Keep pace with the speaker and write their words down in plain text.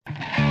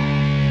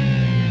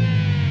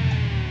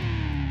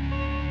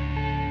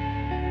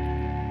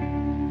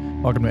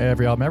Welcome to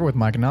Every Album Ever with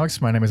Mike and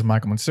Alex. My name is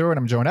Michael Mansour, and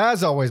I'm joined,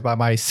 as always, by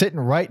my sitting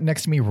right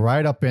next to me,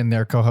 right up in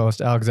there,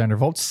 co-host Alexander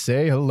Volt.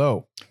 Say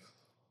hello.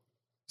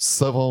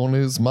 Seven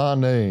is my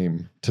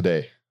name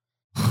today.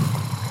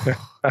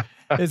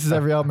 This is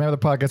Every Album Ever, the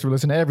podcast where we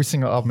listen to every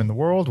single album in the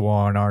world,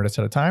 one artist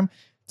at a time.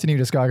 It's a new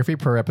discography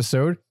per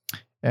episode.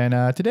 And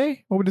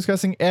today, we'll be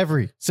discussing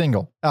every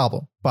single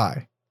album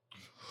by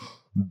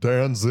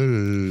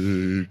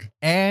Danzig.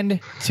 And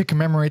to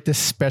commemorate this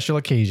special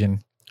occasion,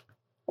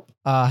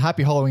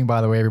 happy Halloween,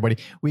 by the way, everybody.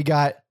 We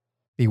got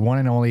the one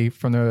and only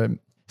from the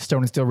Stone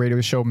and Steel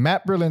Radio Show,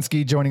 Matt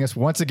Berlinski, joining us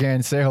once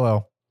again. Say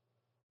hello.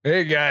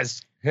 Hey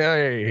guys.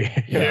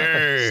 Hey.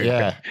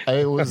 Yeah,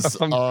 it was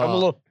I'm a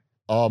little.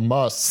 a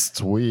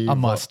must. A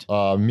must.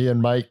 Me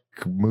and Mike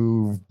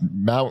moved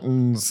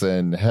mountains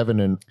and heaven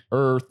and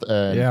earth,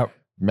 and Yep.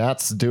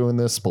 Matt's doing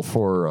this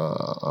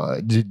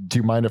before. Do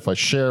you mind if I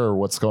share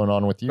what's going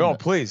on with you? No,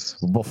 please.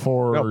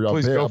 Before No,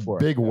 please go for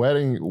it. big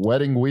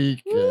wedding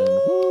week. And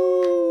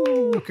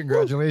Woo!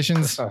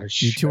 Congratulations. Oh, You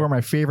shit. two are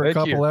my favorite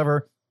Thank couple you.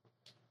 ever.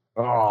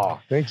 Oh,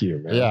 thank you,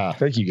 man. Yeah.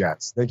 Thank you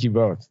guys. Thank you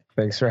both.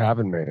 Thanks for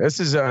having me. This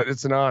is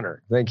it's an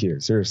honor. Thank you.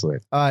 Seriously.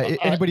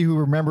 Anybody who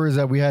remembers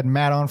that we had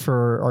Matt on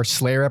for our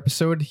Slayer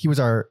episode, he was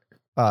our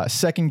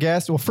second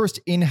guest. Well, first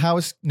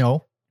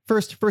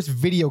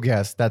video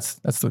guest. That's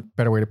the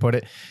better way to put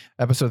it.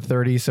 Episode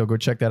 30. So go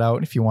check that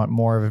out if you want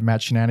more of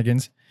Matt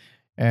shenanigans.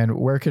 And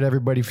where could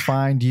everybody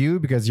find you?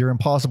 Because you're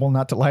impossible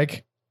not to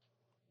like.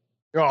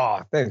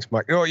 Oh, thanks,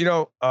 Mike.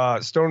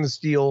 Stone and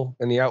Steel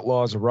and the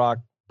Outlaws of Rock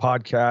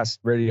podcast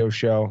radio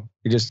show.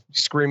 You just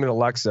scream at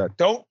Alexa,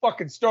 "Don't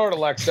fucking start,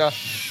 Alexa,"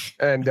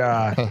 and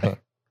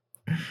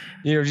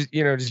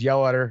just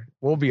yell at her.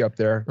 We'll be up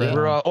there. Yeah.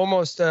 We're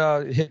almost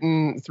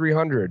hitting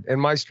 300. And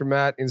Meister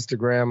Matt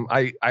Instagram.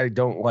 I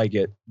don't like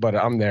it, but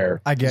I'm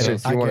there. I get So it.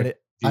 if I you wanna- get it.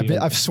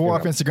 I've swore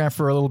off Instagram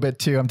for a little bit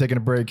too. I'm taking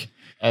a break.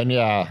 And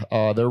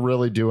they're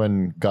really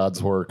doing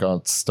God's work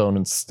on Stone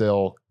and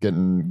Still,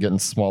 getting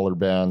smaller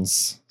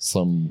bands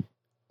some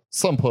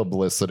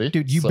publicity.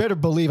 Dude, you better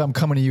believe I'm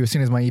coming to you as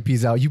soon as my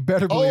EP's out. You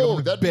better believe I'm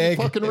gonna that'd be beg,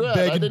 fucking rad.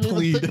 beg I and didn't even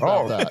plead. think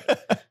about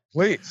that.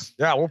 Please,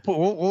 yeah,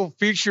 we'll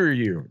feature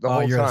you the Oh,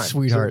 whole you're a time.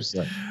 sweetheart.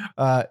 Seriously.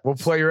 Uh, We'll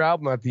play your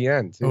album at the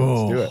end. Too.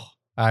 Let's do it.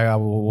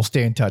 We'll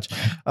stay in touch.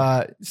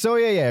 So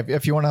yeah.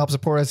 If you want to help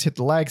support us, hit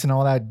the likes and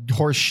all that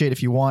horse shit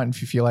if you want,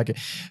 if you feel like it.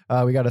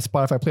 We got a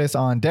Spotify playlist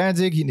on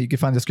Danzig. You can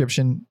find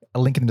a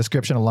link in the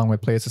description along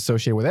with playlists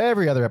associated with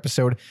every other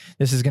episode.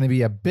 This is going to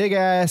be a big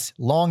ass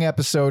long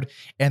episode,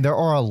 and there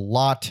are a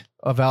lot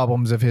of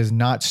albums of his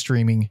not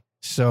streaming.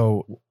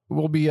 So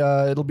it'll be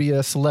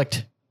a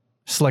select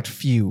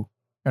few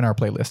in our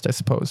playlist, I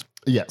suppose.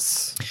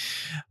 Yes.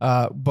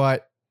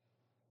 But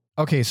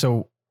okay,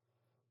 so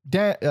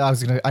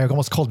I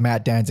almost called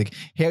Matt Danzig.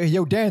 Hey,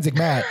 yo, Danzig,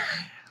 Matt.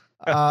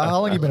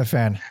 How long you been a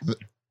fan?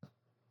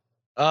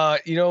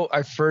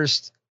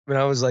 When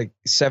I was like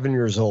 7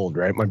 years old,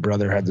 right? My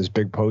brother had this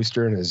big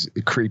poster in his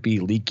creepy,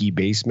 leaky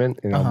basement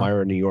in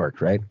Elmira, New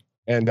York, right?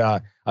 And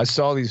I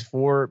saw these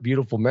four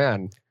beautiful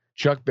men: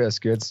 Chuck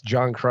Biscuits,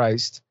 John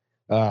Christ,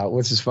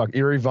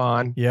 Eerie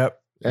Von, Yep.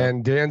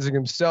 and Danzig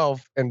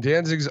himself. And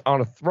Danzig's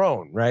on a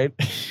throne, right?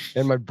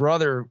 And my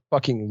brother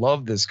fucking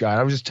loved this guy.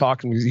 I was just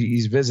talking because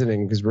he's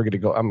visiting because we're gonna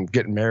go. I'm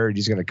getting married.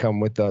 He's gonna come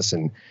with us,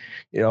 and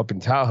up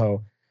in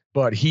Tahoe.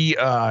 But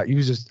I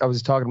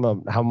was talking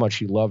about how much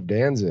he loved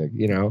Danzig,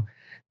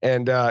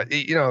 and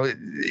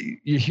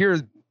you hear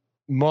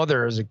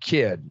Mother as a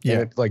kid, yeah,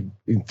 and it like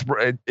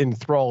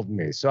enthralled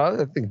me. So I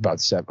think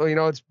about 7.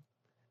 It's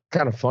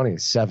kind of funny.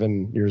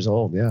 7 years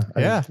old, yeah.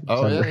 Yeah.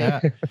 Yeah.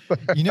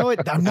 You know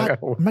what? I'm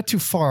not too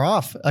far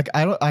off. Like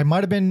I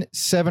might have been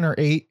 7 or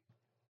 8.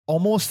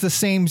 Almost the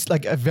same,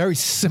 like a very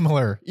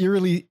similar,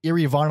 eerie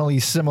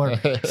Vonally similar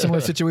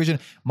situation.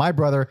 My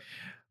brother,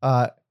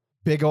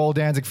 big old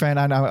Danzig fan.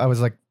 I was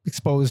like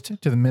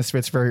exposed to the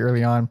Misfits very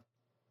early on,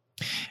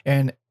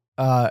 and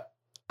I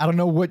don't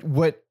know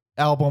what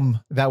album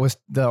that was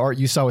the art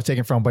you saw was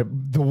taken from, but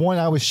the one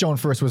I was shown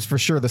first was for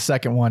sure the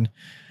second one,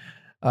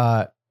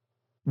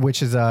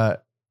 which is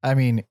parts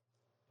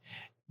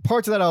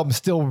of that album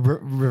still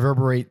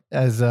reverberate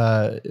as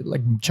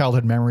like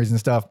childhood memories and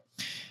stuff.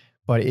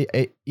 But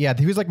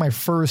he was like my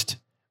first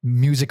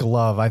music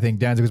love. I think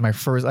Danzig was my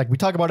first. Like we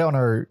talk about it on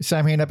our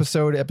Sam Hain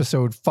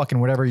episode fucking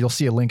whatever. You'll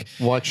see a link.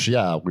 Watch,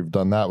 yeah, we've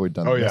done that. We've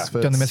done the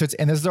Misfits. Done the Misfits,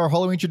 and this is our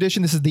Halloween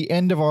tradition. This is the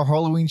end of our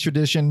Halloween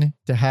tradition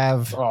to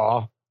have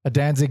a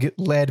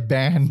Danzig-led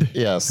band.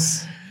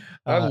 Yes.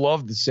 I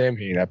love the Sam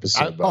Hain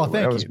episode.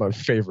 That was my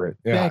favorite.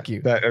 Yeah, thank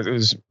you. It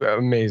was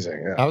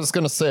amazing. Yeah. I was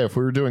gonna say, if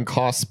we were doing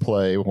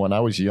cosplay when I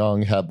was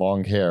young, had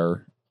long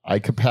hair, I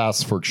could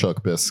pass for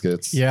Chuck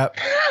Biscuits. Yep.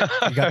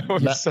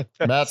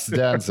 Matt's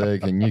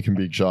Danzig, and you can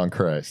be John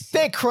Christ.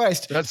 Thank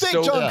Christ.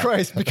 Thank John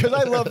Christ, because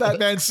I love that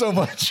man so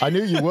much. I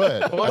knew you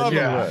would. I knew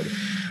you would.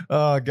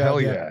 Oh God. Hell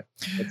yeah.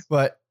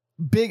 But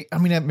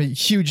I'm a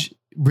huge,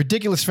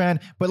 ridiculous fan,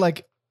 but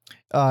like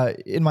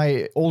in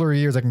my older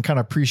years, I can kind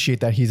of appreciate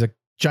that he's a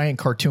giant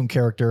cartoon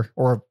character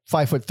or a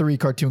 5'3"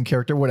 cartoon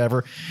character,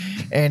 whatever.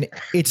 And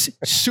it's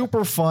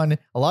super fun.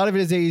 A lot of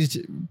it is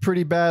aged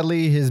pretty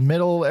badly. His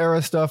middle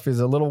era stuff is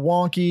a little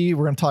wonky.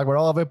 We're going to talk about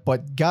all of it,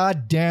 but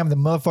god damn, the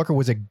motherfucker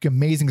was an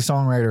amazing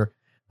songwriter,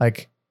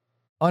 like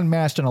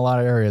unmatched in a lot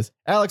of areas.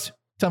 Alex,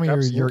 tell me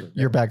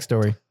your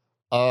backstory.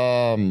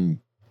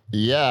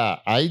 Yeah,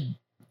 I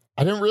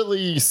didn't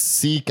really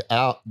seek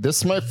out. This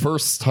is my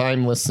first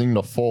time listening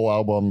to full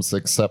albums,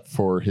 except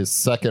for his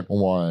second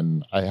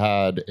one. I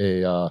had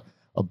a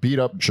beat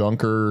up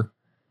junker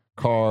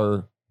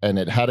car, and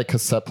it had a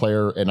cassette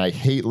player, and I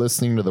hate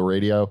listening to the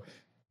radio.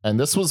 And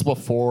this was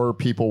before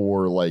people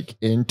were like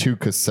into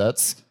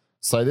cassettes,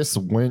 so I just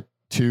went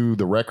to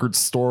the record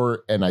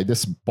store and I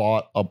just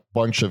bought a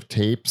bunch of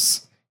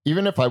tapes,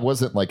 even if I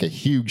wasn't like a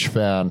huge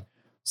fan.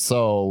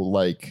 So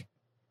like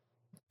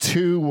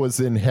 2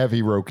 was in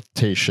heavy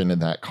rotation in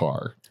that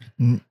car.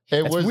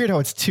 It was weird how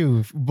it's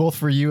 2, both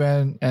for you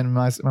and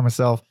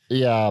myself.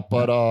 Yeah,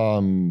 but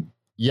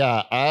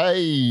yeah,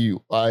 I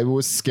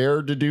was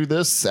scared to do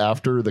this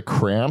after the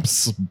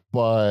Cramps,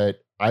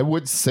 but I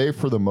would say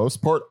for the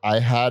most part, I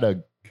had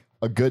a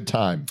good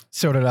time.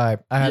 So did I.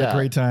 I had a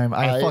great time.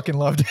 I fucking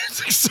loved it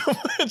so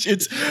much.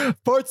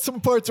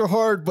 Some parts are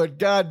hard, but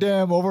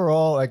goddamn,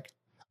 overall, like.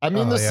 I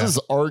mean, this is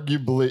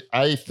arguably,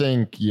 I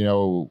think, you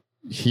know,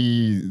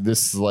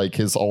 this is like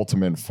his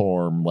ultimate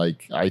form.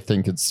 Like, I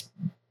think it's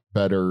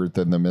better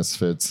than the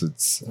Misfits.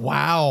 It's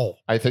wow.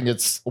 I think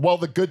it's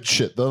the good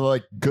shit. The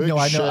like good. No,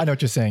 I know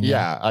what you're saying.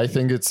 Yeah, I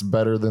think it's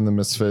better than the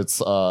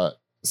Misfits.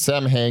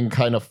 Samhain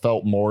kind of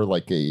felt more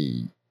like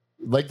they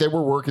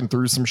were working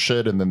through some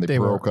shit and then they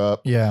broke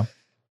up. Yeah,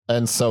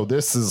 and so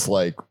this is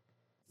like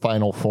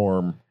final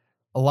form.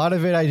 A lot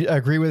of it, I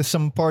agree with.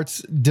 Some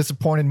parts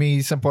disappointed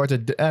me. Some parts,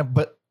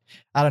 but.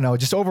 I don't know.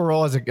 Just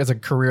overall, as a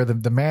career,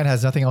 the man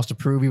has nothing else to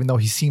prove, even though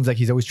he seems like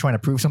he's always trying to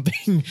prove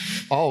something.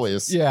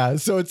 Always. Yeah.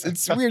 So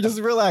it's weird. Just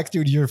relax,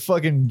 dude. You're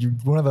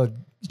one of the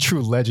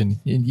true legend,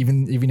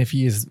 even if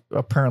he is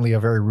apparently a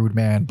very rude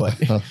man. But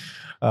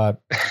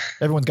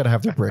everyone's got to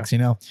have their bricks, you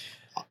know?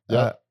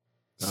 Yeah.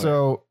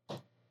 So,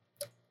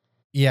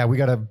 yeah, we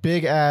got a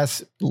big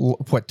ass,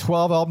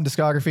 12 album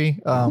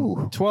discography.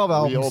 12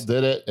 albums. We all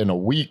did it in a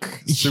week.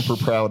 Super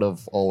proud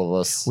of all of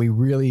us. We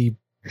really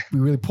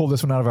pulled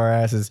this one out of our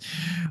asses.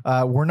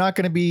 We're not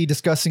going to be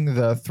discussing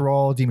the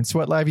Thrall Demon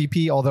Sweat live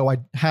EP, although I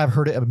have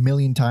heard it a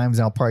million times,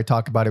 and I'll probably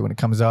talk about it when it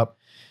comes up.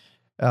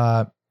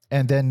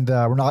 And then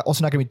we're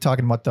also not going to be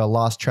talking about the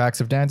Lost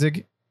Tracks of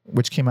Danzig,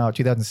 which came out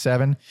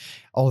 2007.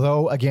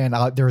 Although, again,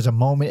 there was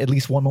at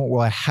least one moment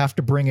where I have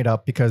to bring it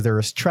up because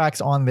there's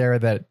tracks on there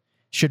that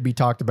should be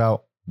talked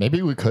about.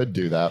 Maybe we could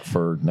do that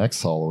for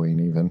next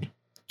Halloween, even.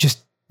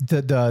 Just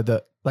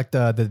the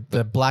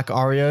Black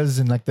Arias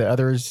and like the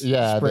others.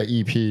 Yeah, the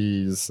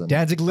EPs. And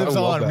Danzig lives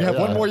on. We have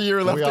one more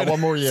year left. We got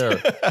one more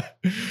year.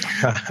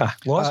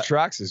 Lost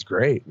Tracks is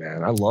great,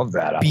 man. I love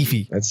that.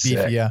 Beefy. That's beefy,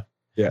 sick. yeah.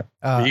 Yeah.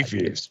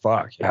 Beefy as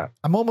fuck. Yeah.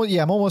 I'm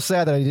almost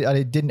sad that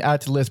I didn't add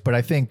it to the list, but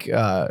I think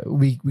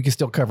we can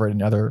still cover it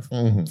in other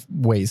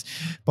ways.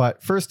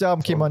 But first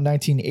album came out in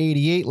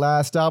 1988.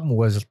 Last album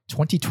was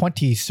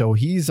 2020. So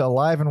he's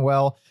alive and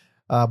well.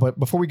 But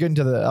before we get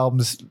into the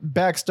album's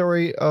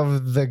backstory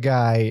of the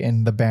guy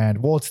in the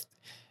band, well,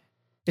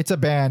 it's a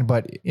band,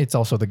 but it's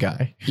also the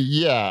guy.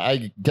 Yeah,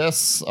 I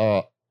guess,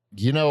 I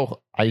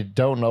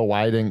don't know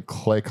why I didn't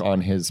click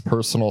on his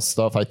personal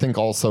stuff. I think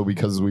also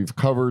because we've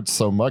covered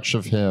so much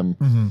of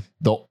him,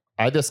 though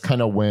I just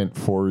kind of went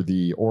for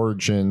the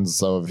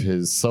origins of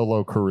his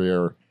solo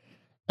career.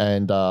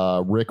 And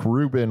Rick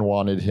Rubin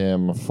wanted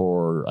him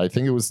for, I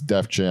think it was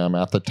Def Jam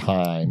at the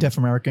time. Def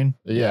American.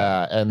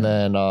 Yeah. And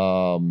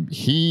then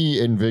he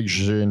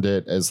envisioned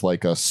it as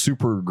like a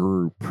super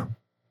group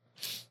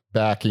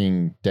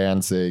backing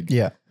Danzig.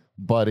 Yeah.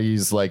 But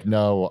he's like,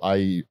 no,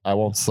 I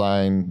won't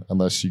sign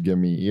unless you give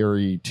me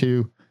Eerie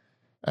too.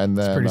 And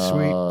then it's pretty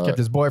sweet. Kept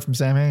his boy from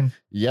Samhain.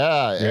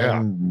 Yeah.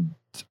 And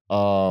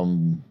I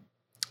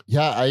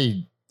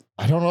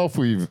don't know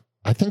if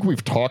I think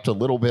we've talked a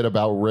little bit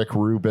about Rick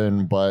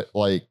Rubin, but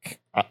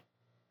like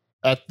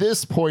at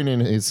this point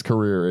in his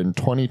career in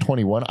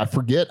 2021, I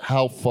forget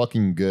how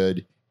fucking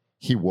good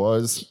he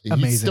was.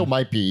 Amazing. He still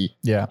might be.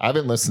 Yeah. I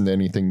haven't listened to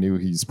anything new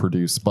he's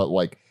produced, but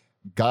like,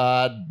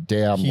 god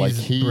damn,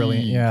 he's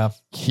brilliant. Yeah.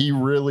 He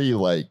really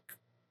like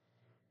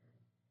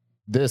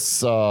this,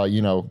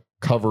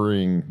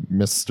 covering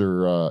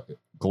Mr.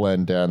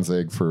 Glenn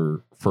Danzig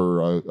for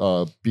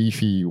a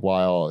beefy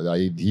while.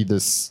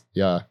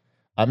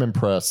 I'm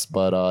impressed,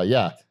 but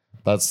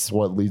that's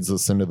what leads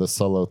us into the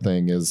solo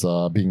thing is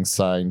being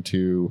signed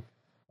to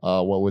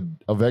what would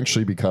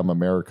eventually become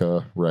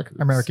America Records.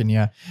 American.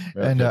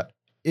 And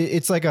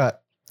it's like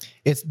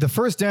it's the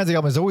first Danzig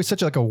album is always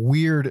such like a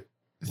weird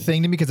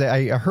thing to me because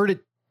I heard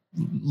it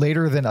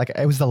later than like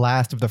it was the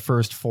last of the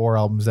first 4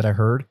 albums that I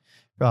heard,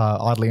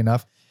 oddly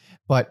enough,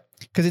 but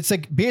because it's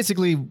like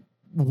basically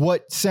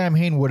what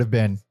Samhain would have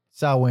been,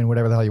 Samhain,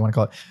 whatever the hell you want to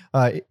call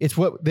it. It's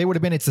what they would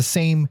have been. It's the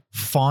same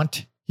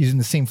font. Using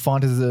the same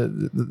font as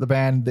the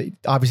band,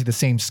 obviously the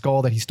same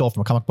skull that he stole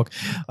from a comic book.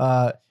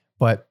 But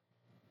but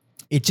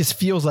it just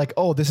feels like,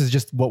 oh, this is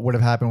just what would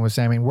have happened with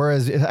Sammy.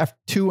 Whereas after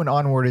 2 and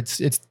onward, it's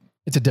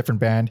a different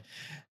band.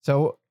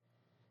 So,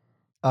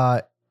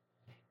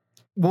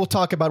 we'll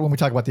talk about it when we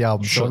talk about the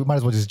album. Sure. So we might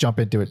as well just jump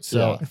into it.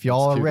 So if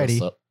y'all are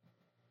ready,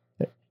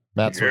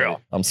 Matt's ready.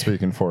 I'm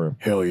speaking for him.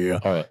 Hell yeah!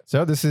 All right.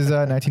 So this is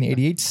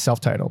 1988,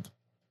 self-titled.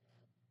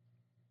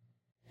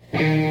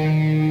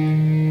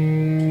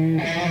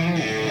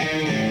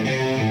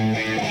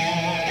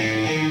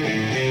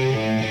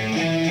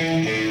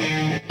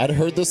 I'd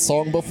heard this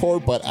song before,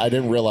 but I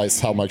didn't realize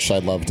how much I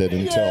loved it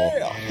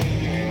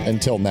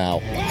until now.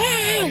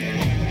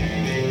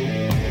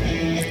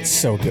 It's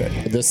so good.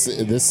 This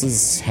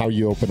is how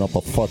you open up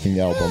a fucking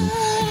album.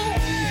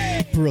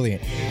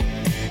 Brilliant.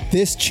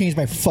 This changed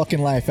my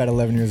fucking life at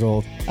 11 years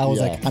old. I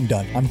was like, I'm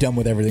done. I'm done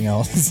with everything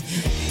else.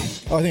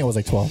 Oh, I think I was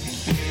like 12.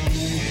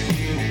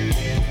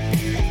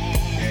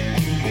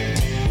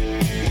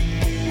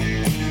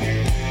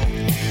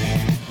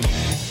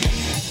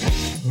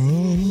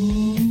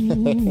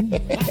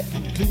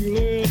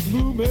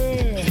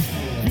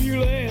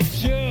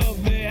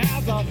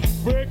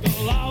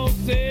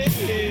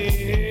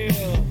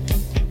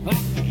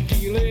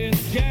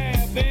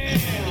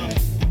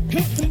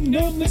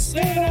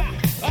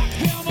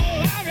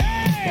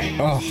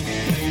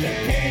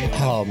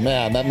 Oh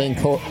man, that main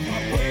chord.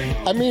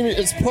 I mean,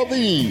 it's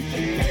probably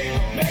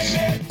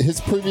his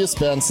previous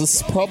bands. This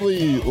is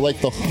probably like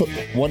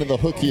one of the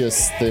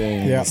hookiest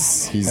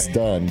things he's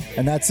done.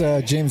 And that's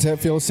James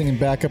Hetfield singing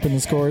backup in the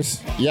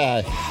scores.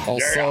 Yeah,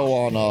 also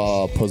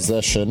on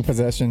Possession. Dude,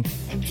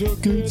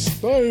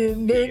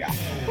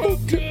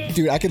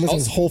 I could listen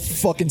to this whole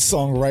fucking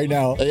song right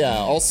now. Yeah,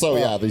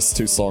 also, these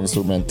 2 songs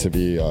were meant to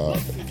be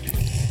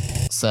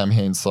Sam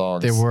Hain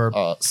songs. They were.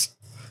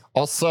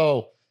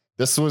 Also,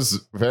 this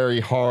was very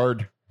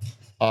hard.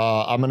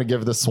 I'm going to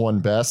give this one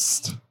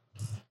best.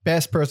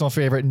 Best personal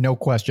favorite, no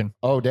question.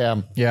 Oh,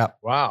 damn. Yeah.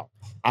 Wow.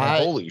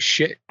 Holy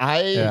shit.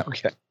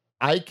 Okay.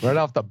 Right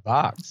off the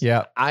box.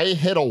 Yeah. I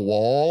hit a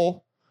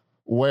wall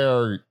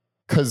where,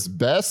 because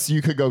best,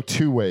 you could go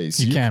 2 ways.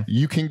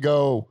 You can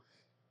go,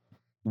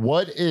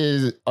 what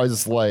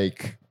is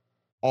like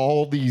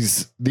all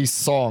these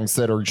songs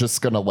that are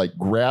just going to like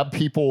grab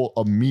people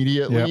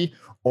immediately,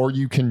 or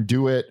you can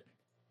do it.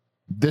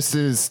 This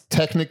is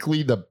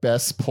technically the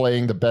best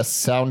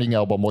sounding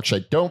album, which I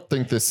don't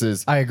think this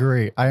is. I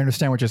agree. I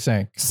understand what you're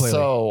saying completely.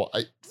 So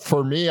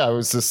for me, I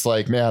was just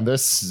like, man,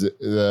 these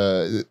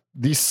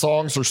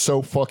songs are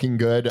so fucking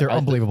good. They're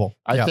unbelievable.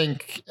 I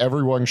think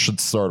everyone should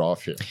start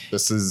off here.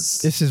 This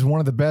is one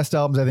of the best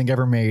albums I think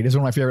ever made. It's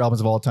one of my favorite albums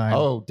of all time.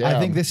 Oh, damn. I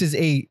think this is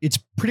it's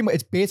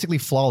basically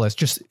flawless.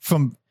 Just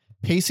from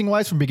pacing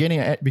wise, from beginning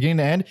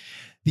to end.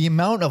 The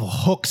amount of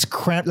hooks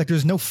cramped, like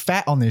there's no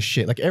fat on this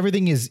shit. Like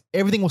everything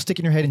will stick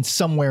in your head in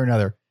some way or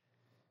another.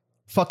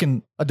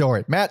 Fucking adore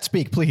it. Matt,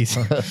 speak, please.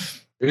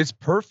 It's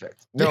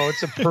perfect. No,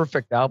 it's a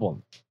perfect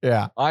album.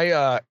 Yeah.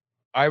 I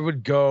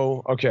would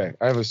go, okay,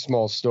 I have a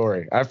small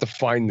story. I have to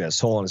find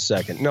this. Hold on a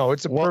second. No,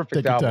 it's a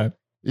perfect album.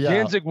 Yeah.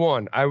 Danzig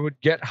 1, I would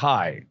get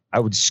high. I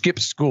would skip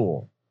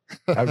school.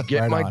 I would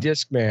get my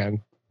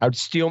Discman. I would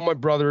steal my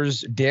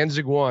brother's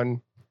Danzig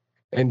 1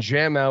 and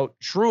jam out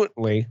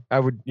truantly.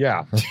 I would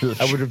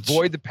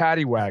avoid the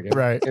paddy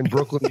wagon in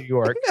Brooklyn, New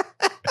York,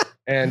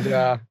 and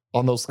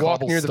on those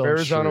walk near the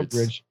Verrazano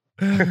Bridge.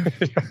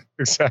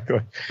 Exactly.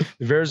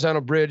 The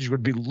Verrazano Bridge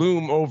would be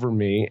loom over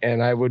me,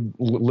 and I would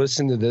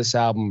listen to this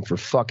album for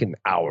fucking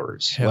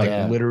hours.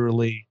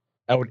 Literally,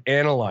 I would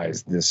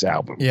analyze this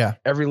album. Yeah,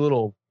 every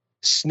little,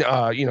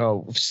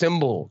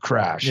 cymbal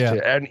crash,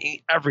 and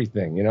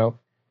everything.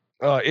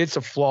 It's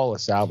a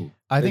flawless album.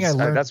 I think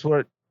that's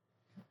what.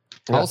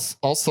 Yeah.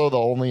 Also, the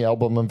only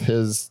album of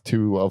his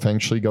to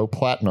eventually go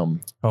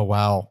platinum. Oh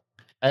wow!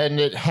 And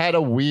it had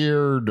a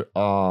weird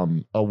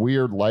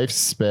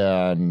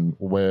lifespan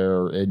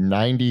where in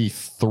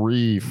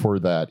 '93 for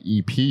that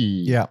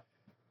EP,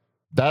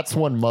 that's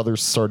when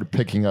Mothers started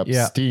picking up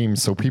steam.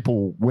 So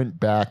people went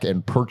back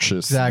and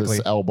purchased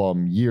this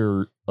album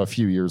a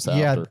few years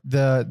after.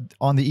 Yeah,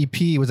 on the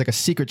EP it was like a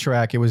secret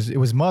track. It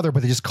was Mother,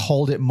 but they just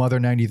called it Mother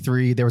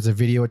 '93. There was a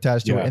video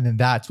attached to it, and then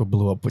that's what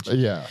blew up.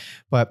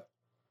 But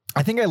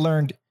I think I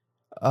learned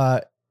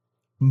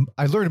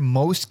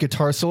most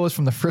guitar solos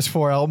from the first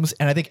 4 albums,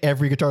 and I think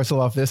every guitar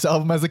solo off this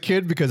album as a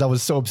kid because I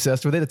was so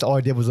obsessed with it. That's all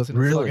I did was listen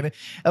to the song. It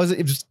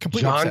was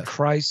completely John obsessed.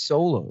 Christ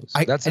solos.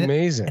 That's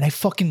amazing. And I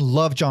fucking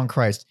love John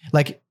Christ.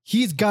 Like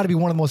he's got to be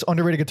one of the most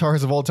underrated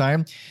guitarists of all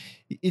time.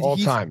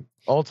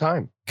 All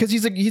time. Because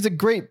he's a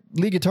great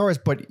lead guitarist,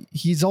 but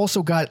he's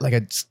also got like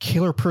a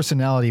killer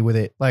personality with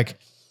it. Like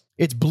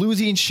it's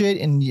bluesy and shit,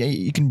 and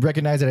you can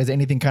recognize it as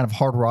anything kind of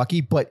hard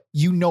rocky, but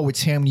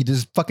it's him. You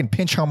just fucking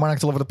pinch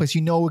harmonics all over the place. You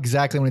know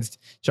exactly when it's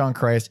John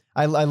Christ.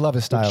 I love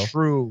his style.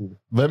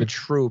 The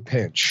true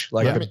pinch,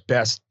 like the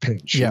best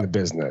pinch in the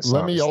business.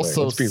 Let me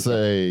also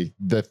say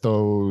that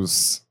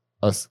those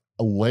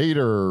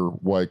later,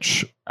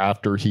 which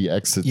after he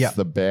exits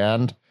the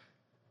band,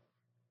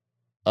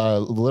 a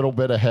little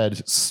bit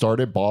ahead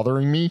started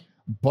bothering me,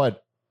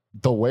 but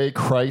the way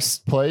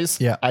Christ plays.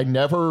 Yeah. I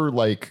never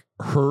like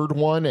heard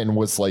one and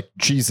was like,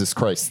 Jesus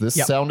Christ, this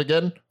Yep. sound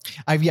again.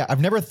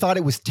 I've never thought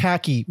it was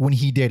tacky when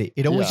he did it.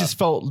 It always Yeah. just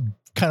felt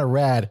kind of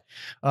rad.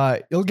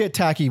 It'll get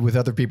tacky with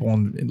other people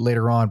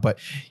later on, but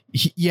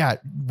yeah,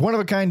 one of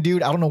a kind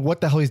dude. I don't know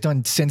what the hell he's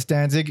done since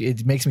Danzig.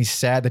 It makes me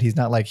sad that he's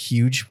not like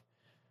huge.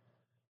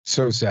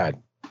 So sad.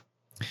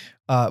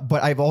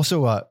 But I've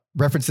also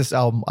referenced this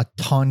album a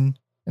ton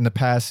in the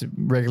past.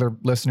 Regular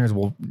listeners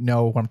will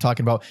know what I'm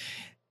talking about.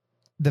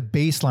 The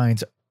bass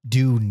lines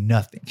do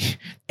nothing,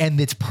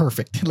 and it's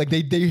perfect. Like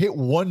they hit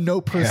one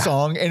note per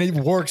song, and it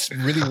works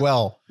really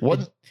well.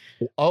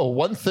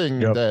 One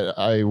thing Yep. that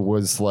I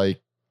was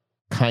like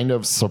kind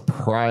of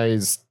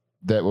surprised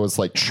that was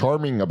like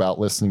charming about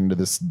listening to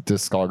this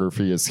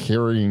discography is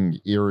hearing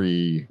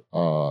Eerie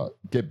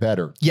get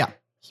better. Yeah.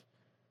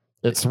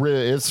 It's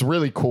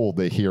really cool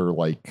to hear,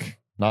 like,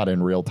 not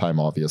in real time,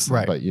 obviously,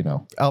 Right. but you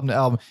know, Album to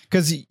album,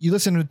 because you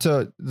listen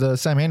to the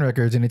Sam Hain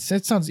records and it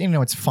sounds,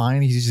 it's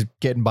fine. He's just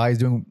getting by, he's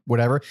doing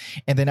whatever,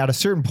 and then at a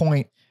certain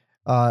point,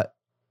 I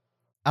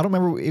don't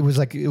remember. It was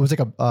like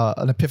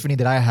an epiphany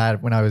that I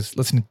had when I was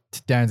listening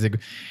to Danzig. I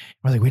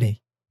was like, wait,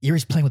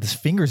 Erie's playing with his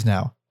fingers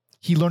now.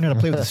 He learned how to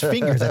play with his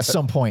fingers at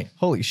some point.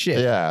 Holy shit!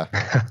 yeah.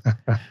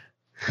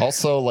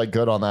 Also, like,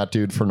 good on that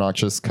dude for not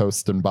just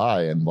coasting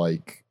by and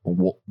like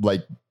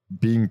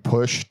being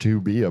pushed to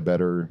be a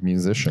better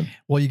musician.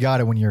 Well, you got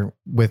it when you're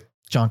with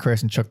John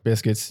Christ and Chuck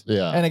Biscuits.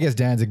 Yeah. And I guess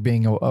Danzig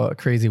being a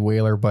crazy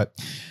whaler, but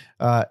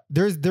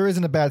there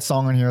isn't a bad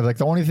song on here. Like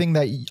the only thing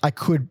that I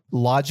could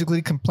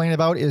logically complain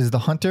about is The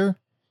Hunter,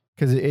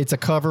 because it's a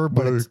cover,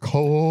 but it's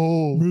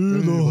cold.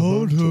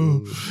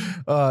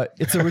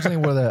 it's originally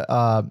with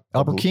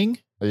Albert King,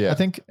 Yeah. I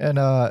think,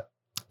 and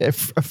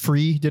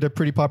Free did a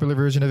pretty popular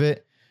version of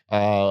it.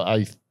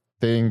 I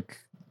think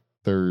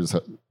there's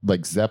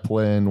like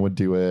Zeppelin would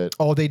do it.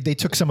 Oh, they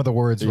took some of the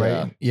words,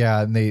 right?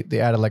 Yeah, and they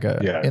added like on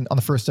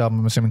the first album,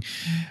 I'm assuming.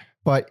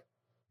 But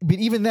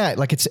even that,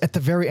 like, it's at the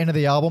very end of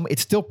the album,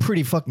 it's still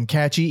pretty fucking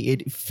catchy.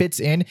 It fits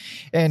in,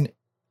 and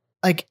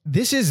like,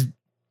 this is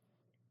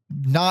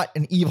not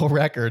an evil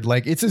record.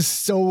 Like, it's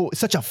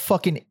such a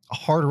fucking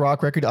hard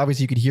rock record.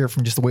 Obviously, you could hear it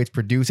from just the way it's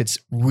produced. It's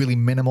really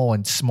minimal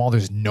and small.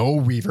 There's no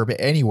reverb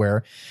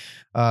anywhere.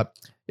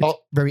 It's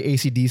very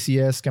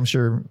AC/DC-esque. I'm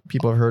sure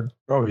people have heard.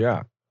 Oh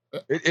yeah,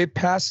 it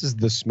passes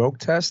the smoke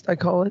test. I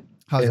call it.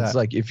 How's It's that?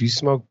 like if you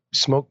smoke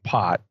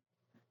pot,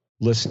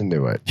 listen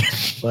to it.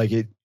 Like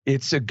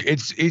it's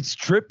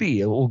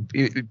trippy.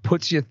 It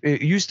puts you.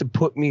 It used to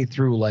put me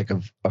through like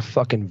a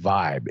fucking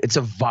vibe. It's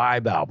a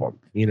vibe album,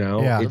 you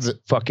know. Yeah. It's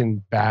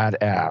fucking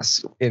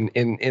badass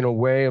in a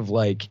way of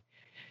like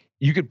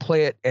you could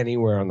play it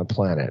anywhere on the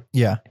planet.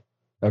 Yeah.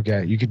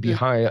 Okay, you could be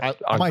high I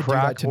might on do that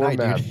crack tonight,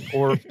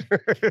 or dude.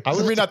 meth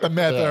or Maybe not the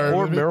meth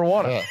or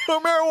marijuana. or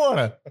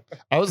marijuana.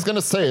 I was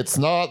gonna say it's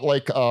not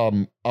like a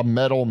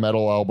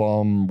metal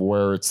album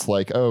where it's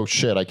like, oh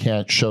shit, I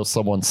can't show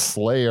someone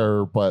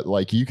Slayer, but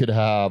like you could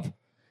have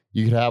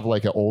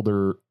like an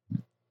older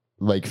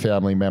like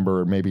family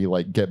member maybe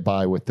like get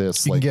by with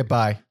this. You like can get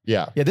by.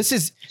 yeah. Yeah, this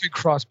is You could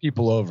cross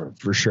people over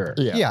for sure.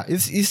 Yeah.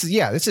 this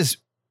is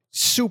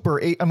super.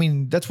 I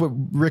mean, that's what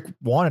Rick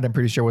wanted. I'm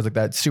pretty sure was like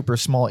that super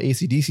small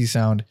AC/DC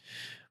sound,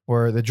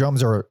 where the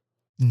drums are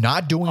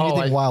not doing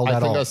anything wild I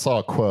at think all. I saw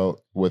a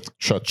quote with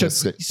Chuck. I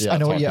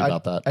know. talking Yeah,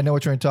 about that. I know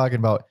what you're talking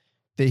about.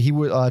 That he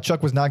would.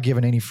 Chuck was not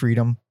given any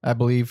freedom, I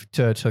believe,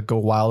 to go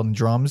wild in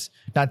drums.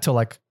 Not until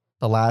like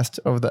the last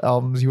of the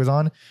albums he was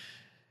on.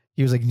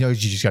 He was like, no, you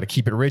just got to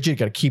keep it rigid,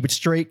 got to keep it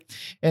straight.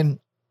 And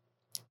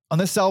on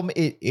this album,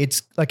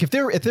 it's like if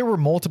there were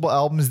multiple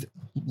albums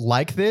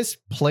like this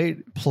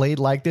played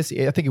like this,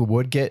 I think it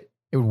would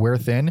wear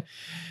thin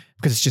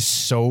because it's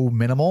just so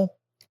minimal.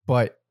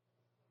 But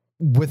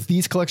with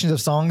these collections of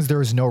songs,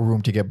 there is no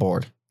room to get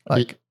bored.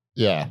 Like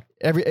yeah.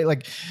 I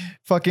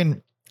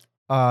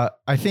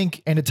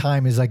think End of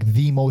Time is like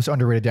the most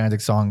underrated Danzig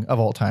song of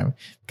all time,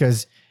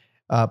 because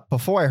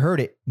before I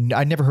heard it,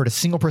 I never heard a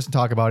single person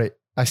talk about it.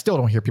 I still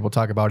don't hear people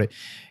talk about it.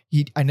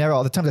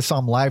 All the times I saw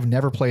him live,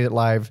 never played it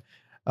live.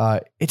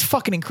 It's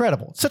fucking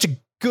incredible. Such a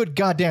good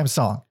goddamn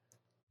song.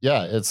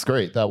 Yeah, it's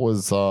great. That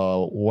was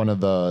one of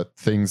the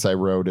things I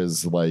wrote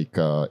is like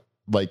an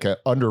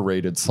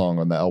underrated song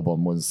on the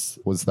album was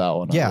that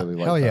one. Yeah, I really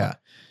liked hell that. yeah.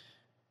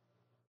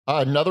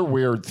 Another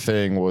weird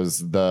thing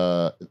was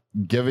the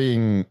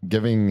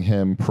giving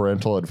him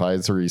parental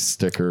advisory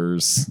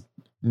stickers,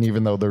 and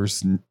even though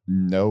there's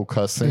no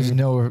cussing. There's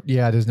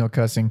no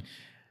cussing.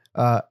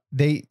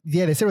 They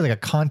said it was like a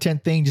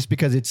content thing just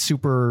because it's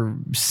super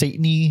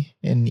Satan-y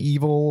and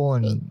evil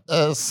and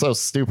It's so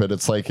stupid.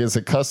 It's like, is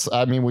it cuss?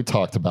 I mean, we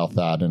talked about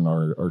that in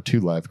our 2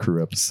 Live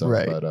Crew episode,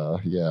 Right.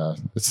 But yeah,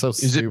 it's so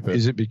stupid.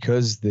 Is it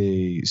because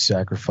they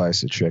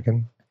sacrifice a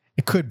chicken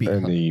it could be.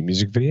 in the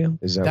music video?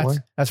 Is that why?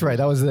 That's right.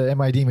 That was the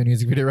M.I. Demon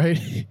music video, right?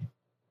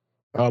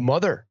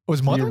 Mother.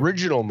 Was Mother? The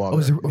original Mother.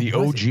 Was the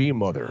OG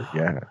Mother.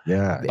 Yeah.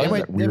 Yeah. The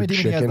M.I.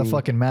 Demon has the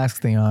fucking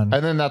mask thing on.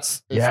 And then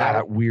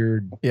that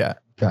weird Yeah.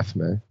 death,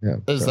 man. Yeah.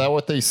 Is that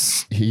what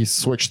he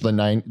switched the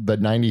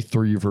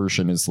 93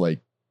 version is like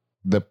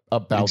the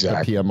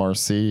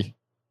PMRC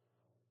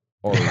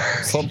or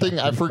something.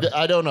 I forget.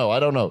 I don't know. I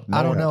don't know.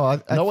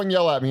 No one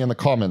yell at me in the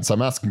comments.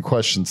 I'm asking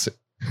questions.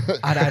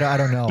 I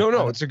don't know.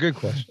 No, it's a good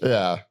question.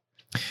 Yeah.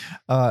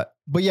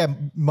 But yeah,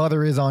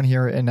 Mother is on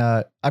here, and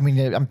I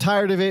mean, I'm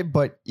tired of it,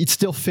 but it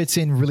still fits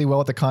in really well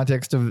with the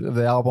context of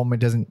the album. It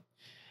doesn't.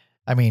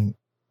 I mean,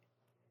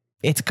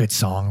 it's a good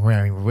song.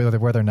 I mean,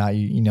 whether or not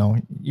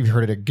you've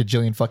heard it a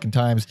gajillion fucking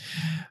times.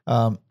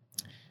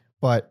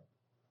 But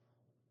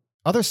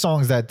other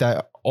songs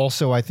that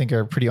also I think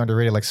are pretty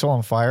underrated, like Soul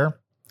on Fire,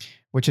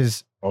 which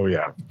is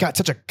got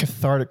such a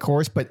cathartic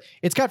chorus, but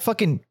it's got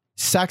fucking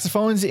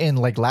saxophones and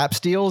like lap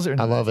steels. I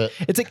love it.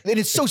 It's like, and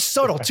it's so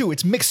subtle too.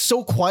 It's mixed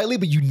so quietly,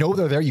 but you know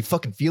they're there. You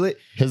fucking feel it.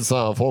 His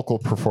vocal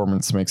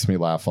performance makes me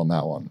laugh on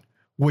that one.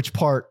 Which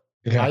part?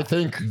 Yeah. I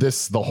think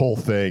the whole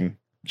thing.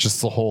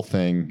 Just the whole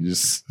thing.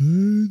 Just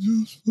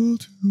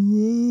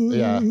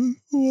yeah.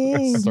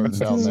 Starts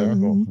down there,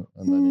 and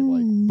then he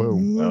like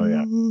boom. Oh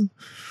yeah.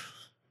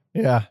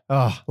 Yeah.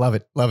 Oh, love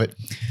it. Love it.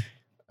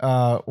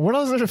 What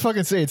else did I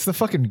fucking say? It's the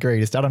fucking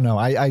greatest. I don't know.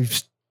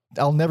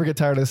 I'll never get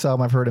tired of this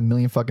album. I've heard it a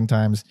million fucking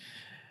times.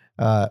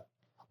 I'll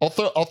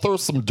throw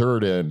some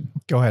dirt in.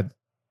 Go ahead.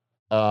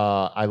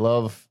 I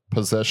love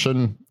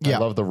Possession. Yeah. I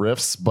love the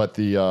riffs, but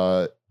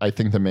I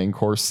think the main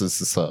course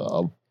is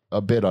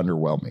a bit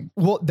underwhelming.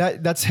 Well,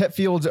 that's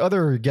Hetfield's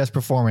other guest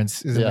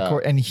performance is in the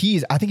chorus, and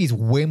I think he's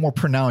way more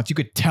pronounced. You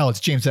could tell it's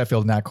James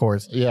Hetfield in that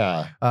chorus.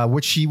 Yeah.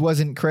 Which he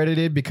wasn't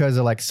credited because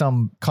of like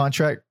some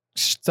contract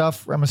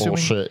stuff, I'm assuming.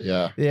 Bullshit,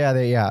 yeah.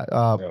 Yeah.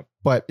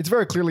 But it's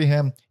very clearly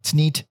him. It's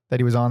neat that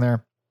he was on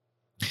there.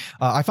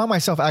 I found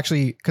myself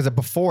actually, because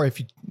before, if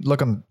you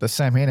look on the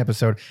Sam Hain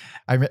episode,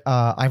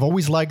 I've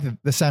always liked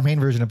the Sam Hain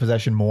version of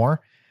Possession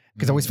more,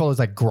 because I always felt it was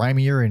like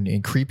grimier and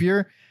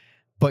creepier.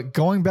 But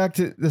going back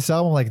to this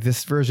album, like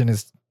this version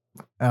is,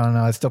 I don't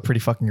know, it's still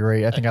pretty fucking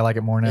great. I think I like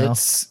it more now.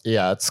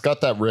 It's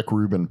got that Rick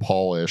Rubin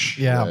polish.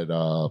 Yeah.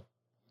 That,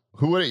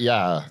 who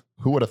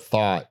would have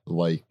thought,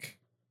 like,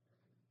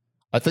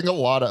 I think a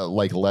lot of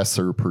like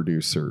lesser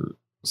producers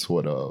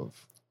would have,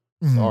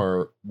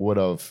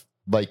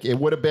 like, it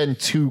would have been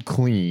too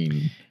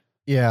clean.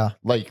 Yeah.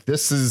 Like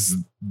this is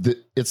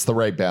it's the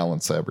right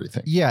balance of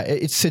everything. Yeah.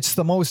 It's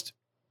the most,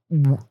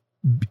 like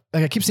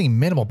I keep saying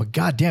minimal, but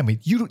goddamn it,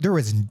 there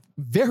was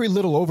very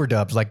little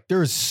overdubs. Like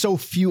there is so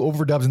few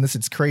overdubs in this.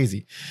 It's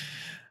crazy.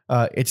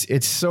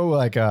 It's so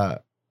like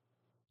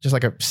just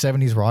like a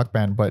 70s rock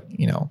band, but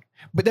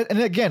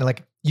and again,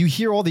 like you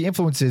hear all the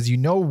influences, you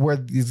know where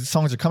these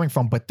songs are coming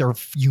from, but they're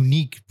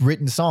unique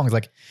written songs.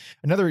 Like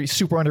another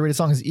super underrated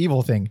song is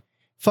Evil Thing.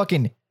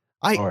 Fucking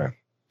you know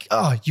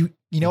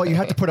what, you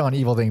have to put on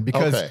Evil Thing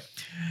because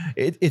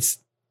it's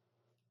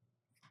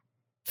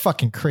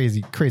fucking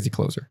crazy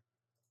closer.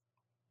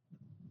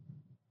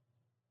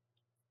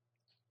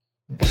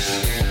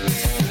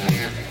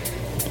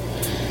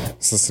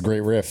 This is a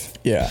great riff.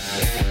 Yeah.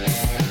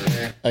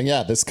 And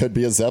yeah, this could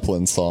be a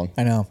Zeppelin song.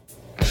 I know.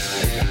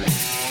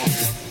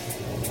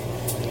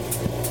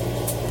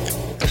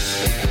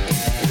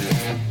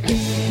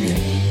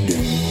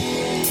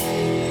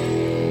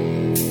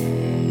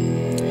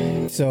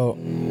 So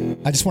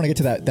I just want to get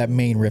to that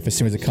main riff as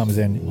soon as it comes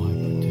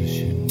in.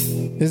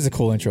 This is a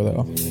cool intro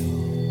though.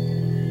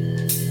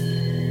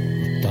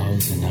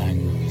 1,000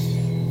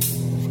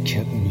 angles have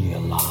kept me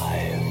alive.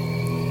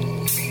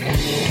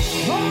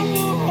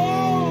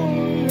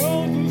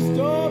 I'm the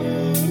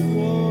started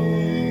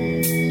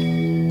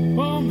one.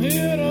 I'm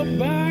here to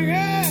bang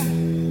it.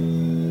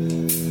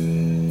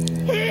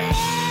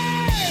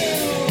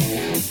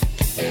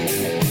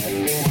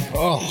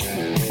 Oh,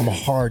 I'm a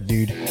hard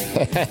dude.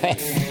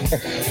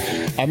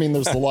 I mean,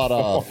 there's a lot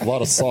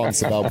of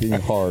songs about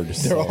being hard.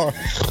 There are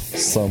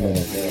so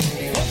many.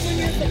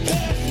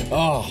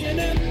 Oh,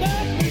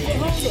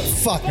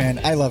 fuck, man,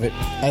 I love it.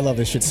 I love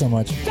this shit so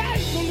much.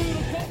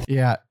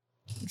 Yeah.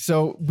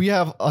 So we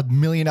have a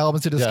million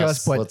albums to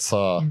discuss, but let's,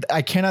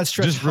 I cannot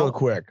stress. Just real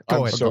quick.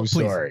 I'm so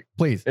sorry.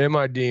 Please. Am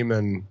I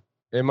Demon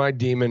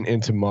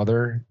Into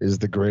Mother is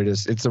the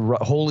greatest. It's a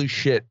holy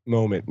shit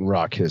moment in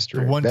rock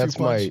history. That's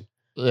my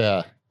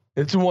yeah.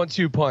 It's a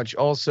 1-2 punch.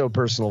 Also,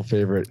 personal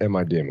favorite. Am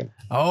I Demon?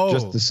 Oh,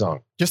 just the song.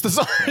 Just the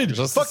song.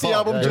 Fuck the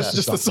album. Yeah,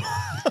 just the song.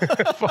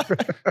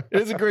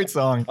 It is a great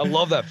song. I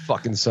love that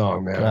fucking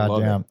song, man. I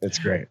love it. It's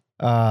great.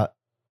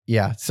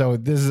 Yeah. So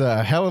this is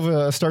a hell of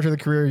a start to the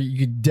career. You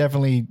could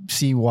definitely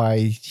see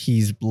why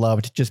he's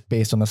loved just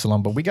based on this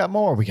alone. But we got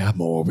more.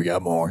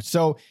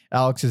 So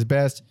Alex's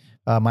best,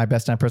 my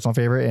best and personal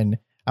favorite, and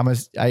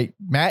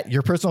Matt,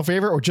 your personal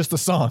favorite or just the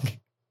song?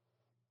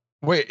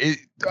 Wait,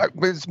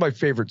 it's my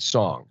favorite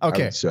song.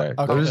 Okay. I would say.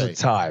 Okay. There's a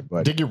tie,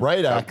 but did you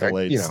write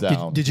accolades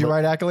down? Did you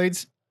write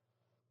accolades?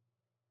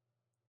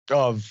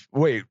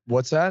 Wait,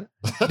 what's that?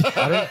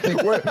 I don't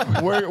think we're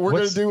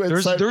gonna do it.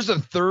 There's a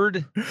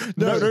third.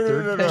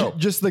 No.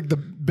 Just like the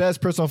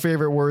best, personal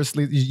favorite, worst.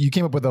 You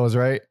came up with those,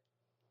 right?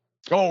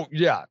 Oh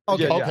yeah.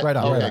 Okay, yeah, okay, yeah. right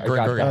on, Yeah, right I on.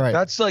 got great. that. All right.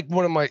 That's like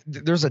one of my.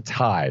 There's a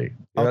tie.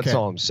 That's Okay.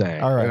 all I'm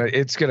saying. All right. And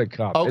it's gonna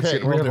come. Okay,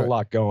 we we'll have do a it.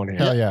 lot going here.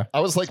 Hell yeah. I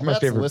was like, My Matt's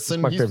favorite.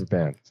 listen. My He's- favorite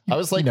band. I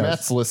was like, He knows.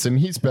 Matt's listen.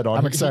 He's been on.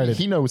 I'm He- excited.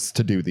 He knows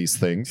to do these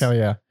things. Hell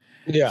yeah.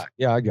 Yeah,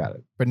 yeah, I got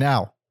it. But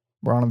now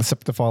we're on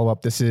the follow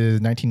up. This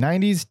is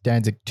 1990s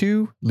Danzig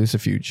 2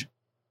 Lucifuge.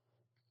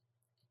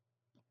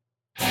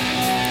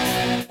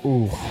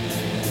 Ooh,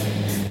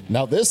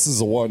 Now this is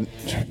the one.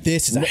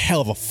 this is a hell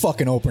of a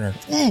fucking opener.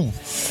 Ooh.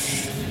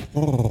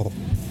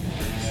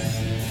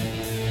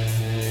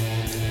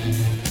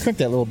 Crank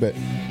that a little bit.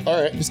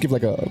 All right, Just give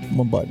like a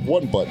one button.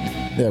 one button.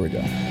 There we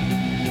go.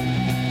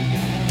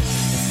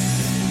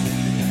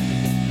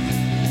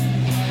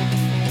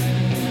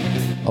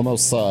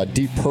 Almost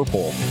Deep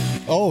Purple.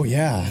 Oh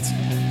yeah,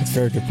 that's a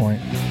very good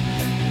point.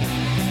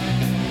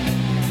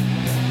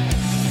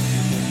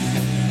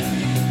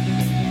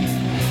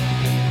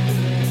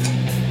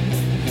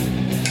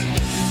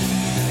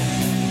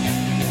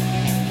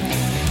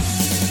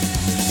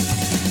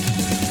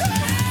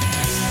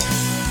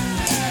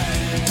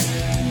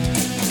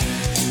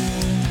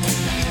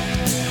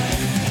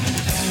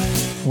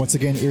 Once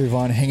again, Eerie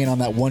Von hanging on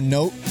that one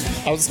note.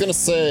 I was gonna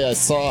say I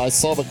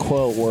saw the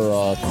quote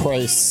where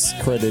Christ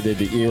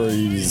credited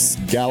Erie's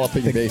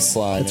galloping bass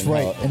line. that's and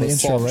right, how in the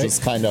intro, song right?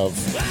 just kind of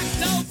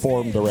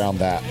formed around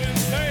that.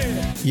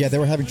 Yeah, they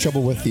were having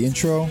trouble with the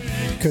intro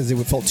because it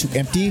felt too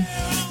empty.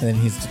 And then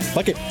he's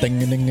fuck it, ding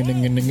ding ding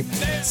ding ding ding,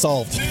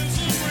 solved.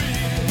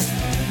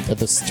 And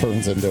this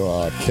turns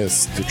into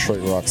Kiss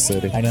Detroit Rock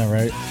City. I know,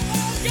 right?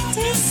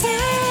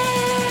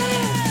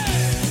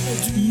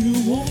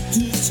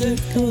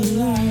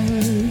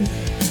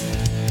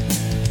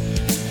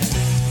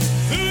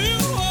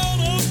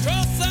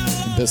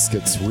 This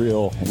gets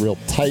real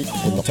tight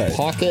in the Tight.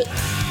 pocket.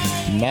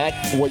 Not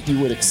what you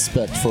would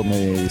expect from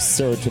a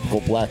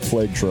stereotypical Black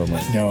Flag drummer.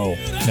 No.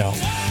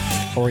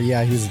 Or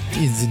yeah, he's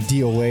in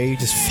DOA,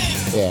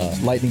 just Yeah.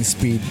 lightning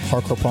speed,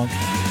 hardcore punk.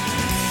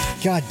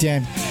 God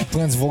damn,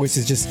 Glenn's voice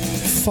is just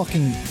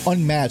fucking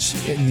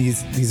unmatched in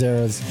these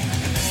eras.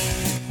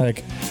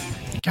 Like,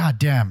 God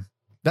damn.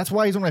 That's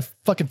why he's one of my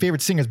fucking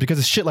favorite singers, because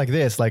of shit like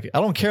this. Like, I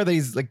don't care that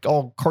he's like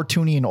all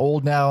cartoony and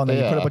old now, and then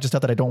he put a Yeah. bunch of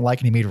stuff that I don't like,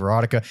 and he made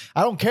erotica.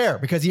 I don't care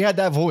because he had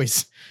that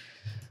voice.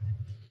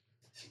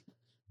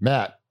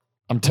 Matt,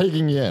 I'm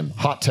taking you in.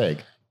 Hot take.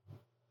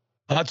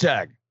 Hot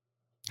tag.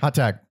 Hot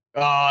tag.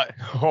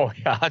 Oh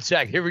yeah, hot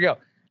tag. Here we go.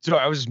 So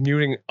I was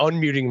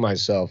unmuting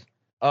myself.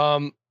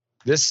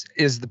 This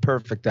is the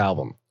perfect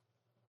album,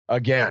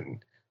 again,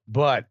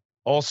 but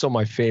also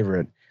my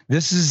favorite.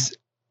 This is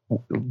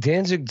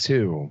Danzig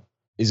 2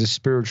 is a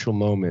spiritual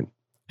moment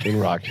in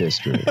rock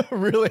history.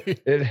 Really?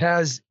 It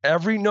has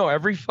every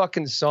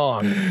fucking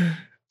song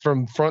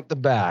from front to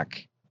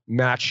back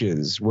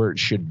matches where it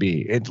should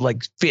be. It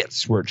like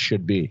fits where it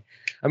should be.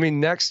 I mean,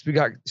 next we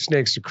got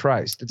Snakes to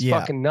Christ. It's Yeah.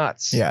 fucking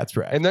nuts. Yeah, that's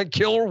right. And then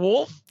Killer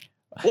Wolf.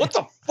 What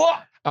the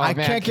fuck? Oh, I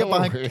man, can't get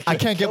Killer- behind. I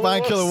can't get Killer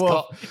behind Killer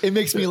Wolf. Wolf. It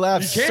makes me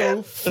laugh You so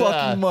can't? fucking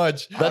Yeah.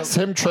 much. That's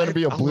him trying to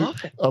be I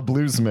love it. a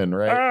bluesman,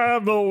 right?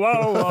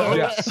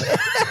 Yes.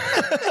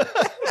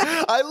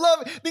 I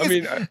love. thing I is,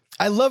 mean,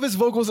 I love his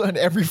vocals on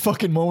every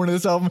fucking moment of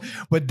this album,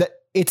 but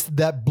it's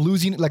that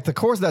bluesy, like the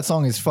chorus of that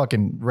song is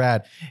fucking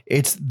rad.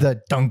 It's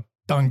the dunk,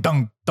 dunk,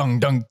 dunk, dunk,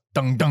 dunk,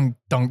 dunk, dunk,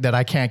 dunk that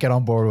I can't get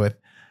on board with.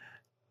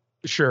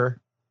 sure.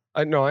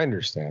 I know. I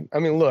understand. I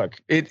mean,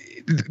 look,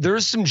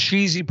 there's some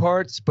cheesy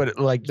parts, but it's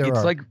like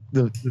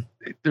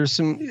there's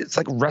some. It's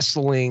like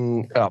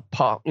wrestling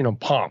pomp,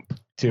 pomp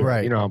too,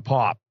 Right.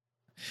 pop.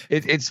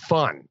 It's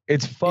fun.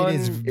 It's fun.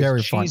 is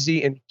very it's fun.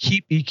 cheesy, and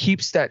he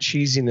keeps that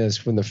cheesiness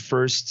from the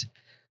first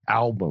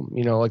album.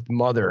 Like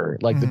Mother,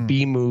 like the Mhm.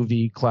 B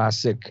movie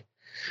classic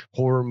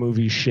horror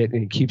movie shit, and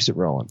he keeps it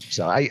rolling.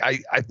 So I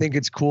think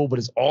it's cool, but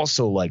it's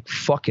also like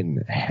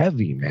fucking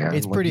heavy, man.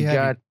 It's Like, pretty you heavy.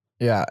 got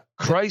Yeah.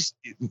 Christ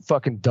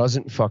fucking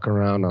doesn't fuck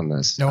around on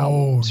this. No,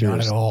 album, not at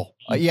seriously. all.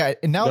 Yeah,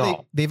 and now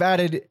No. they've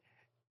added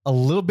a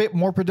little bit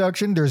more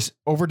production. There's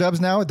overdubs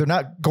now. They're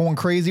not going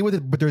crazy with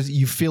it, but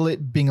you feel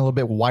it being a little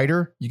bit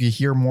wider. You can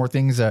hear more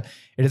things. It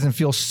doesn't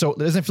feel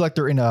like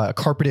they're in a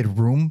carpeted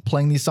room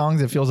playing these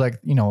songs. It feels like,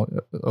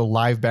 a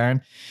live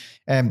band.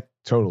 And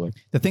Totally.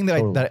 the thing that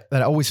Totally.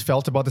 I always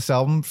felt about this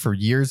album for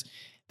years,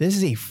 this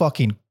is a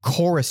fucking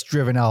chorus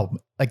driven album.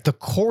 Like the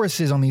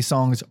choruses on these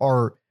songs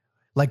are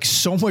like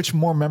so much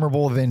more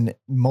memorable than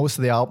most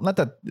of the album. Not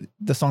that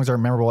the songs are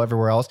memorable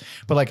everywhere else,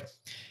 but like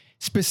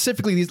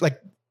specifically these, like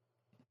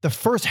the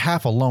first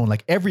half alone,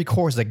 like every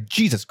chorus, like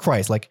Jesus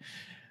Christ, like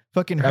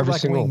fucking Her Every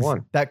Black single Wings,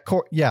 one. that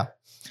chord. Yeah.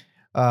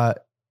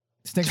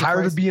 Snakes to Tired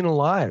Christ. of being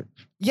alive.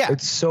 Yeah.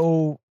 It's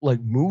so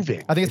like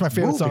moving. I think it's my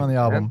favorite song on the moving,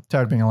 album. man.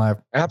 Tired of Being Alive.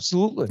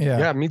 Absolutely. Yeah.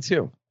 Yeah, me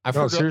too. I No,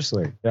 forgot,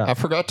 seriously. Yeah. I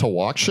forgot to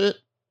watch it,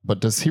 but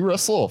does he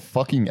wrestle a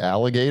fucking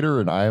alligator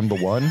and I Am the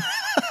One?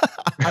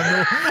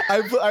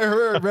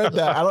 I read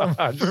that. I don't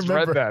I just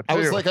remember. read that. I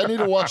was too. like, I need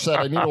to watch that.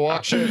 I need to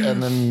watch it.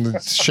 And then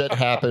shit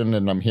happened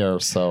and I'm here.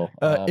 So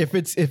If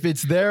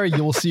it's there,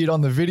 you'll see it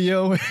on the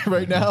video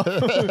right now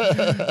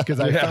because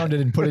I Yeah. found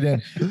it and put it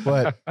in.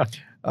 But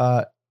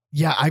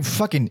Yeah, I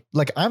fucking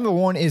like I'm the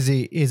One is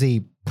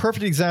a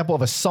perfect example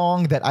of a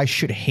song that I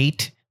should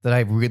hate that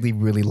I really,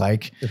 really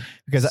like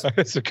because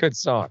It's a good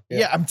song.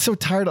 yeah, I'm so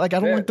tired. Like I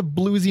don't want the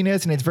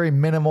bluesiness and it's very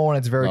minimal and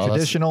it's very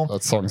traditional.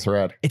 That song's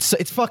rad.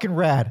 It's fucking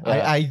rad.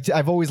 Yeah.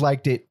 I've always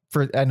liked it.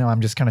 I know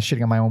I'm just kind of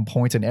shitting on my own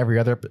points in every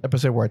other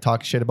episode where I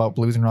talk shit about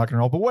blues and rock and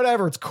roll, but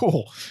whatever, it's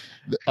cool.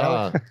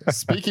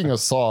 Speaking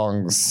of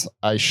songs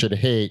I should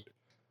hate,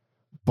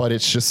 but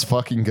it's just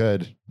fucking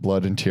good.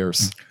 Blood and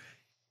Tears.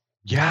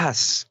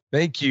 Yes.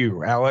 Thank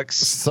you, Alex.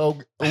 So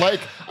like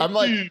I'm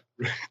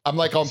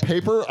like on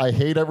paper, I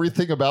hate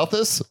everything about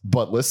this,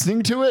 but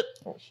listening to it,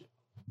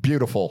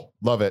 beautiful.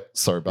 Love it.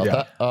 Sorry about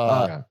Yeah.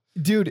 that.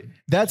 Dude,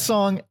 that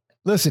song,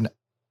 listen,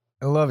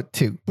 I love it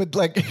too, but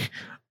like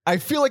I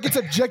feel like it's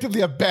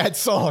objectively a bad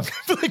song.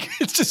 Like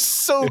it's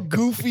just so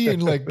goofy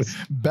and like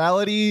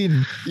ballady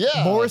and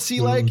Yeah.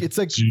 Morrissey like. It's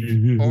like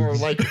Or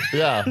like,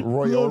 yeah,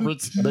 Roy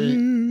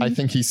Orbison. I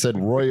think he said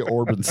Roy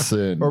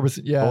Orbison.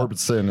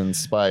 Orbison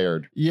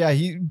inspired. Yeah,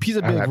 he's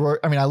a big.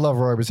 I mean, I love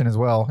Roy Orbison as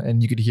well,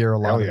 and you could hear a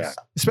lot of,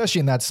 especially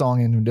in that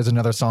song. And there's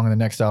another song in the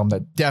next album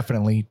that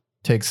definitely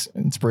takes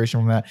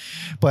inspiration from that.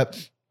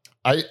 But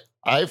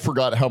I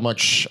forgot how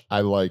much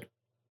I like.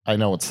 I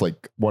know it's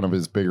like one of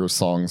his bigger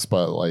songs,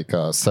 but like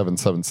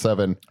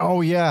 777.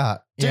 Oh yeah,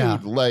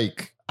 dude,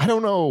 like I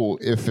don't know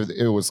if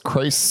it was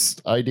Christ's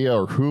idea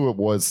or who it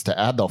was to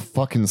add the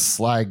fucking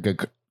slide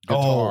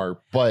guitar,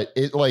 but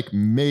it like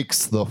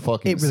makes the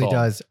fucking. It really song.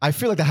 does. I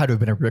feel like that had to have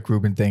been a Rick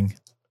Rubin thing.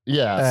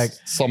 Yeah,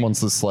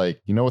 someone's just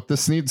like, you know what,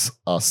 this needs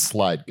a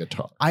slide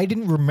guitar. I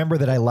didn't remember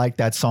that I liked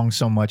that song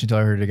so much until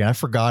I heard it again. I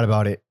forgot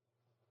about it.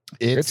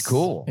 It's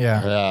cool.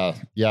 Yeah.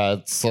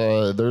 It's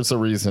there's a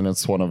reason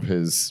it's one of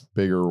his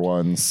bigger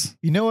ones.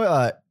 You know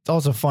what? It's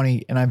also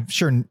funny, and I'm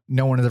sure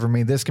no one has ever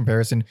made this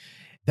comparison.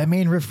 That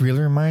main riff really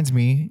reminds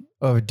me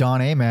of Don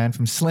A Man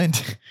from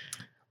Slint.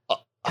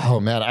 Oh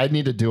man, I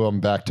need to do them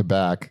back to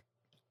back.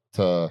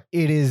 It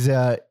is.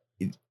 I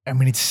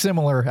mean, it's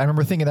similar. I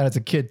remember thinking that as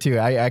a kid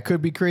too. I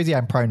could be crazy.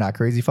 I'm probably not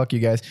crazy. Fuck you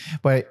guys.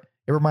 But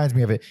it reminds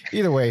me of it.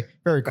 Either way,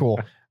 very cool.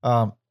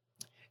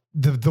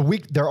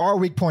 There are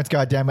weak points.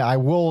 God damn it! I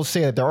will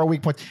say that there are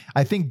weak points.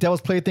 I think Devil's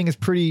Plaything is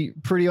pretty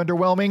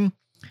underwhelming.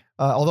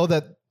 Although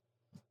that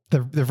the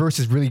verse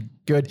is really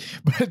good,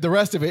 but the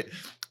rest of it,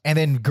 and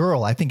then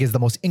Girl, I think is the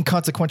most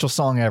inconsequential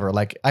song ever.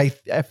 Like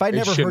if I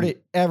never heard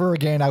it ever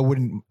again, I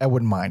wouldn't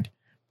mind.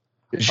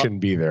 It shouldn't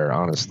be there,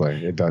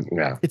 honestly. It doesn't.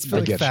 Yeah, it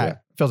feels like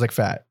fat. It feels like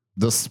fat.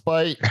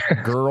 Despite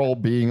Girl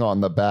being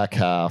on the back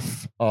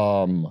half,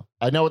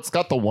 I know it's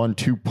got the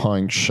 1-2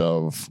 punch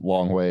of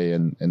Long Way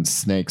and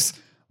Snakes.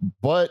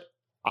 But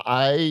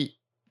I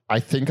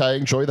think I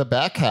enjoy the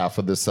back half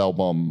of this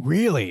album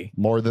really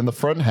more than the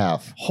front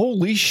half.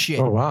 Holy shit!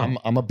 Oh wow!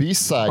 I'm a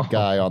B-side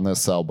guy on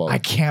this album. I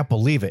can't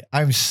believe it.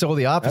 I'm so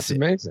the opposite.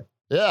 That's amazing.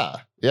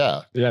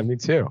 Yeah. Me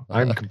too.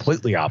 I'm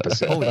completely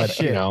opposite. Holy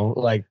shit! You know,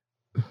 like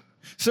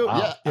so.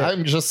 Yeah,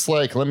 I'm just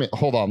like, let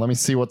me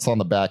see what's on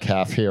the back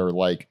half here.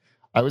 Like,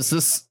 I was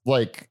just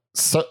like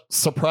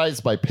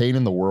surprised by Pain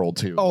in the World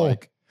too. Oh,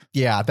 like,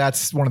 yeah,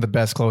 that's one of the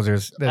best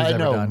closers that has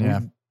ever done.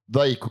 Yeah.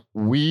 Like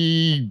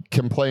we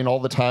complain all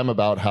the time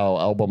about how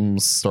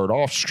albums start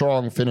off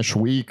strong, finish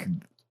weak.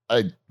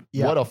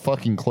 What a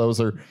fucking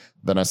closer.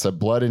 Then I said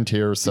Blood and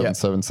Tears,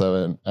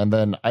 777. And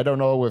then I don't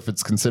know if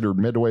it's considered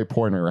midway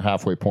point or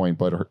halfway point,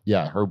 but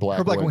her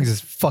Black Wings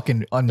is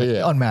fucking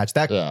unmatched.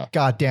 That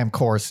goddamn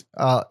chorus.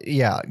 I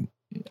can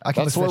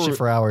listen to that shit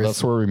for hours.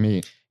 That's where we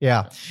meet.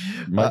 Yeah.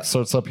 Mike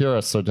starts up here,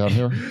 I start down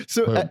here.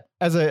 So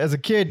as a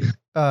kid,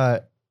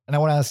 and I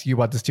want to ask you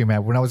about this too,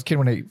 Matt. When I was a kid,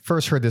 when I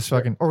first heard this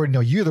you're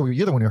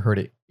the one who heard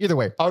it. Either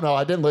way. Oh no,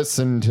 I didn't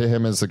listen to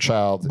him as a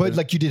child. But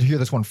like you did hear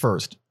this one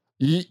first.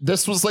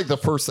 This was like the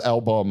first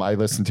album I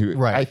listened to.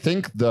 Right. I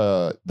think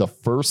the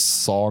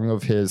first song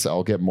of his,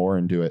 I'll get more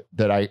into it,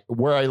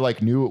 where I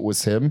like knew it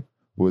was him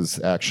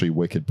was actually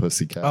Wicked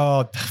Pussycat.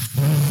 Oh,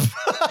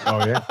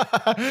 oh yeah.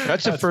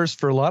 That's a first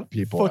for a lot of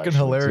people. Fucking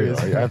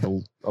hilarious. Too. I have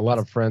a lot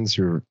of friends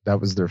who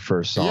that was their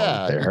first song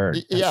that they heard.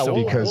 Yeah,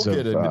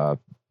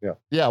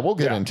 we'll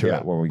get into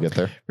it when we get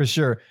there. For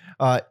sure.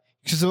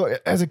 So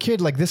as a kid,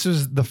 like this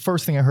was the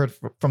first thing I heard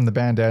from the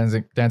band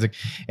Danzig,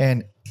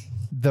 and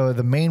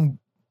the main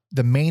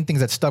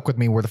things that stuck with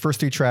me were the first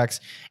 3 tracks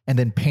and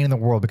then Pain in the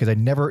World, because I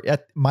never,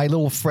 at my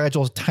little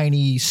fragile,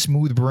 tiny,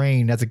 smooth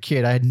brain as a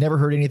kid, I had never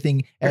heard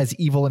anything as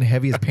evil and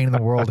heavy as Pain in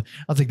the World.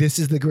 I was like, this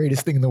is the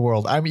greatest thing in the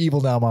world. I'm evil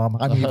now, Mom.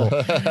 I'm evil.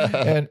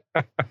 And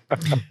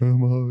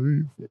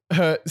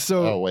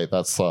so, oh wait,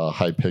 that's a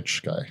high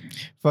pitched guy.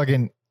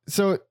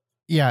 So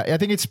yeah, I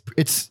think it's.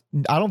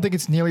 I don't think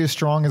it's nearly as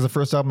strong as the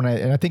first album,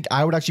 and I think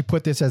I would actually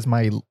put this as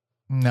my.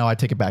 No, I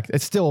take it back.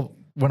 It's still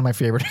one of my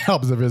favorite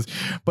albums of his,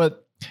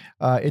 but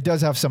it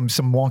does have some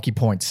wonky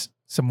points,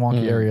 some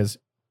wonky areas.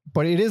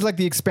 But it is like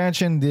the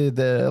expansion,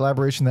 the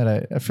elaboration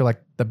that I feel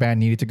like the band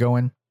needed to go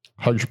in.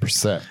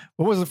 100%.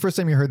 What was the first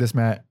time you heard this,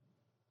 Matt?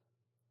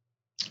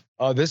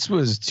 This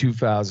was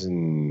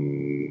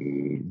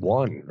 2000.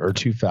 2001 or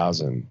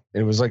 2000.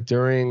 It was like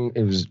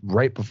it was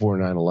right before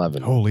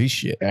 9/11. Holy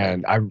shit.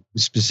 And I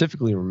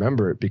specifically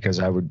remember it because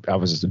I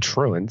was a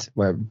truant.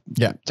 I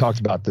talked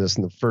about this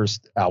in the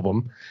first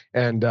album.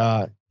 And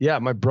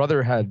my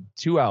brother had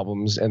 2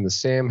 albums and the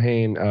Sam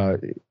Hain,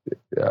 one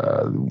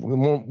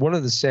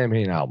of the Sam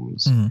Hain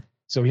albums. Mm-hmm.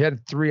 So he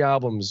had 3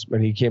 albums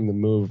when he came to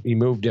move. He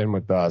moved in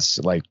with us,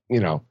 like,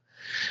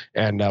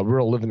 and we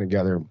were all living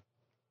together.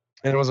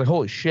 And I was like,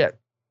 holy shit.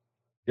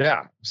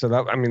 Yeah. So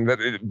that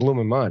it blew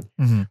my mind.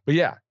 Mm-hmm. But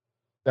yeah,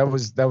 that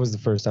was the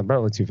first time,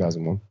 probably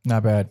 2001.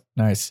 Not bad.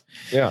 Nice.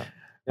 Yeah.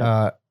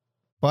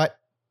 But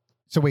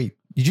so wait,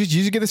 did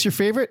you get this your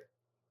favorite?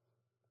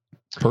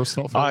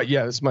 Personal favorite?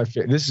 Yeah, this is my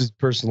favorite. This is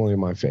personally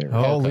my favorite.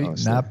 Holy,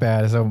 honestly. not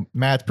bad. So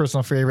Matt's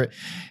personal favorite,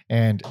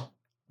 and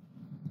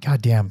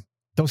goddamn,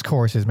 those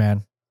choruses,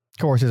 man.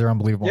 Choruses are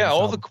unbelievable. Yeah, on this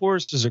all album. the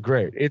choruses are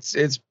great. It's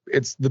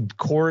the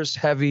chorus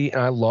heavy,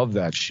 and I love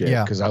that shit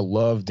because I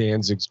love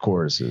Danzig's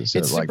choruses.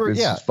 It's like super-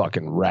 this is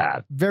fucking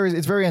rad.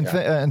 It's very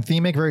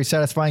anthemic, very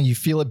satisfying. You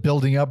feel it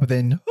building up, and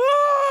then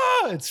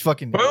it's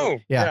fucking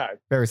Boom. Yeah,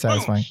 very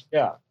satisfying. Boom.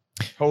 Yeah,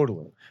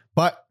 totally.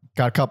 But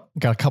got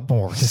a couple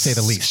more to say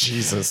the least.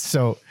 Jesus.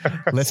 So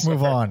let's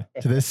move on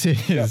to this.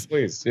 Yeah,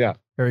 please. Yeah.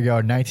 Here we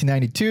go.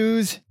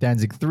 1992's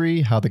Danzig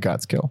 3, How the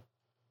Gods Kill.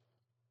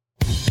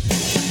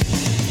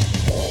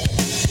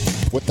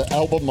 With the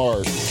album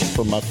art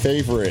from my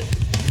favorite,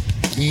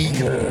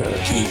 Giger.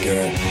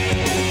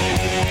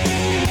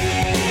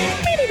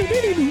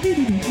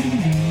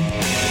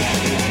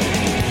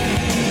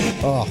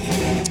 Oh,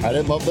 I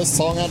didn't love this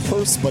song at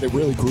first, but it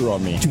really grew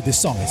on me. dude, this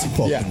song is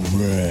fucking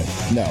rad.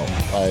 No,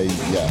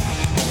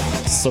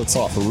 starts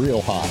off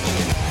real hot.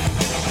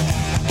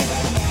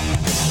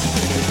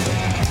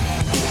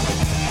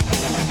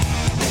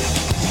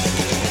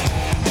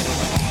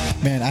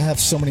 Man, I have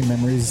so many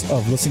memories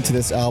of listening to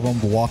this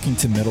album, walking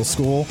to middle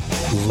school,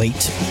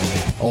 late,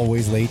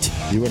 always late.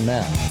 You and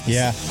Matt.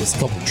 Yeah. This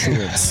couple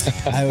truants.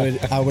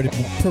 I would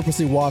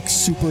purposely walk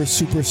super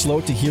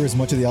slow to hear as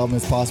much of the album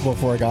as possible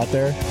before I got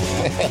there.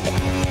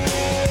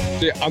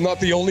 Yeah, I'm not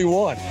the only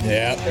one.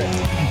 Yeah.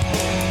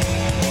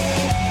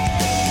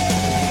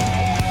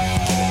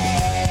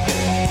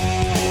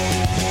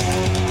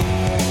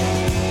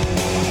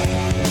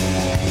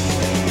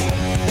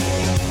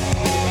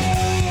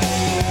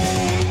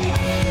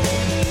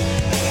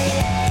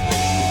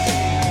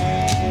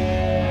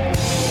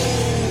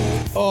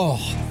 Oh,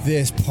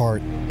 this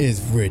part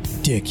is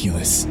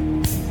ridiculous.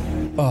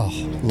 Oh,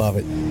 love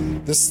it.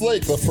 This is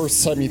like the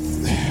first time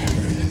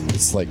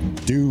it's like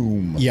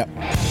Doom. Yep.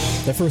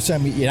 The first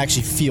time it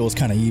actually feels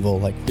kind of evil,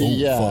 like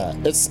Yeah,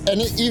 fuck.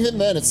 even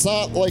then it's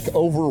not like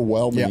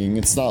overwhelming.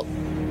 It's not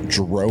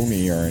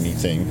droney or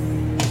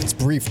anything. It's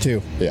brief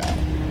too. Yeah.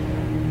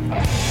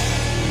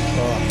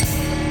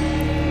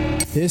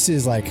 This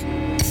is like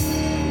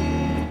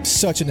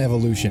such an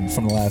evolution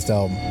from the last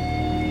album.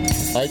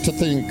 I like to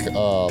think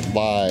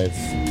live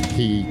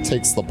he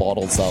takes the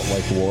bottles out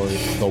like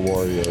the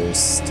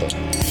Warriors.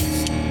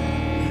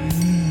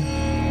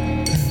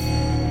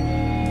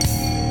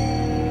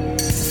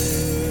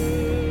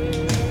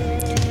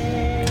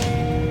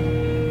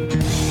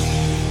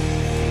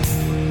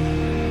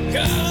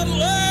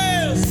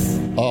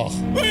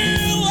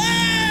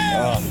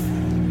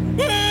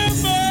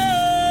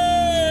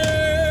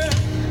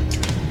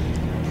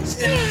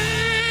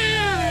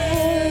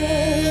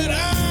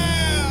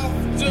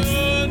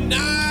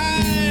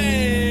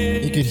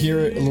 You could hear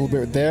it a little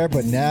bit there,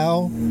 but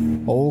now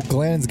old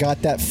Glenn's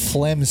got that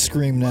phlegm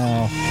scream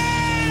now,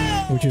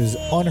 which is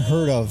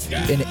unheard of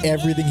in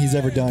everything he's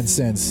ever done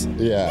since.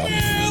 Yeah.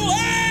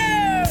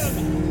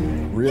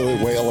 Really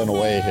wailing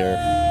away here.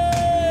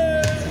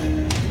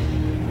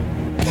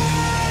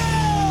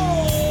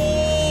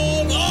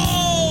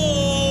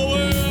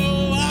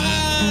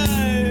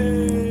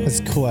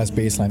 That's cool ass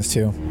bass lines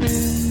too.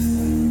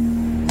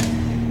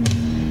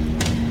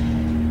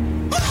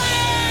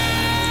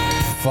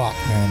 Fuck,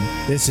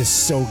 man, this is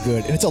so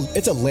good, and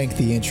it's a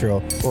lengthy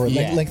intro or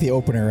lengthy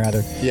opener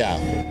rather. Yeah,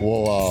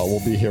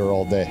 we'll be here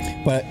all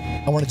day. But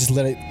I want to just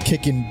let it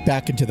kick in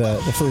back into the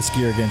first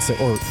gear again,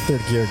 or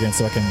third gear again,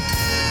 so I can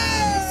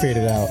fade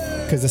it out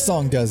because the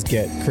song does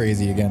get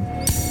crazy again.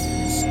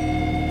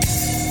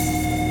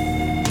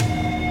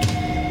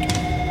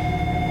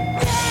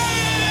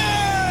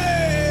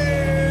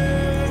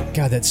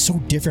 God, that's so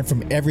different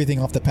from everything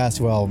off the past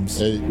 2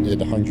 albums. It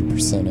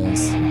 100%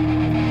 is.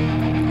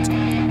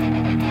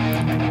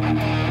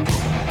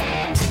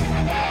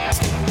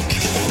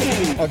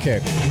 Okay,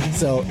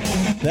 so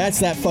that's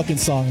that fucking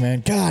song,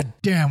 man. God,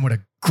 Damn, what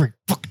a great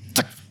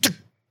fucking.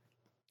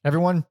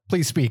 Everyone,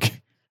 please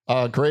speak.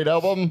 Great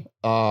album.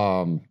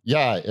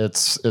 Yeah,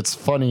 it's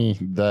funny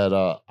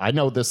that I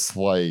know this,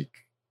 like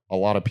a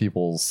lot of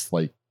people's,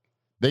 like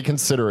they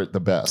consider it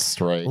the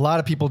best, right? A lot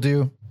of people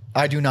do.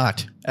 I do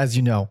not, as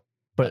you know,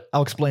 but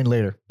I'll explain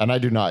later. And I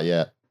do not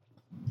yet.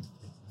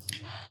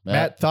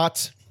 Matt,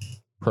 thoughts?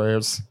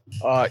 Prayers.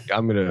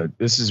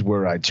 This is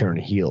where I turn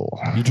heel.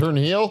 You turn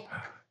heel?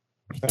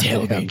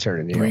 Tell I'm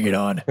turning heel. Bring it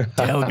on.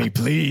 Tell me,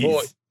 please.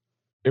 Well,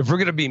 If we're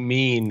gonna be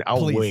mean, I'll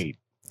Please. wait.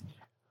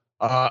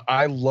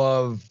 I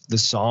love the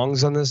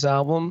songs on this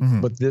album,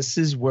 Mhm. but this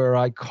is where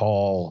I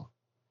call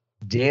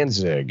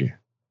Danzig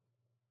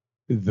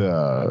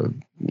the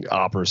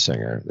opera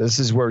singer. This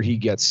is where he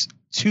gets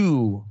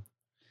too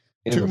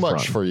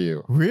much for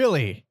you.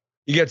 Really?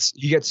 He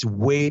gets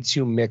way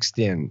too mixed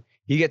in.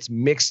 He gets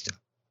mixed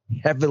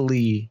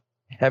heavily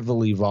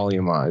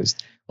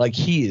volumized. Like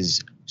he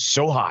is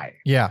so high.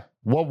 Yeah,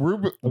 Well,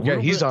 Ruben, Okay,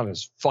 he's on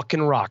his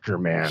fucking rocker,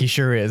 man. he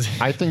sure is.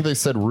 I think they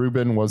said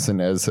Ruben wasn't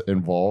as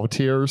involved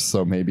here,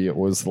 so maybe it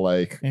was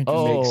like, It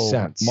oh, makes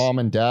sense. mom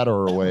and dad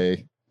are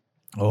away.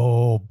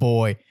 Oh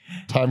boy.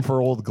 Time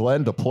for old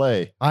Glenn to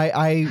play.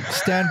 I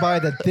stand by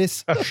that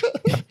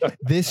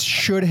this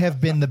should have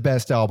been the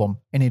best album,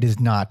 and it is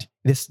not.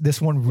 This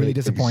one really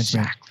disappoints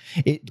me.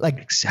 It like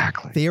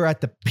Exactly. they are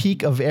at the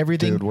peak of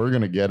everything. Dude, we're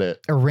gonna get it.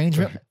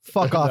 Arrangement.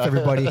 Fuck off,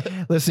 everybody.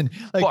 Listen,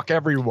 like, Fuck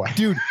everyone.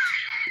 dude,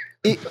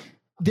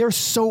 they're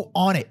so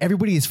on it.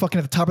 Everybody is fucking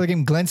at the top of the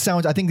game. Glenn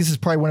sounds, I think this is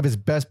probably one of his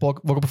best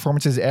vocal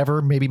performances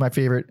ever. Maybe my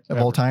favorite of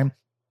all time.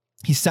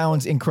 He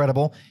sounds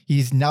incredible.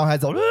 He's now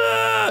has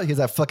he has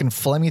that fucking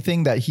phlegmy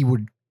thing that he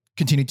would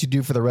continue to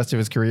do for the rest of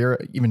his career,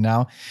 even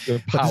now.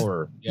 The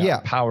power. yeah.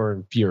 Power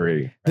and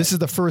fury. This is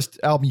the first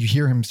album you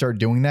hear him start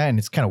doing that, and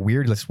it's kind of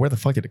weird. Like, where the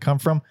fuck did it come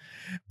from?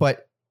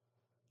 But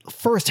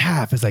first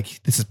half is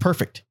like, this is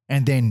perfect.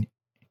 And then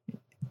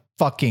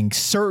fucking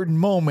certain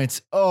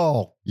moments,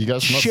 oh, You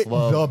guys must shit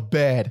love the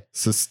bed.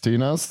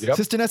 Sistinas. Yep.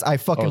 Sistiness, I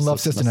fucking Oh, love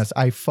Sistiness. Sistiness.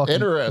 I fucking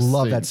Interesting.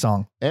 love that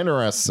song.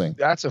 Interesting.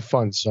 That's a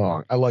fun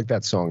song. I like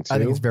that song too. I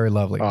think it's very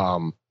lovely.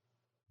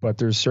 But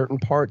there's certain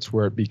parts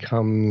where it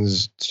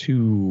becomes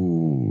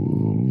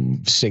too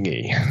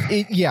singy.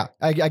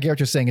 I get what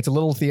you're saying. It's a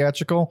little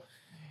theatrical,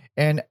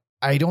 and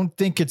I don't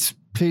think it's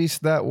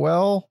paced that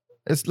well.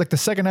 It's like the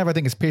second half, I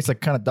think, is paced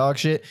like kind of dog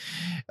shit.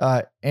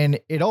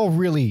 And it all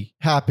really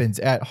happens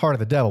at Heart of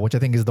the Devil, which I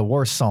think is the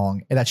worst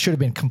song. And that should have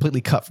been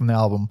completely cut from the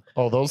album.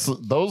 Oh, those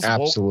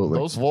Absolutely.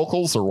 those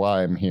vocals are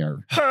why I'm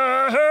here.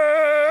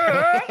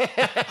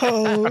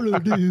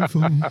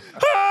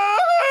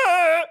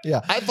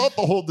 Yeah. I thought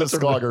the whole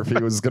discography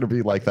was going to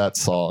be like that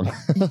song.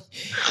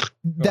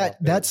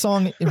 That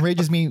song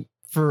enrages me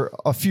for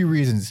a few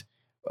reasons.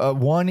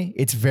 One,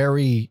 it's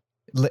very,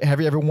 have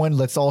you everyone,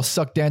 let's all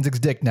suck Danzig's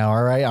dick now.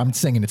 All right. I'm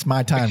singing. It's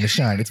my time to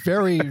shine. It's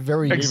very,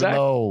 very, Exactly.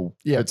 Even though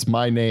it's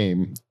my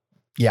name.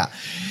 yeah.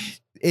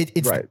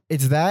 It's Right.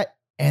 it's that.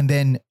 And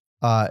then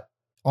on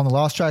the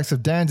Lost Tracks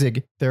of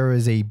Danzig, there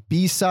is a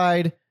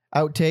B-side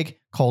outtake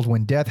called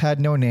When Death Had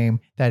No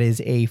Name. That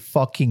is a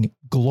fucking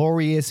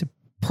glorious,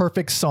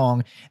 perfect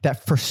song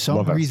that for some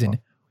Love that reason,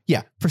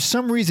 song. for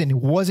some reason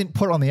wasn't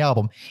put on the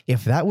album.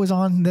 If that was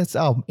on this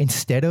album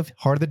instead of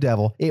Heart of the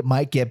Devil, it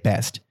might get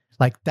best.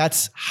 Like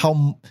that's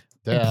how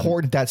Damn.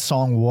 important that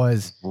song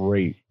was.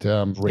 Great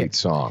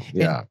song. And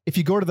Yeah. if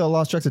you go to the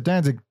Lost Tracks of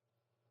Danzig,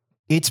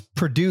 it's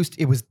produced,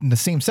 it was in the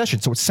same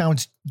session. So it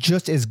sounds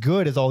just as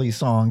good as all these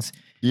songs.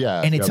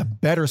 Yeah. And it's a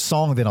better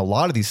song than a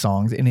lot of these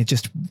songs. And it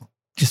just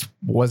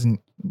wasn't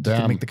to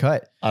Damn. make the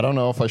cut. I don't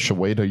know if I should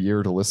wait a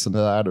year to listen to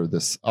that or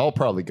this. I'll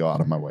probably go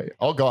out of my way.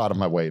 I'll go out of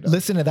my way to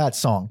Listen to that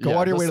song. Go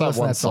out of your way to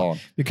listen to that song.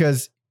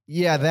 Because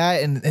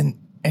that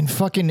and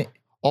fucking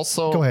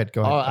Also, go ahead.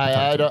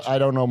 I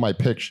don't know my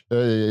pitch.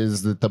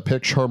 Is it the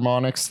pitch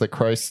harmonics that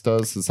Christ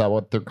does? Is that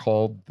what they're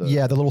called? the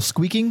little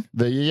squeaking.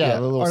 The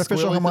little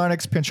Artificial squealy-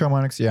 harmonics, pinch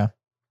harmonics. Yeah.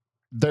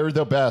 They're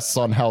the best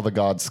on How the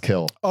Gods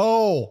Kill.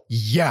 Oh,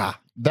 yeah.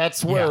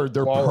 That's where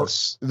they're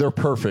Flawless. they're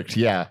perfect.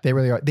 Yeah. They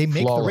really are. They make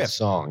the Flawless riff.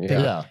 song.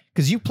 Yeah. Yeah.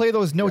 Because you play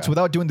those notes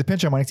without doing the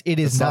pinch harmonics, it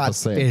is It's not not the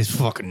same. It is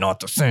fucking not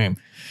the same.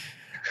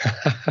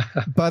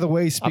 By the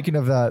way, speaking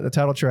of the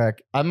title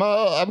track, I'm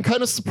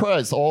kind of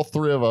surprised all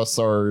three of us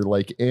are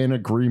like in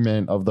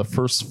agreement of the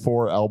first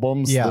four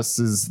albums. Yeah. This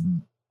is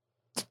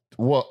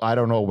I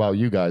don't know about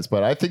you guys,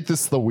 but I think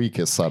this is the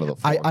weakest out of the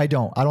four. I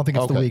don't think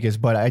it's the Okay.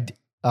 weakest, but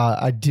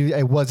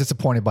I was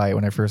disappointed by it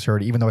when I first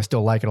heard it, even though I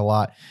still like it a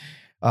lot.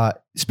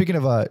 Speaking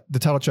of the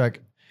title track,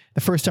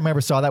 the first time I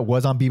ever saw that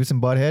was on Beavis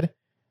and Butthead.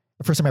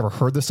 The first time I ever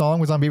heard the song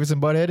was on Beavis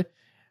and Butthead,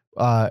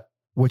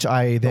 which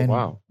I then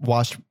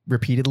watched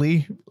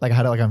repeatedly. Like I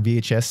had it like on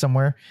VHS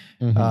somewhere.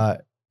 Mhm.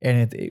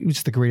 And it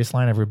was the greatest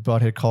line ever.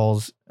 Butthead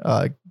calls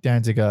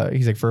Danzig,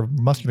 he's like, for a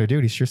muscular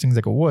dude, he sure sings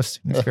like a wuss.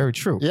 And it's very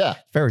true. Yeah.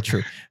 Very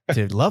true. It's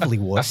a lovely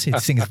wuss. It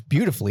sings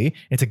beautifully.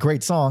 It's a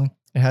great song.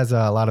 It has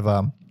a lot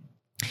of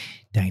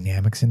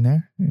dynamics in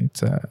there.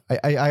 It's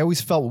I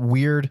always felt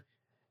weird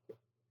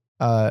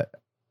that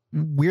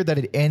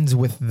it ends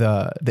with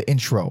the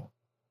intro.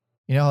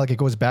 You know, like it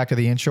goes back to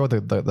the intro,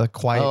 the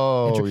quiet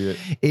intro. Yeah.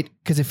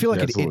 Because I feel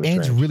like it's a it little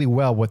ends strange. really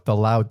well with the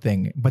loud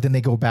thing, but then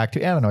they go back to,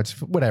 I don't know, it's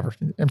whatever.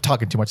 I'm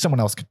talking too much. Someone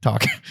else could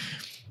talk.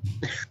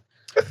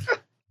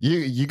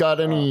 You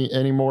got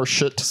any more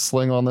shit to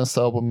sling on this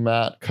album,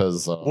 Matt?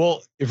 Because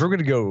Well, if we're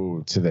gonna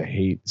go to the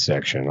hate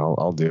section,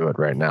 I'll do it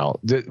right now.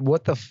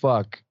 What the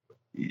fuck?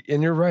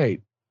 And you're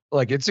right.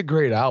 Like it's a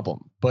great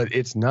album, but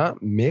it's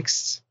not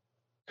mixed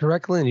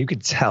correctly, and you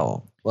could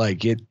tell.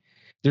 Like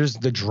there's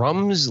the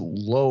drums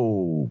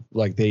low,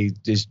 like they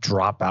just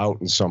drop out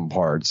in some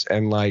parts,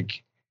 and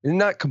like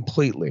not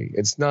completely.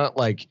 It's not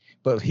like,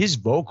 but his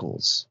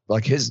vocals,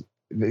 like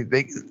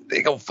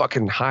they go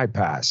fucking high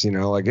pass, you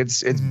know, like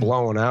it's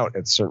blowing out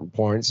at certain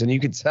points, and you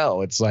can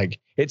tell it's like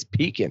it's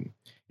peaking.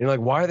 You're like,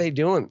 why are they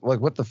doing? Like,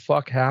 what the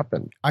fuck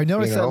happened? I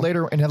noticed that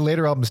later in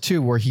later albums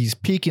too, where he's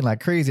peaking like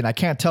crazy, and I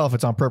can't tell if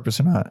it's on purpose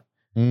or not.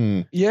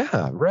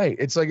 Yeah, right.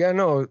 It's like, I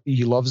know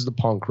he loves the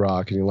punk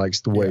rock and he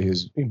likes the way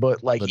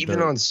but like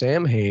even on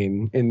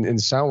Samhain in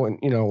Sound,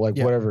 you know, like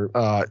whatever,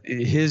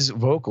 his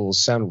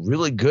vocals sound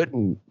really good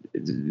and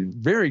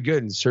very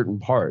good in certain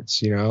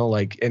parts, you know,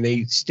 like, and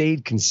they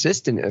stayed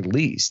consistent at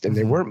least, and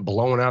they weren't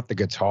blowing out the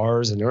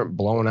guitars and they weren't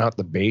blowing out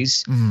the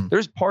bass.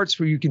 There's parts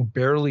where you can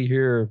barely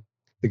hear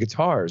the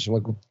guitars. I'm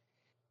like,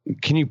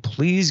 can you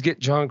please get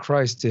John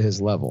Christ to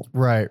his level?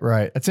 Right.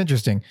 That's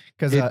interesting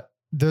because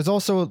there's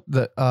also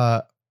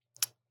the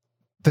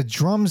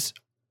drums.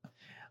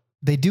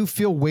 They do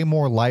feel way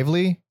more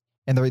lively,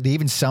 and they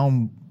even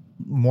sound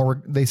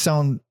more. They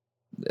sound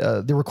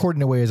they're recorded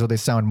in a way as though they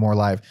sound more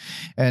live,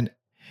 and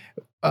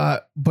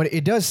but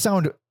it does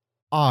sound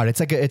odd. It's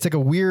like a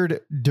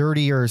weird,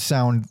 dirtier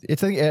sound.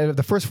 It's like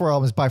the first 4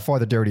 albums by far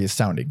the dirtiest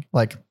sounding.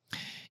 Like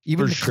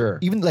even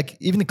even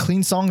the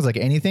clean songs, like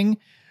Anything.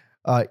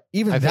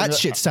 Even that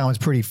shit sounds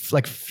pretty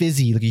like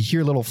fizzy. Like you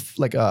hear a little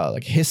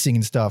like hissing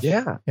and stuff.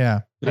 Yeah.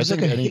 I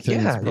think Anything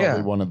is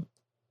probably one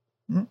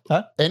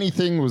of.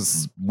 Anything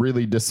was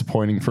really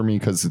disappointing for me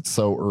because it's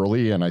so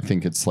early, and I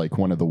think it's like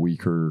one of the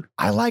weaker.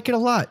 I like it a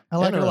lot.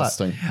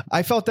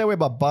 I felt that way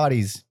about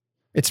Bodies.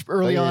 It's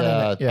early on.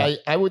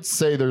 I would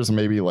say there's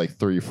maybe like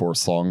 3 or 4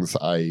 songs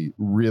I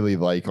really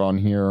like on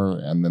here,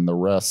 and then the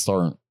rest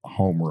aren't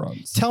home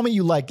runs. Tell me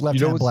you like Left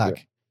Hand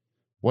Black.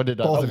 What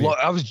did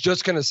I was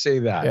just going to say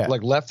that. Yeah.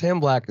 Like Left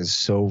Hand Black is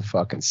so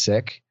fucking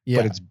sick,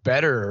 but it's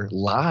better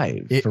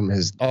live from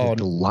his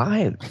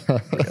live,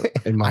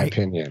 in my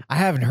opinion. I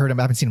haven't heard him.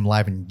 I haven't seen him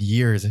live in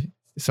years,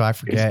 so I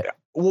forget.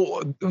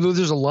 Well,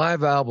 there's a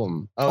live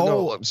album.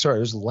 No, I'm sorry.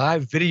 There's a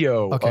live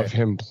video of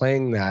him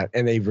playing that,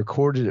 and they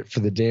recorded it for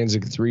the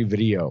Danzig 3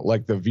 video,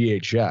 like the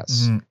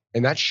VHS.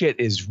 And that shit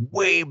is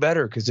way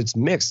better because it's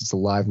mixed. It's a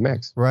live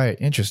mix. Right.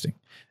 Interesting.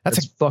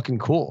 That's fucking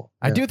cool.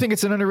 I do think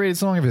it's an underrated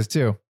song of his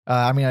too.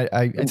 I mean,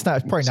 it's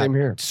probably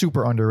not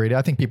super underrated.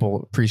 I think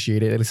people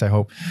appreciate it. At least I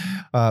hope.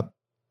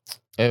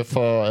 If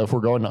we're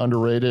going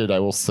underrated, I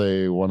will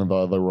say one of the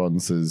other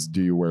ones is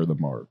 "Do You Wear the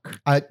Mark?"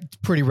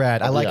 Pretty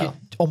rad. I like it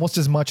almost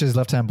as much as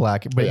Left Hand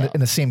Black, but in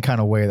the same kind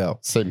of way though.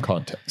 Same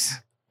context.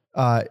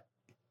 I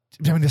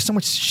mean, there's so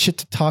much shit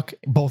to talk,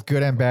 both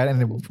good and bad,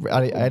 and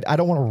I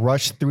don't want to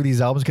rush through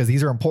these albums because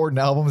these are important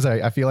albums.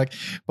 I feel like,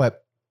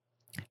 but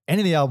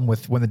ending the album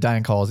with "When the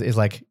Dying Calls" is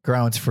like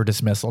grounds for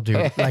dismissal,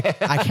 dude.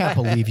 Like, I can't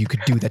believe you could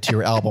do that to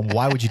your album.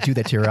 Why would you do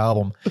that to your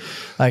album?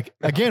 Like,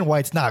 again, why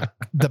it's not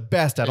the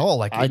best at all.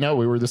 Like, I know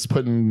we were just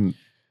putting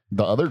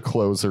the other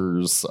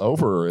closers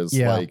over as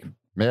like,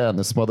 man,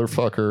 this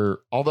motherfucker.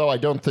 Although I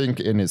don't think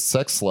in his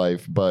sex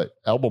life, but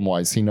album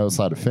wise, he knows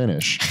how to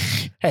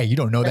finish. Hey, you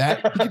don't know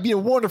that. He could be a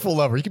wonderful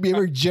lover. He could be a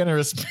very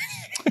generous.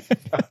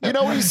 You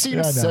know, he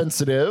seems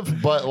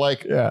sensitive, but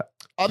like,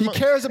 he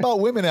cares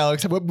about women,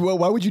 Alex.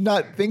 Why would you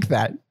not think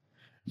that?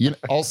 You know,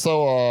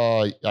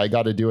 also, I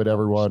got to do it,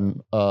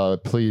 everyone.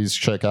 Please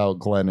check out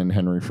Glenn and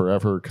Henry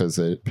Forever because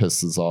it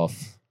pisses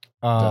off.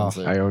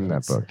 I own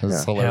that book.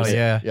 It's Hell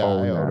yeah.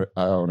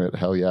 I own it.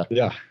 Hell yeah.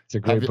 Yeah, it's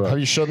a great book. Have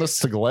you shown this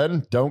to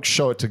Glenn? Don't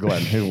show it to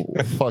Glenn. He'll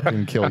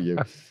fucking kill you.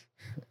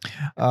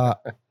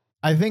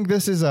 I think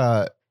this is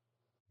a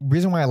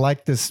reason why I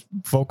like this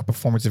vocal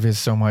performance of his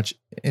so much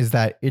is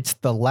that it's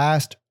the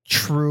last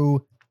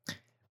true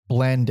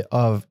blend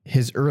of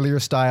his earlier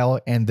style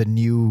and the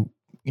new,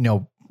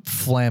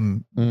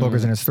 phlegm,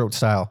 boogers in his throat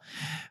style,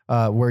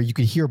 where you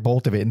could hear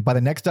both of it. And by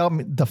the next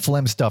album, the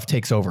phlegm stuff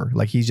takes over.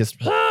 Like he's just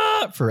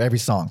for every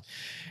song.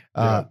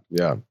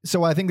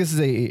 So I think this is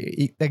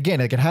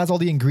it has all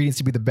the ingredients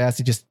to be the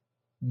best. It just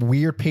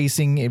weird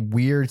pacing and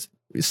weird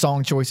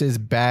song choices,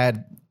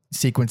 bad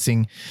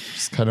sequencing.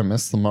 Just kind of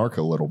missed the mark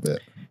a little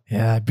bit.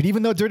 Yeah, but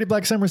even though Dirty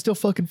Black Summer is still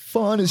fucking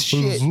fun as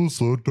shit.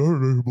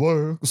 Dirty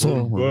Black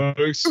Summer.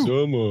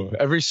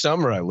 Every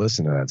summer I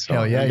listen to that song.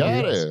 Hell yeah, you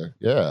got it.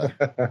 Yeah.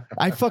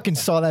 I fucking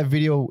saw that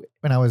video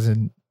when I was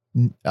in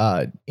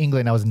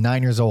England. I was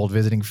 9 years old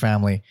visiting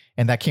family,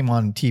 and that came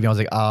on TV. I was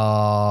like,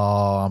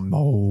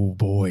 oh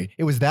boy.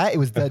 It was that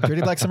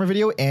Dirty Black Summer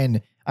video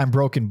and I'm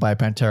Broken by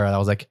Pantera. I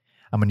was like,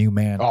 I'm a new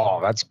man. Oh,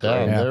 that's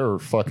great. Yeah. They're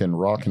fucking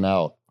rocking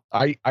out.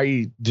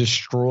 I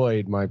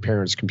destroyed my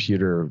parents'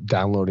 computer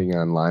downloading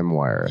on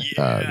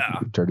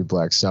LimeWire, Dirty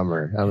Black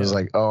Summer. I was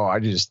like,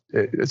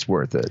 it's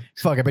worth it.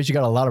 Fuck, I bet you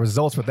got a lot of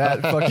results with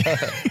that.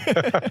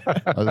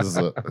 This is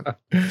a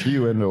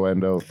few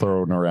innuendo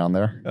thrown around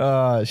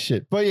there.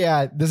 Shit. But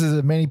yeah, this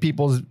is many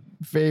people's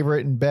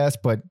favorite and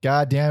best, but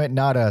god damn it,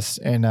 not us.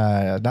 And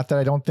not that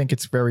I don't think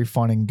it's very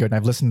fun and good. And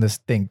I've listened to this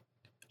thing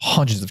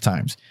hundreds of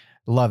times.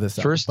 Love this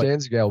first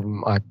Danzig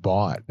album I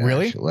bought.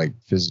 Really? Actually, like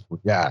physically.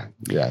 Yeah,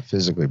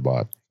 physically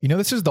bought.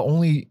 This is the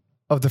only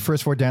of the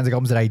first 4 Danzig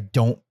albums that I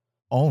don't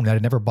own, that I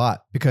never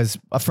bought, because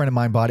a friend of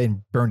mine bought it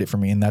and burned it for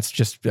me, and that's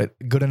just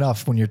good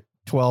enough when you're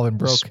 12 and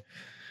broke.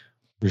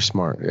 You're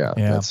smart. Yeah.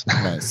 Yeah. That's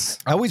Nice.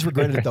 I always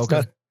regretted it though,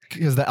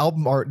 because the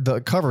album art,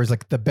 the cover is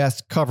like the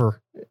best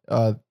cover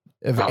of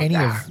any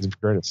of it's the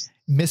greatest.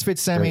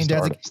 Misfits, Sammy and Greatest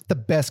Danzig. artist. The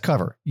best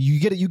cover. You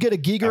get a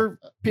Giger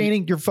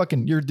painting.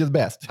 You're the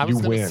best. I was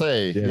You gonna win.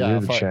 say, Yeah, you're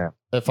the champ.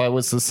 if I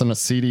was this in a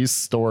CD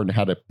store and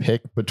had to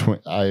pick between,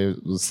 I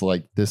was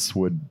like, this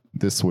would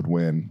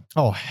win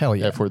Oh hell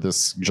yeah! if we're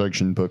this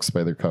judging books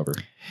by their cover.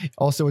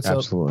 Also, it's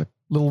Absolutely.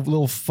 a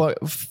little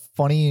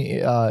funny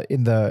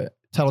in the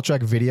title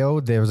track video.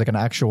 There was like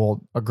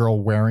a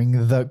girl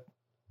wearing the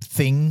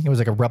thing. It was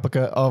like a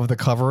replica of the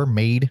cover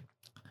made.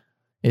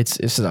 It's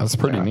That's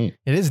pretty neat.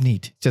 It is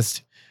neat.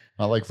 Just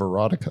I like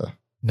Veronica.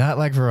 not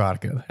like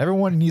Veronica.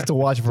 Everyone needs to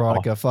watch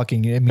Veronica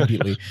fucking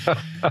immediately.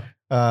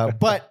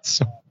 But It's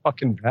so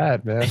fucking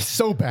bad, man. it's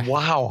so bad.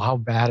 Wow, how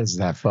bad is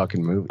that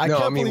fucking movie? I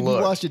can't believe you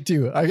watched it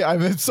too.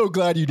 I'm so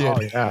glad you did. Oh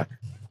yeah,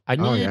 I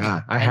need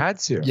I had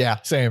to. Yeah,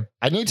 same.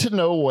 I need to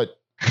know what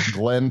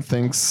Glenn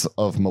thinks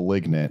of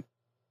Malignant.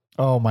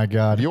 Oh my Have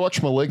god. you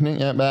watched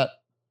Malignant yet, Matt?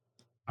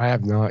 I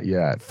have not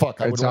yet.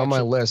 Fuck, I would It's on watch my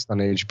it. list on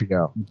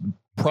HBO.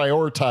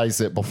 Prioritize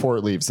it before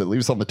it leaves. It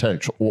leaves on the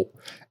 10th. Well,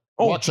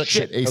 Oh, watch that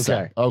shit shit.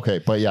 ASAP. Okay,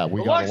 but yeah,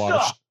 we got a lot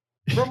of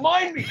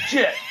Remind me,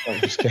 shit. I'm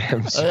just kidding.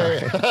 I'm sorry.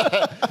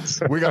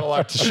 we got a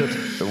lot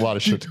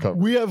of shit to cover.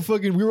 We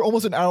were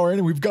almost an hour in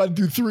and we've gotten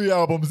through 3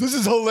 albums. This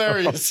is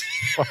hilarious.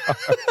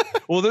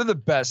 Well, they're the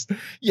best.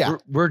 Yeah.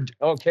 We're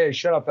okay.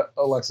 Shut up,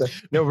 Alexa.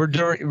 No, we're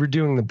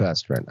doing the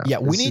best right now. Yeah,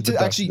 we This need is to the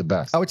best of actually. the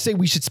best. I would say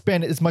we should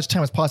spend as much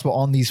time as possible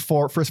on these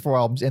first four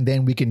albums, and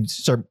then we can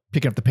start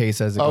picking up the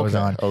pace as it goes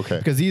on. Okay.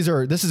 Because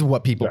this is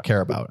what people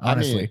care about,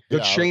 honestly. I mean, The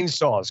yeah,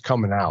 chainsaw is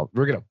coming out.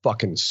 We're gonna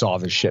fucking saw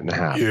this shit in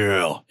half.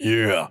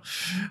 Yeah.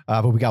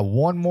 But we got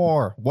one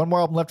more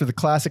album left of the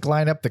classic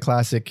lineup, the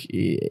classic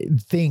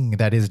thing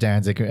that is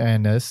Danzig,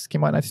 and this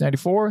came out in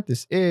 1994.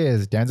 This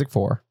is Danzig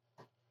 4.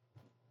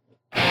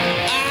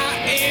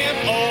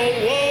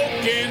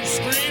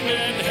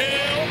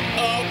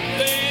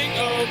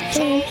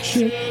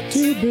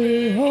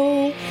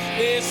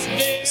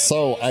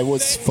 So I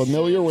was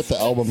familiar with the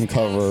album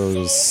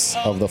covers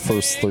of the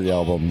first 3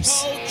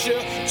 albums,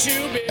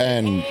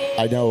 and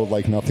I know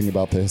like nothing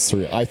about the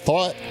history. I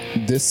thought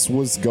this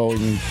was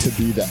going to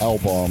be the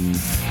album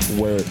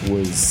where it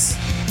was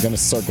going to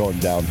start going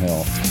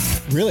downhill,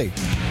 Really?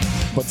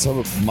 but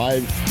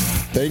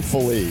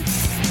thankfully,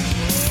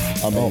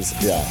 amazing.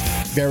 Yeah,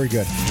 Very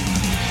good.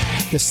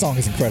 This song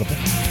is incredible.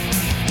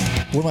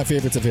 One of my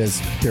favorites of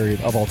his,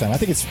 period, of all time. I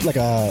think it's like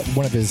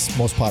one of his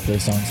most popular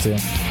songs, too.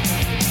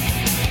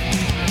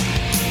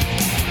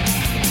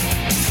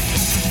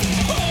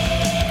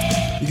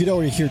 You could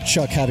already hear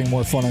Chuck having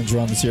more fun on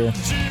drums here.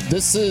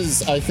 this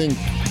is. I think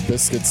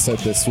Biscuit said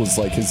this was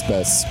like his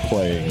best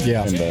playing.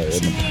 Yeah.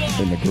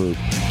 in the group.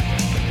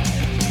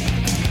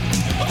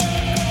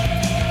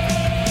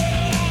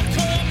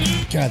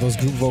 God, those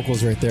group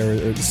vocals right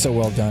there are so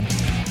well done.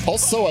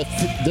 Also,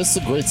 this is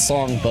a great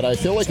song, but I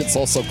feel like it's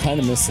also kind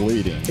of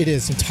misleading. It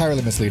is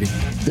entirely misleading.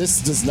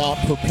 This does not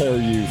prepare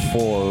you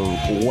for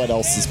what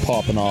else is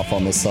popping off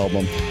on this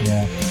album.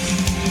 Yeah.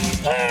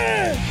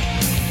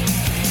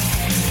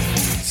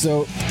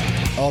 So,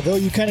 although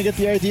you kind of get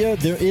the idea,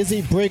 there is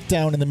a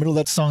breakdown in the middle of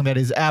that song. Song that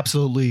is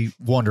absolutely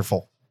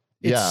wonderful.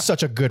 It's Yeah.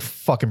 such a good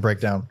fucking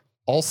breakdown.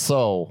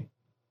 Also,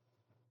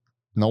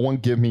 no one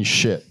give me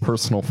shit.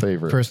 Personal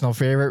favorite. Personal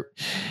favorite.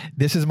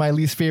 This is my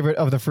least favorite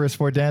of the first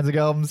 4 Danzig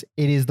albums.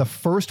 It is the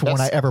first one I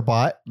That's- ever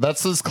bought.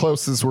 That's as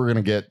close as we're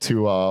gonna get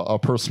to a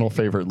personal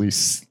favorite.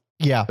 Least,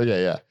 Yeah.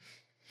 yeah.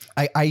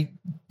 I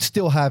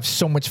still have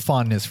so much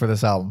fondness for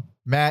this album.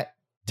 Matt,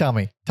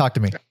 talk to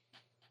me.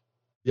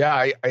 Yeah,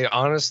 I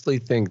honestly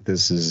think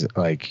this is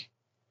like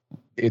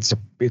it's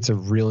a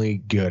really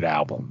good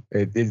album.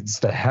 It's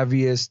the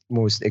heaviest,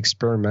 most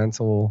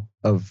experimental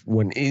of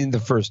when in the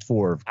first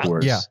 4, of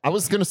course. Yeah. I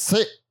was gonna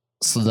say.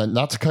 So then,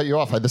 not to cut you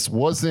off, I just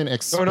wasn't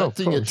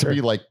expecting it to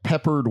be like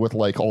peppered with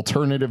like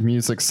alternative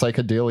music,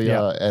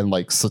 psychedelia, and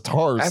like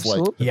sitars.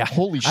 Absolutely. Like, Yeah.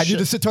 holy shit! I knew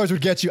the sitars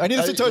would get you. I knew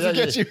the sitars would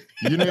get you.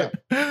 You knew.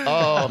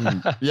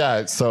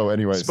 Yeah. So,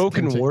 anyways,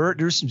 Spoken word.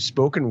 There's some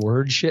spoken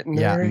word shit in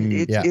Yeah, there.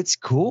 yeah. It's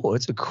cool.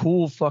 It's a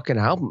cool fucking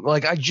album.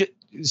 Like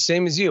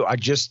same as you. I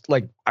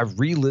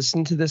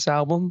re-listened to this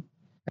album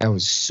and I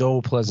was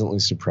so pleasantly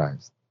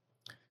surprised.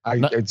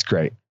 It's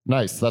great.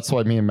 Nice. That's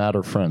why me and Matt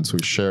are friends.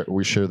 We share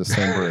the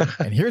same brain.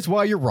 And here's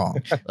why you're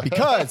wrong.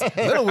 Because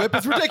Little Whip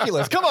is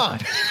ridiculous. Come on.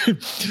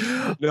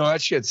 No, that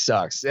shit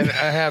sucks. And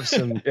I have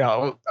some.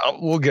 Yeah,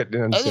 we'll get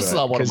into it. This is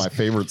not one of my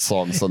favorite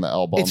songs on the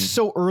album. It's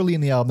so early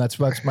in the album. That's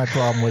my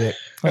problem with it.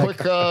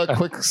 Like,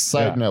 Quick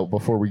side note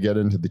before we get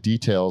into the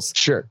details.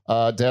 Sure.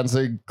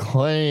 Danzig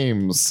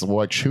claims,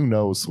 who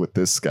knows with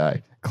this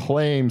guy,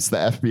 claims the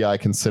FBI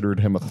considered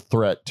him a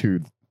threat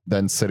to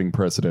then sitting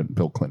president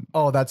Bill Clinton.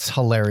 oh, that's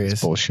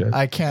hilarious. Bullshit.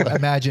 I can't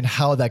imagine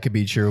how that could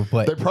be true,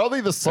 but They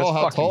probably just saw That's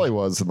how fucking- tall he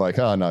was and like,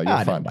 oh no, you're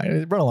never fine.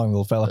 mind. Run along,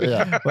 little fella.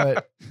 Yeah.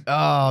 But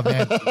oh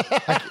man,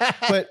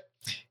 but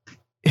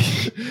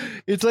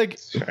It's like,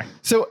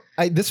 so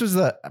this was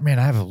I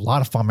have a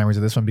lot of fond memories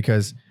of this one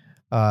because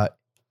I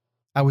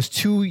was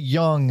too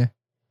young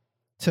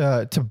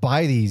to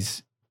buy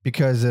these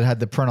because it had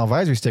the parental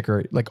advisory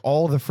sticker. Like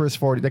all of the first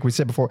 40, like we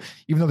said before,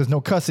 even though there's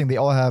no cussing, they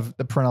all have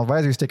the parental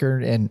advisory sticker,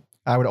 and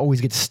I would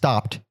always get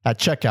stopped at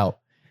checkout.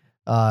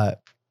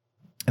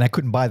 And I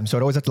couldn't buy them. So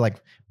I'd always have to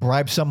like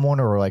bribe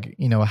someone or like,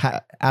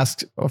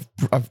 ask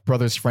a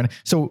brother's friend.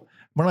 So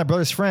one of my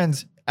brother's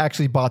friends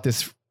actually bought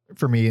this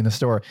for me in the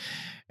store,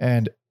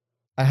 and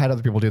I had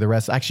other people do the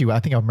rest. Actually, I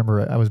think I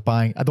remember I was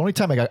buying, the only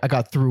time I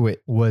got through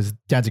it was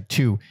Danzig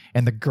 2,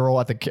 and the girl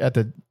at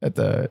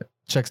the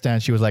check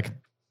stand, she was like,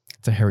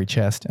 it's a hairy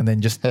chest, and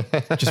then just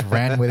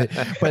ran with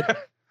it.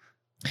 But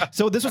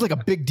so this was like a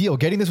big deal.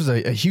 Getting this was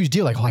a huge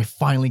deal. Like, I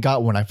finally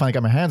got one. I finally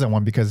got my hands on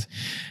one because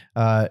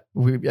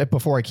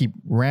before I keep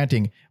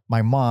ranting,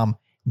 my mom,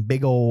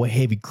 big old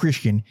heavy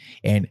Christian,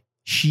 and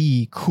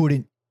I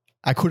couldn't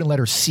let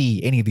her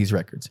see any of these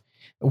records.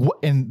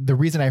 And the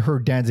reason I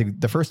heard Danzig,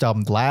 the first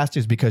album, last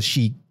is because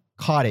she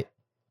caught it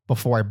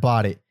before I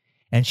bought it.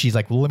 And she's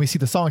like, well, let me see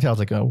the song title. I was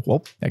like, oh,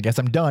 well, I guess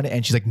I'm done.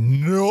 And she's like,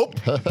 nope.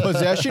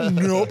 Possession,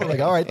 nope. I'm like,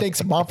 all right,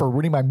 thanks, Mom, for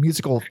ruining my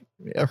musical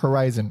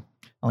horizon.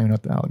 I don't even know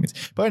what the hell it means.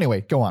 But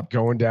anyway, go on.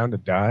 Going Down to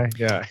Die.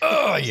 Yeah.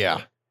 Oh,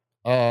 yeah.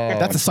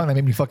 That's a song that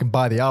made me fucking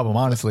buy the album,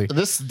 honestly.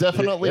 This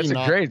definitely That's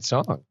a great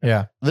song.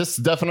 Yeah. This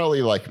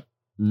definitely like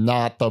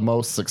not the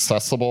most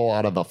accessible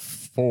out of the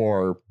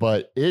 4,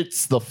 but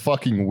it's the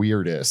fucking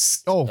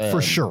weirdest. Oh,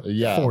 for sure.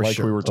 Yeah, for like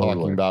sure. we were talking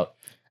Totally. about.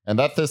 And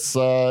that this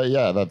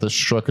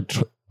struck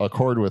a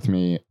chord with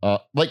me.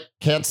 Like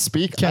Can't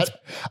Speak. I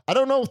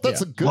don't know if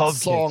that's a good Love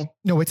song.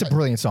 No, it's a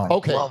brilliant song.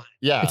 Okay.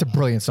 Yeah. It's a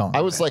brilliant song.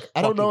 I was like,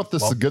 I don't know if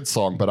this is a good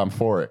song, but I'm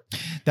for it.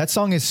 That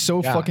song is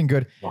so Yeah. fucking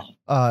good.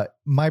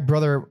 My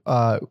brother,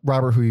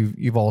 Robert, who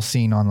you've all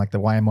seen on like the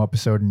YMO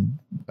episode and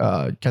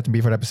Captain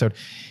Beefheart episode.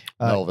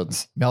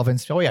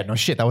 Melvin's. Oh yeah, no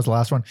shit. That was the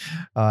last one.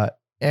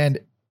 And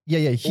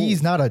yeah,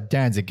 he's not a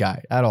Danzig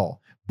guy at all.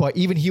 But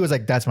even he was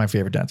like, that's my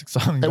favorite Danzig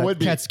song. It would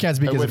be. Can't Speak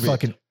It is would a be.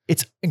 fucking,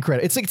 it's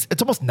incredible. It's like,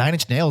 it's almost 9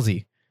 Inch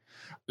Nails-y.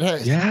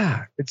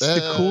 Yeah. It's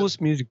the coolest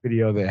music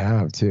video they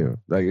have too.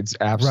 Like it's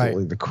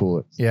absolutely the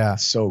coolest. Yeah.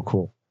 It's so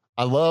cool.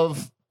 I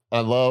love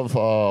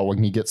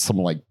when he gets some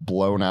like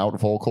blown out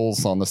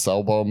vocals on this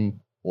album,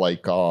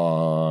 like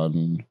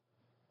on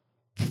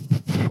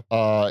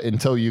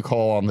Until You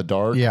Call on the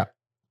Dark. Yeah.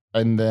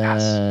 And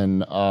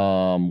then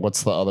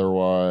what's the other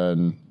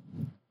one?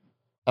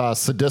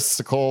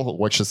 Sadistical,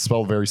 which is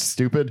spelled very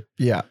stupid.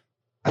 Yeah.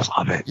 I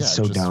love it. Yeah, It's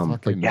so just dumb.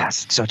 fucking- But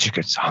yes, it's such a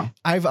good song.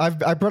 I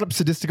brought up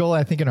Sadistical,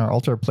 I think, in our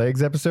Altar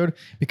Plagues episode,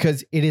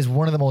 because it is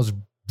one of the most,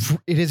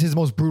 it is his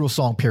most brutal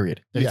song,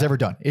 period, that he's Yeah. ever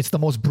done. It's the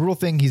most brutal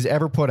thing he's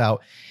ever put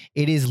out.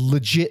 It is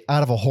legit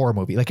out of a horror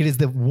movie. Like, it is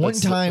the one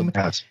That's time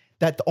Yes.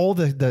 that all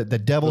the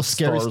devil The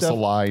scary stars stuff.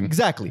 align.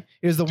 Exactly.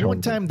 It is the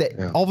one Totally. time that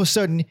Yeah. all of a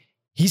sudden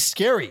he's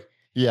scary.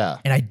 Yeah.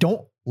 And I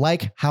don't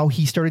like how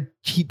he started.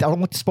 I don't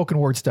like the spoken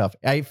word stuff.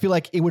 I feel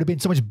like it would have been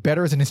so much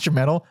better as an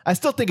instrumental. I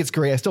still think it's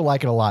great. I still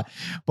like it a lot,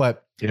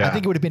 but I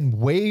think it would have been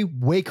way,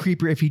 way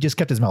creepier if he just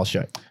kept his mouth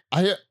shut.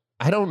 I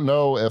don't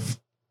know if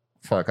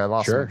fuck, I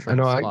lost Sure. my train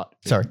I know, of I- thought.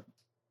 Sorry.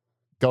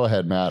 Go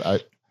ahead, Matt.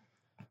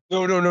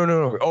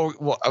 No. Oh,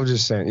 well, I was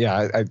just saying,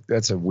 yeah, I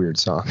that's a weird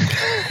song.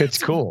 It's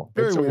cool.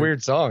 Very It's a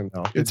weird song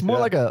though. It's more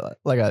like a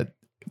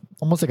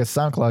almost like a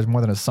sound collage more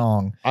than a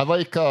song. I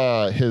like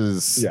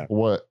his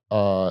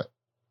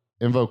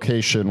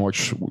Invocation,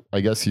 which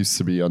I guess used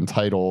to be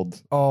Untitled.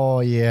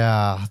 Oh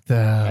yeah.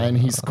 And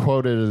he's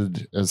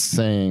quoted as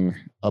saying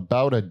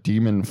about a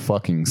demon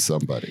fucking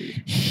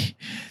somebody.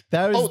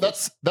 that was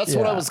That's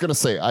what I yeah. was gonna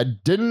say. I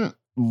didn't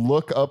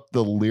look up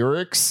the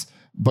lyrics,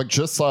 but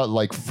just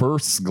like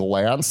first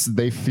glance,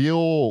 they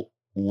feel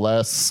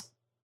less,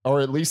 or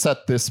at least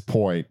at this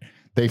point,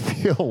 they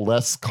feel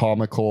less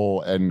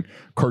comical and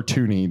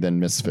cartoony than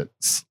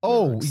Misfits.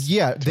 Oh lyrics.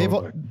 yeah,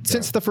 Totally.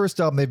 since the first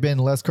album they've been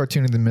less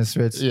cartoony than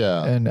Misfits.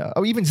 Yeah. And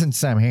even since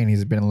Sam Haney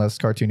has been less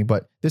cartoony,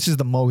 but this is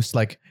the most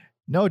like,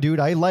 no, dude,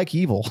 I like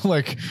evil.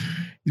 Like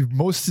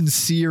most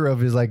sincere of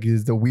his like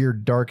is the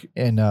weird, dark,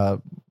 and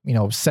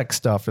sex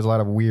stuff. There's a lot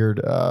of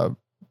weird,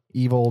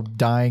 evil,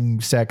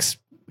 dying sex.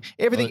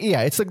 Everything,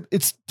 yeah, it's like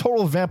it's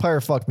total vampire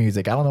fuck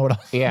music. I don't know what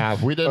else.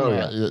 Yeah, we didn't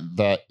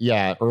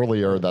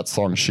earlier that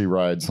song "She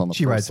Rides" on the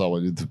She first Rides.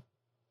 album, it's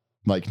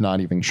like not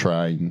even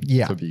trying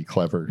Yeah. to be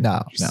clever.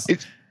 No.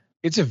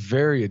 It's a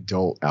very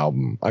adult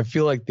album. I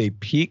feel like they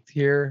peaked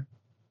here,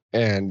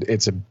 and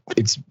it's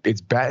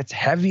bad. It's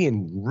heavy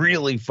and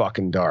really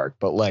fucking dark.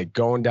 But like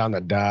Going Down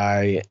to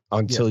Die,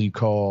 Until You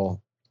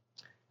Call,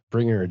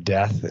 Bring Her to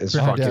Death is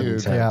Bring Her to fucking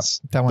Death, intense.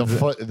 that The one's.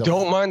 foot,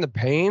 Don't Mind the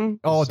Pain.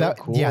 Oh, is so that-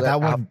 cool. yeah,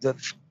 that one-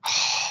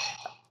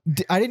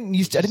 I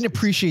didn't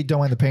appreciate Don't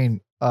Mind the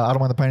Pain. I Don't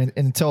Mind the Pain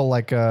until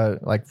like the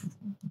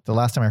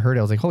last time I heard it,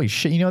 I was like, holy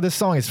shit, this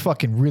song is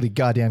fucking really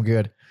goddamn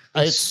good.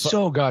 It's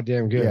so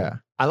goddamn good. Yeah.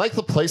 I like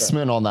the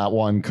placement on that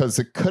one because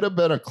it could have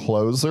been a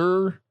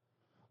closer,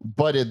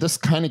 but this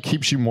kind of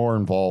keeps you more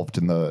involved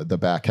in the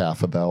back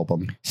half of the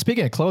album.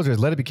 Speaking of closers,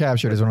 Let It Be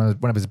Captured is one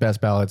of his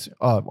best ballads.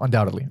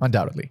 Undoubtedly.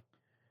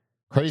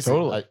 Crazy.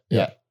 Totally.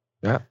 Yeah.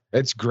 Yeah,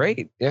 it's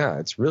great. Yeah,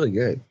 it's really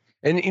good.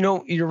 And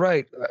you're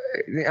right,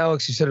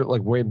 Alex. You said it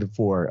like way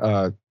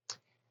before.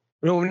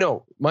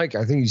 No, Mike.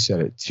 I think you said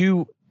it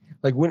too.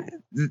 Like when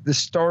the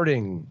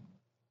starting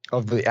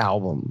of the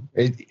album,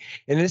 and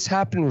this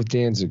happened with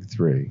Danzig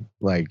 3.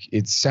 Like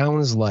it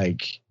sounds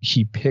like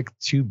he picked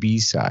two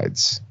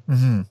B-sides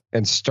Mm-hmm.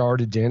 and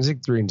started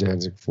Danzig 3 and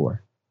Danzig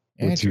 4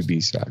 with two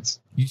B-sides.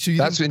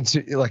 That's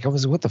like I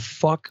was like, what the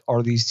fuck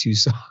are these two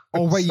songs?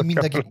 Oh, right. You mean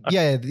like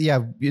yeah.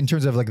 In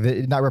terms of like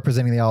not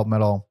representing the album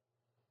at all.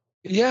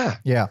 Yeah.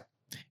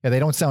 They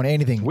don't sound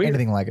anything Weird.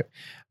 like it.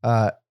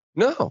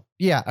 No.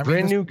 Yeah, I mean,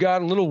 Brand New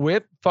God and Little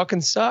Whip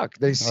fucking suck.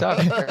 They suck.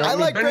 I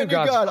like Brand New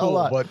God's God a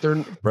lot. but they're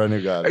Brand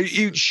New God.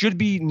 it should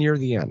be near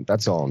the end.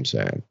 That's all I'm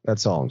saying.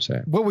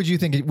 What would you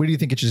think? What do you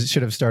think it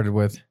should have started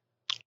with?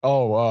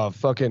 Oh,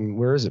 fucking,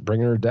 where is it? Bring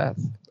Her to Death.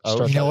 Oh,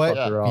 Start You know that what?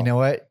 fucker off. You know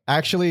what?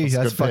 Actually, That's a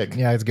that's good fucking pick.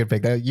 yeah, it's a good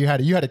pick. You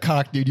had a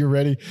cock, dude. You're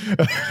ready.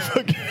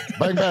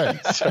 Bang, bang.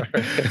 Sorry.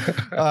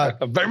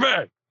 Bang,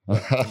 bang.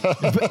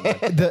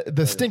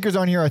 the stinkers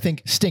on here, I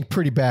think, stink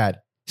pretty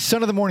bad.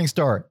 Son of the Morning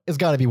Star has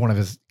got to be one of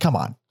his. Come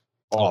on.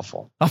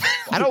 Awful.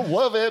 I don't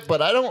love it,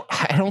 but I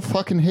don't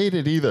fucking hate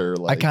it either.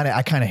 Like,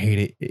 I kind of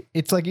hate it.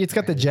 It's like it's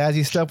got the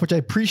jazzy stuff, which I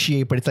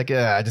appreciate, but it's like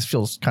it just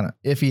feels kind of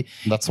iffy.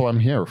 that's why I'm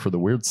here, for the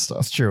weird stuff.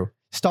 That's true.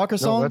 Stalker No,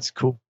 song, that's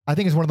cool. I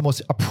think is one of the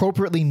most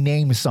appropriately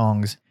named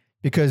songs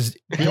because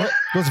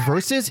those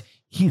verses,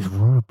 he's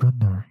right up in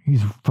there.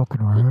 He's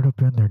fucking right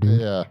up in there, dude.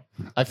 Yeah.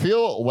 I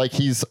feel like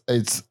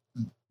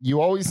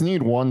you always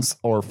need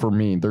or for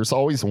me, there's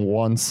always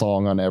one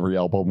song on every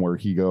album where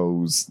he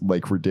goes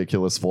like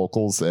ridiculous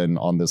vocals, and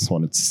on this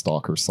one it's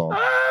Stalker song.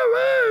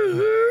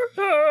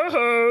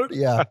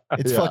 Yeah,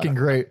 it's Yeah. fucking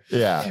great.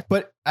 Yeah.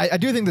 But I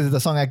do think that the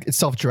song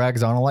itself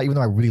drags on a lot, even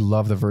though I really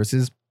love the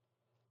verses.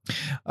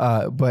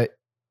 But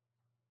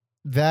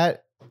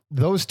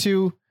those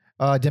two,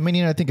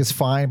 Dominion, I think is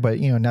fine, but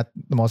not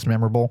the most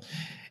memorable.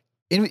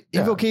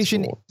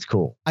 Invocation, It's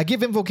cool. I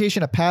give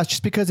Invocation a pass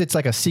just because it's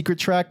like a secret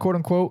track, quote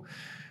unquote.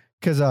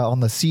 Because on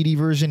the CD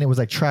version, it was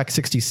like track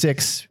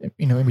 66,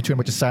 in between a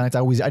bunch of silence.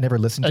 I never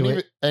listened to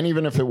it. And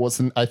even if it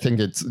wasn't, I think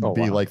it's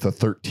like the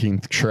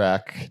 13th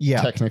track.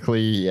 Yeah.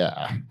 Technically,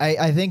 yeah.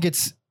 I think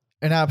it's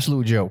an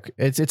absolute joke.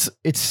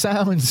 It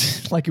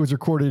sounds like it was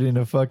recorded in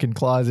a fucking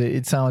closet.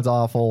 It sounds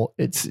awful.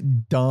 It's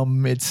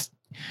dumb.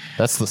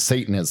 That's the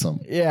Satanism.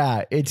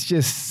 Yeah, it's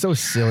just so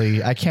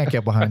silly. I can't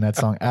get behind that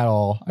song at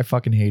all. I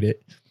fucking hate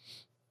it.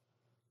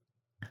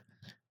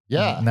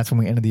 Yeah. And that's when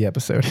we ended the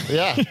episode.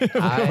 Yeah.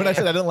 When I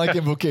said I didn't like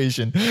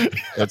Invocation.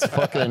 It's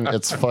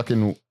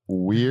fucking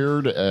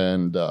weird,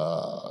 and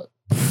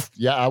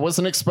yeah, I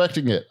wasn't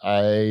expecting it.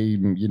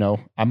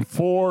 I'm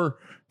for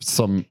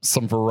some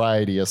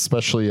variety,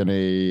 especially in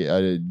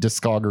a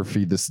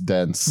discography this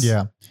dense.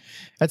 Yeah.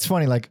 That's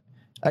funny. Like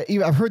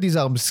I've heard these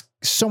albums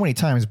so many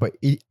times, but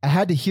I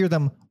had to hear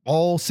them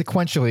all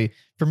sequentially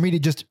for me to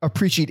just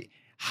appreciate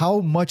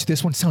how much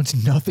this one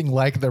sounds nothing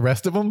like the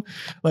rest of them.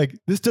 Like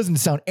this doesn't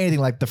sound anything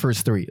like the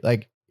first three.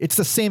 Like it's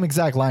the same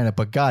exact lineup,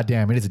 but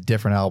goddamn, it is a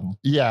different album.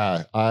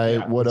 Yeah, I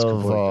would it's have.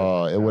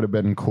 completely It would have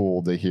been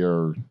cool to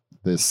hear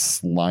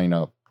this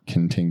lineup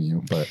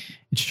continue, but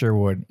It sure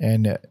would.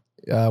 And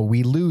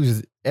we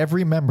lose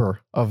every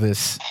member of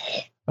this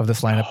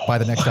lineup by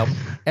the next album.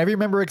 Every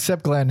member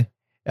except Glenn.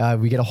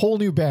 We get a whole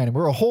new band, and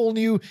we're a whole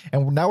new.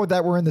 And now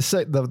that we're in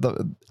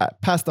the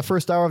past the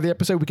first hour of the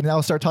episode, we can now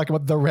start talking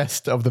about the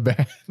rest of the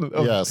band.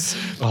 yes.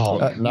 Oh,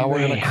 Now we're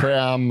gonna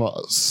cram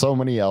so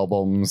many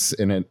albums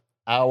in an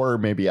hour,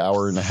 maybe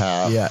hour and a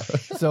half. Yeah.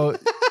 So,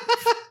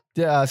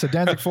 so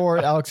Danzig 4,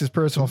 Alex's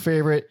personal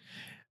favorite.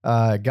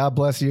 God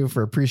bless you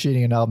for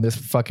appreciating an album this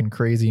fucking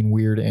crazy and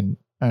weird and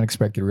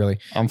unexpected, really.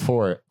 I'm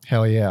for it.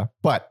 Hell yeah.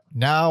 But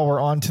now we're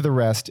on to the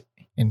rest.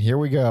 And here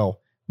we go.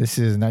 This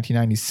is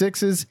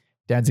 1996's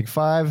Danzig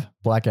 5,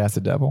 Black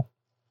Acid Devil.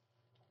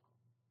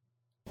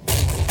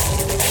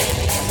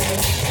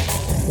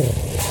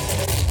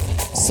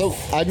 So,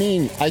 I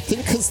mean, I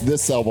think because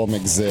this album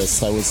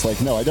exists, I was like,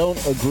 no, I don't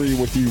agree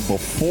with you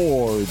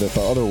before that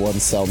the other one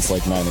sounds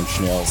like Nine Inch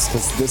Nails,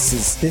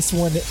 because This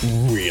one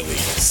really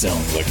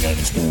sounds like Nine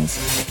Inch Nails.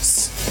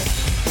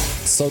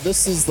 So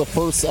this is the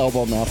first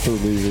album after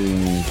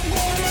leaving.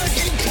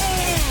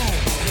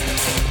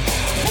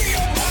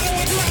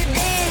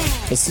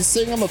 Is he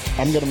saying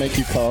I'm gonna make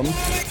you come?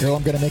 Girl,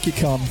 I'm gonna make you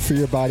come for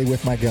your body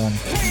with my gun.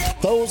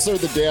 Those are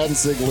the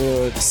Danzig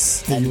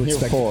lyrics That I'm you here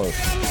expect. for.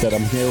 That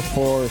I'm here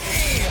for,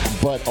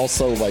 but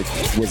also like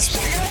was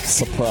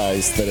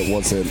surprised that it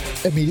wasn't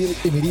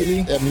Immediately?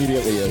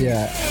 immediately.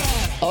 Yeah.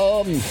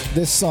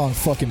 This song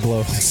fucking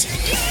blows.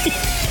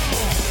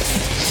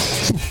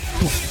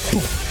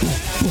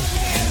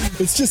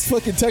 It's just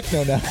fucking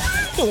techno now.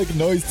 Like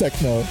noise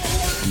techno.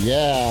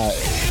 Yeah.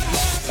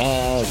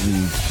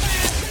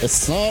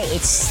 It's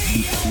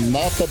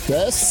not the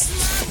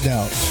best,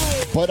 No.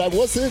 but I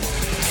wasn't.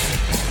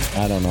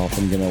 I don't know if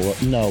I'm gonna.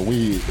 No,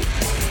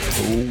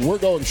 we're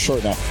going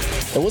short now.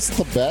 It wasn't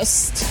the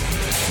best,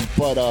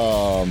 but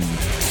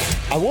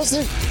I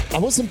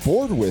wasn't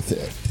bored with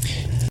it.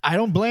 I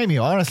don't blame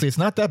you. Honestly, it's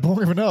not that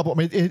boring of an album.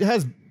 I mean, it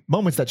has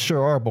moments that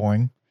sure are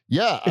boring.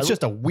 Yeah, It's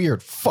just a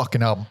weird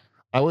fucking album.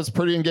 I was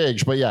pretty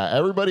engaged, but yeah,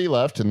 everybody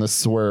left, and this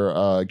is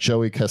where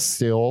Joey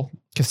Castillo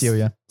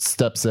yeah.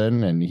 steps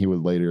in, and he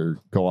would later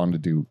go on to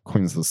do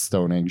Queens of the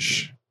Stone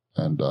Age,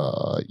 and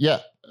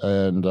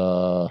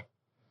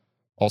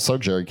also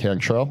Jerry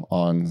Cantrell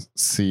on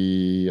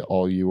See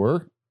All You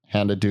Were,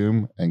 Hand of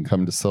Doom, and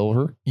Come to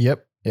Silver.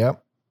 Yep.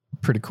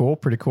 Pretty cool.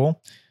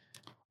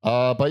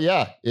 But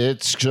yeah,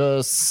 it's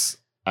just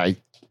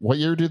what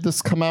year did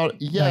this come out?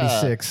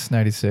 Yeah,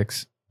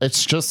 96.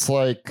 It's just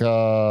like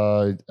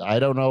I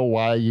don't know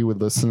why you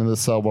would listen to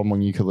this album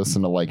when you could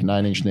listen to like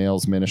Nine Inch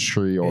Nails,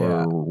 Ministry,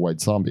 or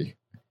White Zombie.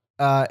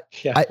 Yeah.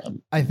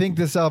 I think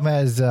this album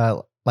has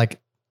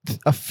like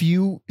a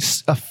few.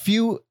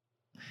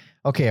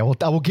 Okay, I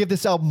will give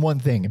this album one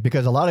thing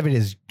because a lot of it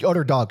is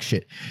utter dog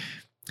shit.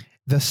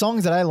 The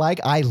songs that I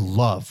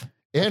love.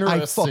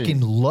 I fucking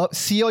love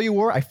See All You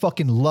Were. I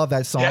fucking love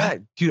that song. Yeah,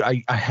 dude,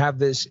 I have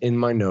this in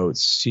my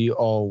notes. See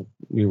All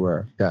You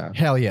Were. Yeah.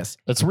 Hell yes.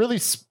 It's really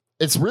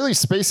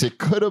spacey. It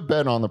could have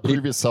been on the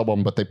previous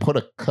album, but they put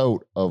a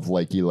coat of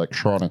like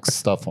electronic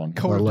stuff on.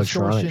 Coat of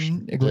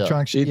distortion,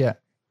 electronic shit. Yeah.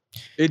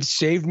 It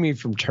saved me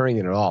from turning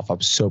it off. I'm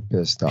so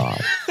pissed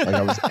off. Like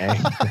I was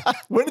angry.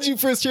 When did you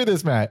first hear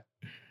this, Matt?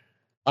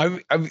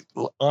 I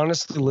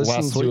honestly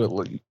listened to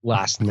it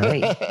last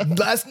night.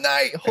 Last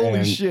night?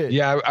 Holy shit.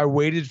 Yeah, I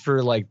waited for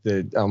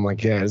I'm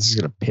like, yeah, this is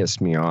going to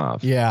piss me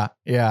off. Yeah,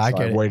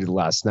 I waited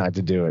last night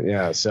to do it.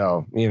 Yeah,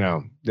 so,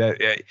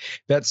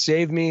 that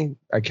saved me.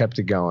 I kept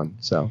it going,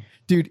 so.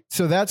 Dude,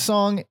 so that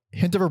song,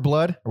 Hint of Her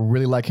Blood, I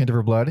really like Hint of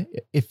Her Blood.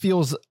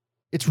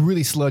 It's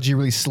really sludgy,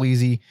 really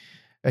sleazy.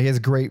 He has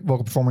great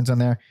vocal performance on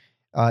there.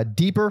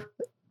 Deeper,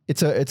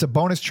 it's a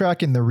bonus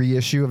track in the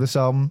reissue of this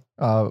album.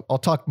 I'll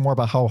talk more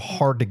about how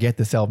hard to get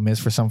this album is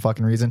for some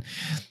fucking reason.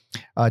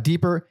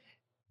 Deeper,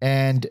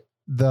 and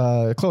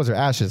the closer,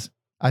 Ashes.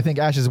 I think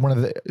Ashes is one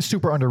of the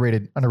super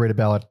underrated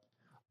ballad.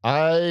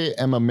 I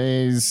am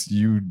amazed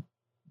you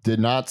did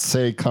not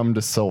say Come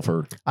to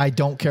Silver. I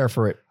don't care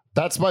for it.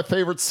 That's my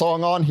favorite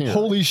song on here.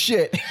 Holy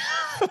shit.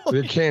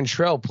 The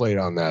Cantrell played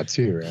on that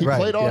too, right? He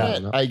played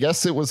on it. I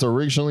guess it was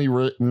originally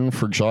written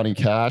for Johnny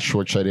Cash,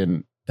 which I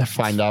didn't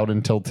find out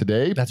until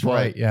today. That's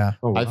right. Yeah.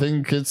 Oh, wow. I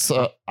think it's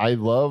I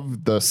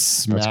love the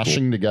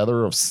smashing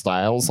together of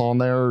styles on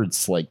there.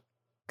 It's like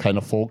kind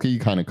of folky,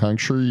 kind of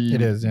country.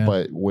 It is, yeah.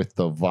 But with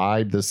the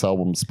vibe this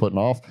album's putting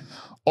off.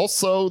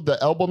 Also,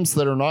 the albums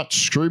that are not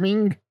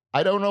streaming,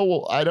 I don't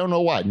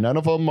know why. None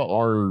of them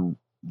are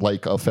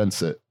like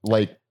offensive,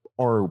 like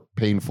or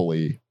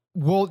painfully.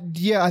 Well,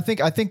 yeah, I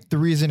think the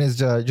reason is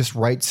just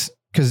rights,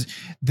 because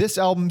this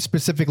album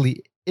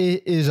specifically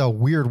is a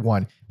weird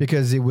one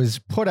because it was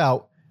put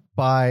out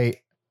by,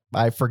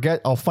 I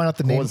forget, I'll find out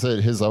the name. Was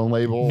it his own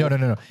label? No.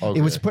 Okay.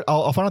 It was put.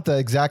 I'll find out the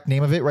exact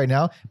name of it right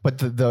now. But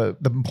the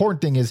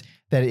important thing is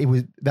that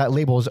that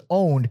label is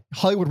owned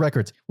Hollywood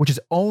Records, which is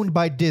owned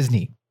by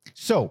Disney.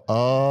 So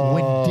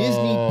when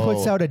Disney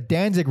puts out a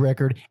Danzig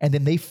record and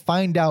then they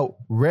find out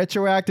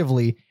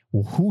retroactively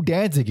who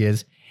Danzig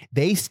is,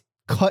 they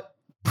cut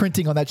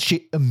printing on that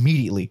shit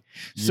immediately.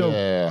 So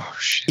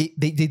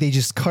they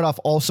just cut off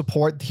all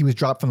support. He was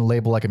dropped from the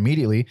label like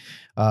immediately,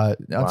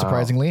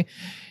 unsurprisingly.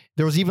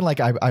 There was even like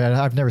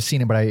I've never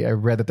seen it, but I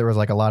read that there was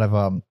like a lot of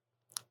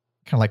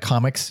kind of like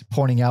comics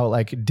pointing out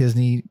like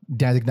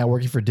Danzig not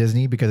working for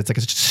Disney because it's like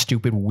a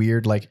stupid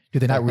weird, like, do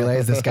they not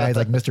realize this guy is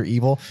like Mr.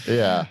 Evil?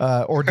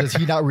 Yeah. Or does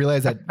he not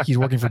realize that he's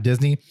working for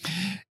Disney?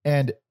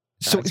 And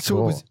so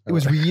cool. it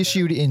was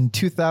reissued in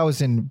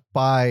 2000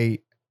 by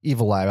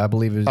Evil Live, I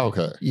believe.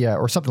 Yeah,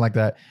 or something like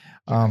that.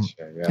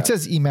 It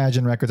says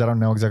Imagine Records. I don't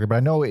know exactly, but I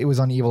know it was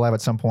on Evil Live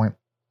at some point.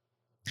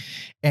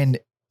 And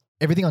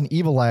everything on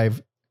Evil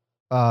Live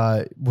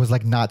was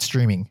like not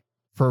streaming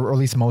or at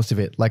least most of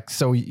it. Like,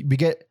 so we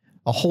get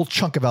a whole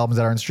chunk of albums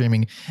that aren't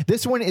streaming.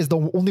 This one is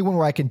the only one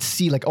where I can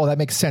see like, oh, that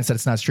makes sense that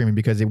it's not streaming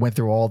because it went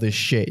through all this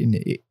shit and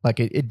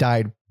it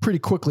died pretty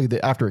quickly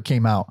after it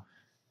came out.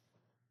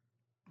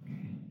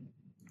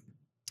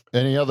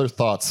 Any other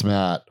thoughts,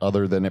 Matt,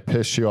 other than it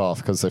pissed you off?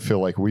 Because I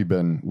feel like we've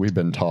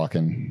been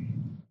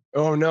talking.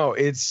 Oh no,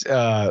 it's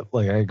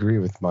like I agree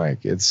with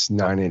Mike. It's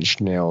 9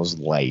 Inch Nails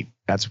light.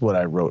 That's what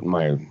I wrote in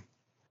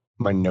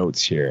my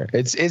notes here.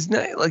 It's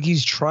not like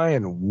he's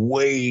trying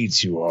way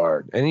too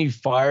hard. And you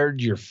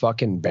fired your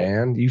fucking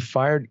band. You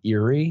fired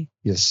Eerie,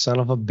 you son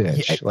of a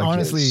bitch. Yeah, like,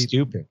 honestly,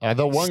 stupid.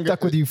 The one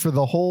stuck with you for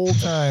the whole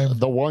time.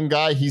 The one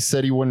guy, he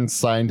said he wouldn't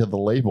sign to the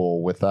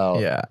label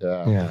without.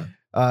 Yeah.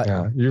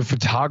 You're a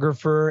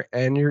photographer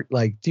and you're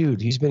like, dude,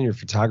 he's been your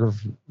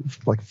photographer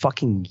for like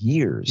fucking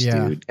years,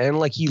 dude. And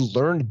like he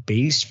learned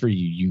bass for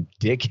you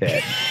dickhead.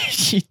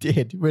 He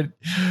did, but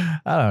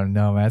I don't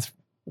know, man. It's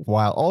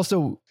wild.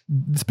 Also,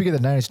 speaking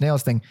of the 9 Inch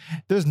Nails thing,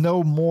 there's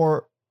no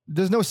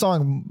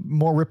song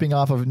more ripping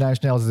off of 9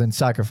 Inch Nails than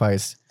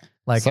Sacrifice.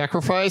 Like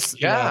Sacrifice?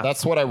 Yeah,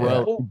 that's what I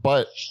wrote.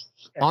 But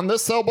on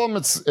this album,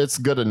 it's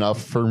good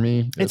enough for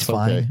me. It's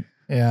fine. Okay.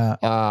 Yeah.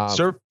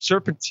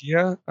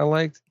 Serpentia, I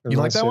liked. You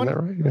like that one?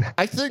 Right?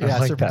 I think Yeah, I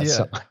like that Serpentia.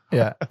 song.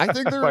 Yeah. I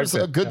think there's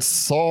Like a that. good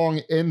song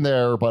in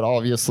there, but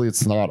obviously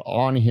it's not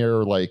on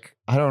here. Like,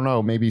 I don't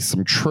know, maybe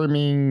some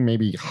trimming,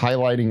 maybe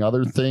highlighting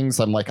other things.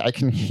 I'm like, I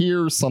can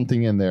hear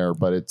something in there,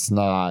 but it's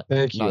not,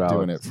 Thank you, not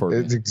doing Alex. it for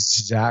It's me.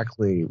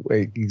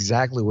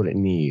 exactly what it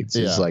needs.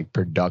 Yeah. Is like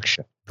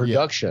production.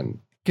 Production.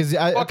 Because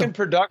Fucking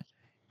production.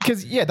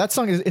 Because that's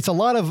song it's a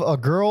lot of a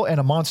girl and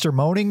a monster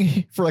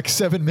moaning for like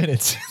 7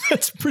 minutes.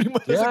 That's pretty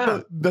much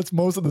that's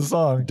most of the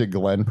song. Did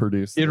Glenn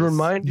produce It this?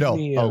 reminded No.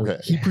 me of, Okay.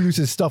 He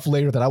produces stuff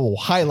later that I will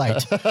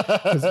highlight.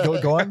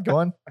 Go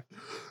on.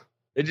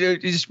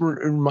 it just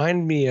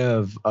reminded me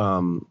of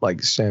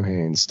like Sam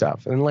Hain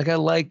stuff. And like I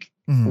like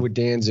Mhm. when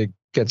Danzig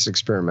gets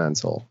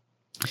experimental.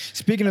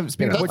 Speaking of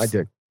You know, which, I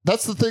did.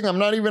 That's the thing. I'm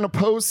not even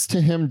opposed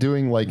to him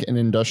doing like an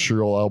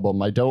industrial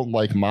album. I don't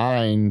like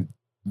mine.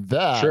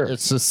 That Sure.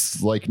 it's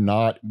just like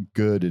not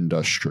good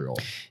industrial.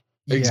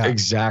 yeah,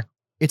 Exactly.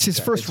 it's his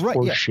first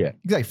run. Yeah, Shit.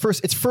 exactly.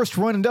 It's first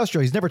run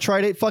industrial. He's never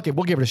tried it. Fuck it,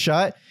 we'll give it a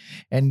shot.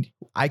 And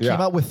I came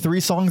Yeah. out with 3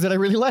 songs that I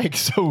really like,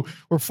 so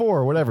or 4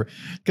 or whatever.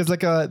 Because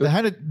like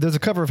there's a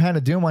cover of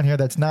Hannah Doom on here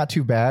that's not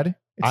too bad.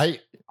 I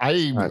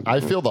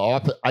feel the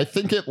opposite. I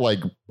think it like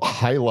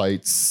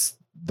highlights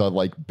the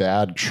like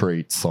bad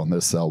traits on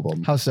this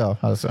album. How so?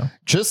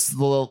 Just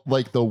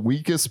the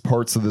weakest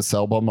parts of this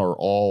album are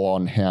all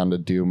on Hannah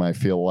Doom, I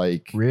feel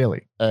like.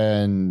 Really?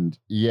 And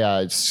yeah,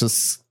 it's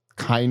just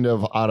kind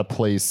of out of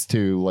place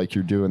too. Like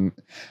you're doing,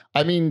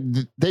 I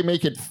mean, they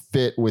make it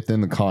fit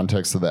within the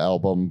context of the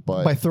album,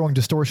 but By throwing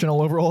distortion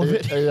all over all of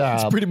it. yeah,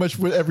 It's pretty much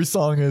what every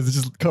song is. It's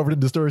just covered in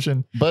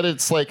distortion. but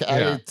it's like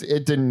Yeah.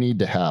 it didn't need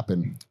to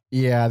happen.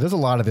 Yeah, there's a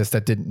lot of this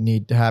that didn't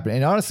need to happen.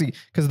 And honestly,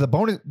 because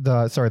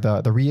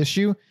the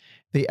reissue,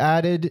 they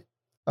added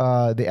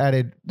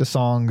the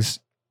songs.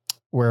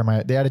 Where am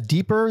I? They added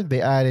Deeper,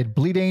 they added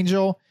Bleed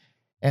Angel,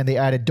 and they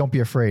added Don't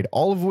Be Afraid.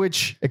 All of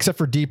which, except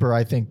for Deeper,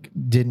 I think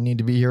didn't need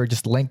to be here. It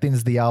just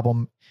lengthens the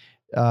album.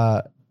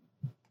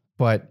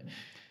 But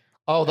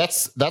Oh,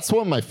 that's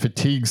when my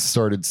fatigue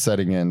started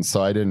setting in.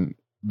 So I didn't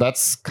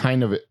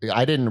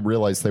didn't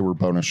realize they were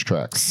bonus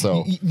tracks.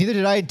 So neither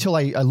did I until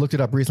I looked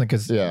it up recently,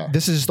 because yeah.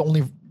 this is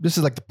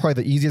like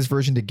probably the easiest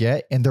version to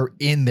get, and they're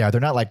in there. They're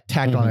not like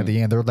tacked on at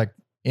the end. They're like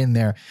in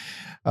there.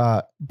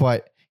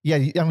 But yeah,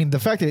 I mean, the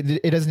fact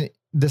that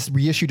this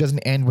reissue doesn't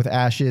end with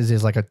Ashes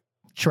is like a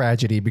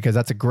tragedy, because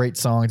that's a great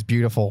song. It's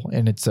beautiful,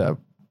 and it's a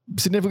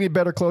significantly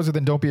better closer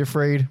than Don't Be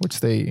Afraid, which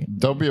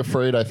Don't Be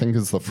Afraid, I think,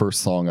 is the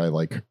first song I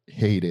like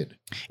hated.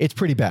 it's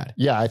pretty bad.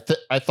 Yeah,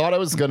 I thought I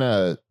was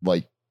gonna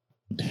like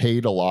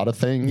hate a lot of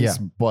things, Yeah.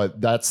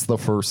 but that's the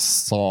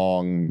first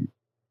song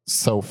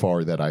so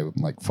far that I'm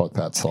like, fuck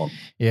that song.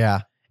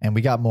 Yeah. And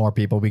we got more,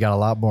 people. We got a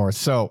lot more.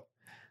 So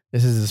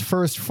this is his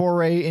first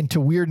foray into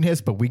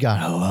weirdness, but we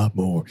got a lot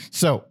more.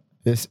 So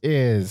this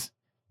is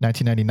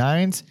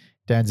 1999's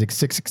Danzig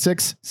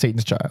 666,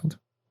 Satan's Child.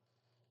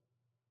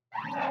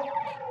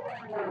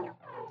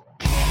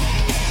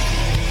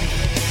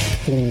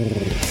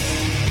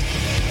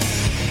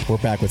 We're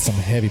back with some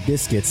heavy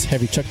biscuits,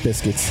 heavy Chuck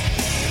biscuits.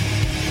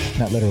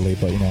 Not literally,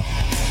 but you know.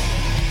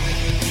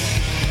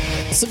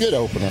 It's a good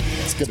opener.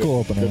 It's a cool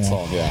opener, good yeah.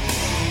 song,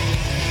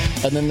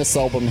 yeah. And then this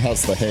album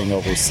has the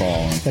Hangover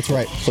song. That's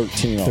right.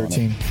 13 on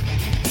 13.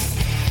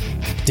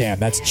 Damn,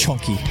 that's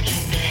chunky.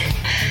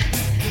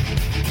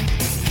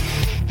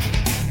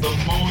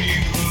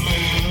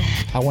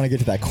 I want to get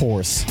to that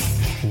chorus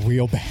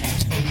real bad.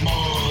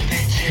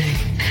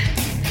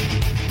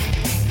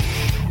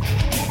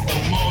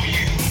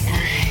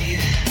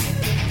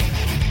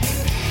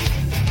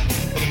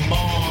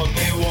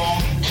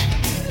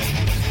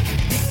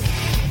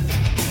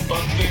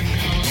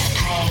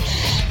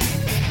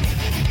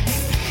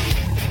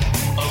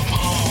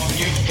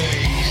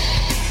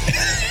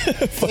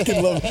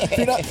 Fucking love.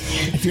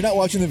 If you're not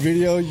watching the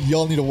video,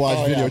 y'all need to watch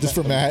Oh, video yeah. just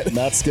for Matt.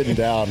 Matt's getting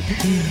down.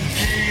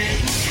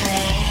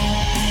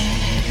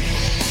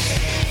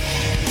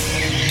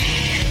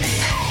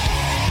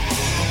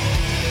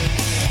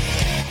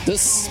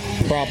 This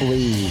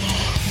probably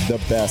the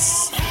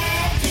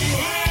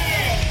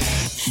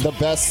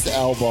best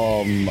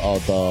album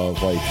of the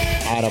like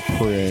out of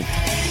print.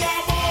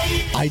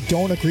 I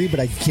don't agree, but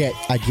I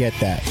get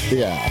that.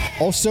 Yeah.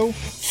 Also,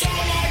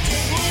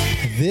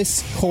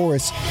 this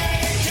chorus,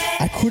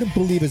 I couldn't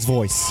believe his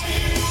voice.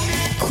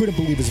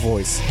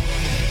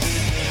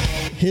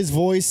 His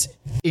voice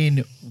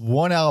In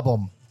one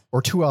album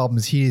or 2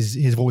 albums,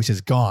 his voice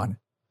is gone.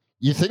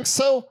 You think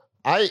so?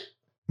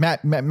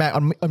 Matt,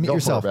 unmute Go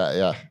yourself. for it, Matt,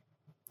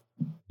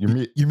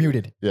 yeah. You're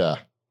muted. Yeah.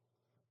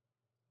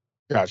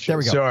 Gotcha. There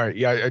we go. Sorry.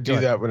 Yeah, I do Go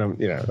ahead. that when I'm,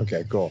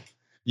 okay, cool.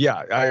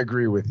 Yeah, I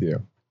agree with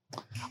you.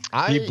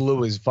 He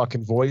blew his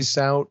fucking voice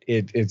out.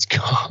 It's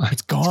gone.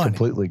 It's gone. It's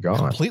completely gone.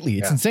 Completely.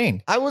 It's Yeah.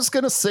 insane. I was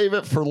going to save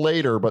it for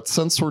later, but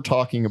since we're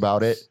talking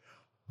about it,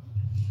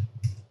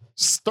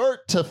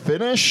 start to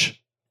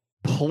finish,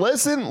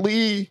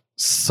 pleasantly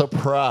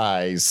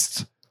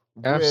surprised.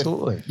 with-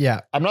 Absolutely.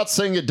 Yeah. I'm not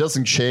saying it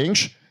doesn't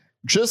change,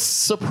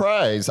 just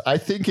surprised. I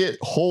think it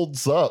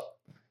holds up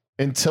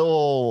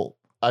until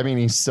I mean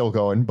he's still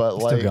going, but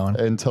Still like going.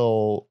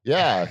 until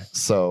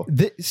so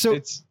So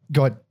It's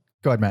go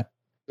ahead, Matt.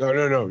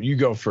 no. You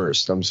go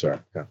first. I'm sorry.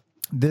 Yeah.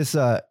 This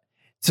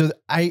so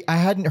I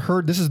hadn't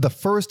heard, this is the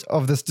first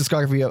of this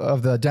discography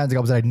of the Danzig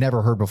albums that I'd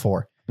never heard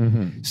before.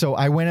 So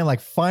I went in like,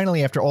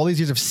 finally, after all these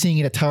years of seeing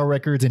it at Tower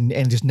Records and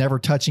just never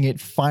touching it,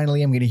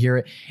 finally I'm going to hear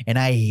it. And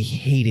I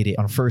hated it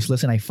on first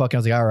listen. I was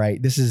like, all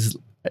right, this is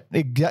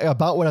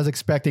about what I was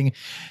expecting.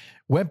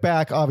 Went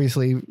back,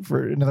 obviously,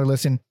 for another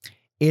listen.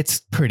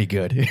 It's pretty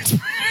good.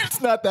 It's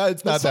not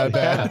that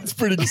bad. It's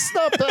pretty good. It's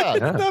not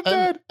bad. Yeah. Not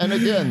bad. And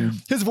again,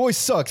 His voice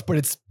sucks, but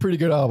it's a pretty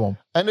good album.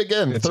 and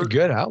again, It's a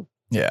good album.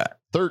 Yeah.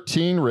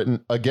 13 written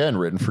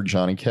for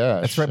Johnny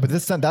Cash. That's right. But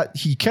this time that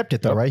he kept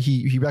it though, Yep. right?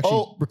 He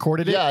actually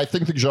recorded it. Yeah, I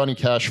think the Johnny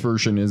Cash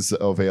version is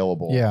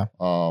available. Yeah.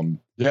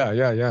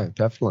 Yeah,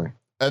 definitely.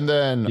 And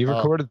then He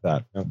recorded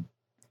that. Yeah.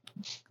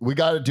 we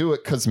got to do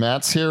it because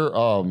Matt's here.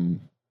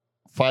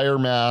 Fire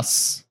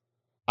Mass.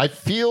 I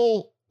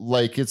feel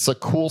like it's a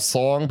cool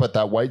song, but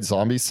that White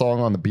Zombie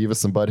song on the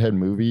Beavis and Butthead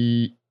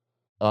movie,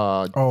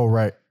 Oh,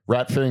 right.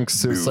 Ratfink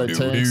Suicide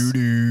Tanks,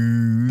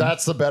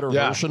 that's a better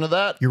Yeah. version of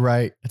that. You're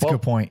right. That's a Well,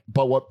 good point.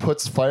 But what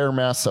puts Fire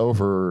Mass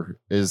over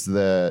is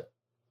that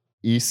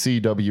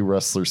ECW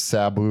wrestler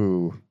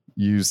Sabu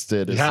used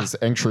it as Yeah. his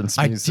entrance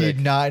I music.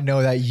 did not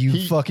know that, you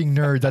He- fucking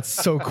nerd. That's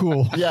so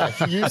cool. Yeah,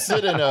 he used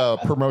it in a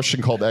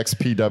promotion called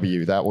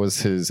XPW. That was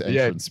his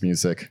Yeah. entrance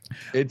music.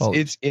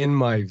 It's in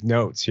my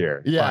notes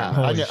here. Yeah,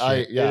 Fire Holy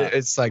Mass. yeah,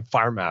 It's like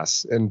Fire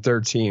Mass and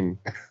 13.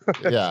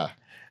 yeah.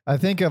 I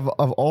think of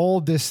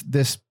all this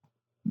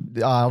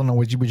I don't know,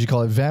 would you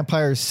call it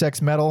vampire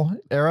sex metal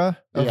era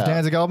of Yeah.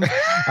 Danzig album?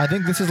 I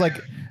think this is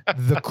like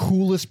the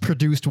coolest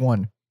produced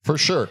one, For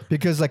sure.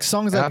 because like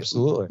songs like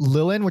Absolutely.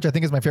 Lilin, which I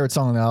think is my favorite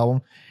song on the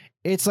album,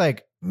 it's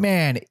like,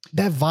 man,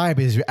 that vibe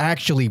is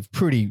actually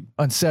pretty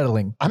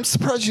unsettling. I'm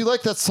surprised you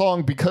like that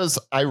song because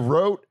I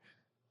wrote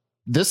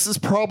this is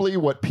probably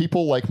what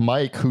people like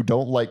Mike who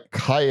don't like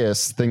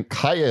Caius think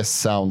Caius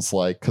sounds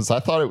like, because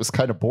I thought it was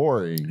kind of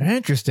boring.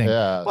 Interesting.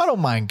 Yeah. Well, I don't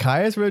mind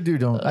Caius, but I do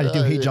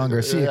hate John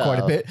Garcia yeah. quite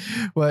a bit.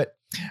 But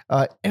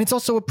and it's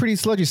also a pretty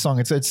sludgy song.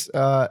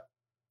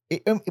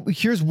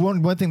 Here's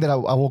one thing that I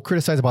will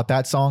criticize about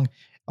that song.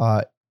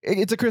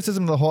 It's a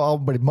criticism of the whole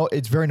album, but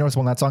it's very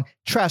noticeable in that song.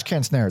 Trash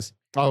can snares.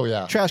 Oh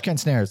yeah. Trash can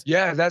snares.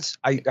 Yeah,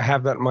 I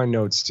have that in my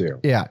notes too.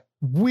 Yeah.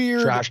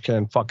 Weird. Trash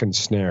can fucking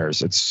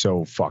snares. It's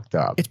so fucked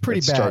up. It's pretty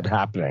it started bad.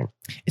 happening.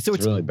 So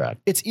It's really bad.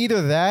 it's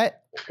either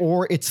that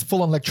or it's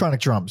full on electronic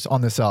drums on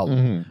this album,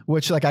 Mhm.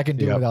 which like I can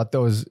do Yep. without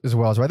those as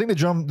well. So I think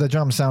the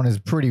drum sound is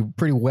pretty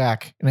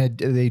whack, and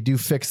they do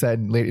fix that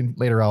in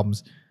later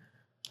albums.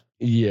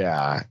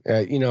 Yeah.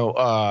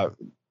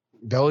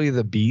 Belly of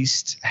the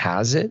Beast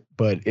has it,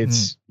 but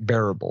it's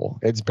bearable.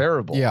 It's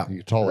bearable. Yeah.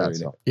 You tolerate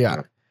That's it. all.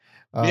 Yeah.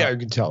 Yeah, you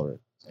can tell it.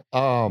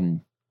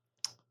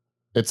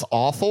 It's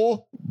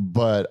awful,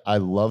 but I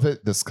love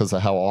it just because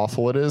of how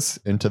awful it is.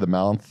 Into the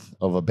Mouth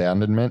of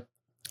Abandonment.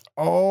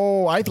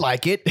 Oh, I'd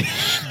like it.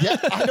 Yeah,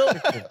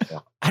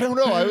 I don't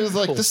know. I was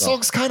like, Cool this song.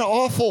 song's kind of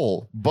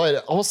awful,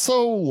 but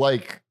also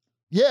like,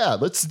 yeah,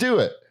 let's do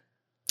it.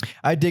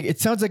 I dig. It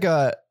sounds like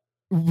it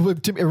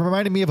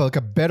reminded me of like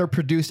a better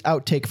produced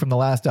outtake from the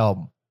last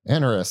album.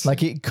 Interesting.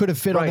 Like it could have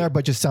fit on Right. there,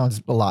 but just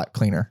sounds a lot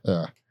cleaner.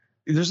 Yeah.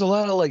 There's a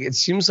lot of it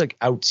seems like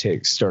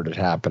outtakes started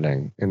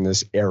happening in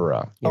this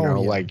era. Oh, yeah.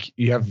 Like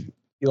you have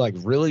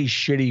really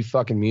shitty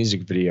fucking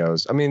music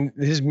videos. I mean,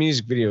 his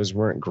music videos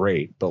weren't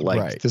great, but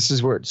Right. this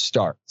is where it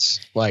starts.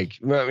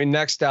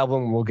 Next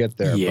album we'll get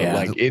there.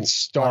 Yeah. But it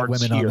starts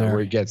women on here there.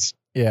 where it gets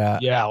Yeah.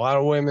 a lot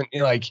of women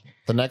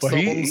The next But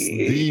he- album's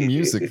the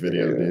music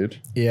video, dude.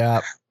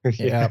 Yeah.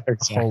 Yeah.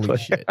 exactly. Holy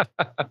shit.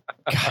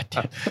 God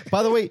damn.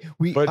 By the way,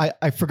 But-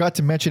 I forgot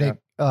to mention it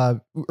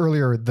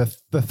earlier. The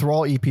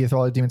Thrall EP,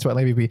 Thrall Demon Sweat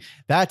Lady EP.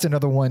 That's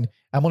another one.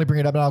 I'm only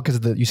bringing it up now because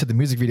you said the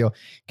music video.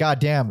 God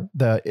damn,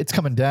 It's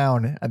Coming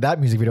Down. And that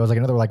music video is like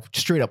another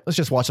straight up. Let's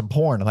just watch some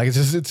porn. Like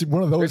it's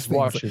one of those Let's things.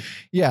 watch it.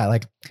 Yeah,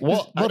 like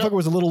Well, this motherfucker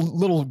was a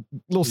little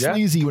Yeah.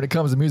 sleazy when it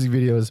comes to music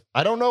videos.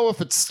 I don't know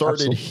if it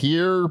started Absolutely.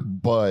 here,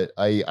 but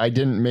I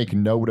didn't make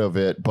note of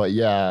it. But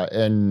yeah,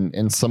 and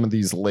in some of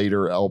these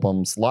later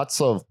albums,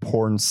 lots of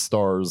porn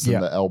stars Yeah.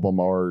 in the album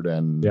art,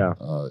 and Yeah.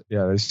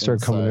 They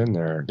start coming Inside. in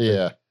there.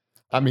 yeah.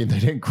 I mean, they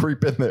didn't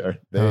creep in there.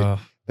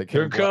 They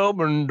They're came.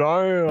 coming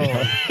down.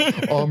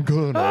 I'm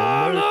gonna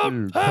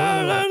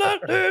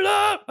make you.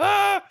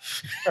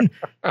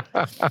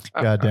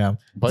 God damn.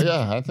 But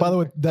yeah, I think, By the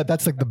way,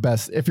 that's like the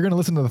best. If you're gonna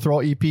listen to the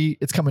Thrall EP,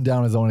 It's Coming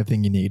Down is the only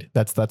thing you need.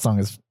 That song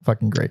is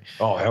fucking great.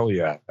 Oh hell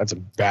yeah, that's a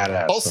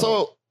badass. also,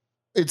 song.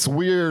 it's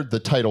weird the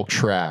title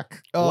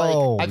track.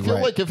 Oh, I feel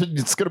right. like if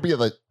it's gonna be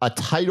a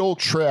title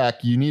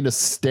track, you need to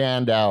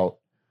stand out,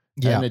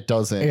 Yeah, and it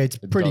doesn't. it's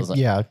It pretty. doesn't.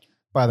 Yeah,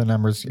 by the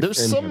numbers.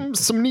 There's And-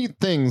 some neat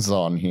things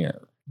on here.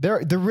 There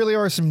really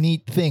are some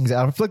neat things.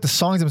 I feel like the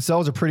songs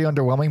themselves are pretty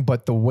underwhelming,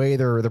 but the way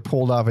they're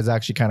pulled off is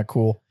actually kind of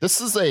cool. This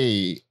is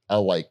a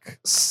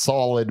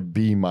solid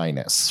B-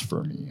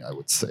 for me, I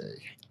would say.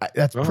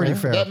 That's Oh, pretty yeah.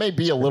 fair. That may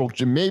be a little,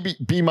 maybe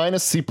B-,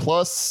 C+.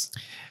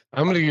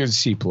 I'm gonna give it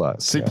C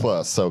plus. C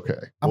plus. Okay.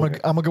 I'm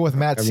gonna go with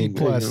Matt I C mean,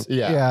 plus.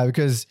 yeah.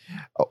 because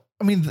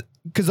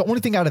because the only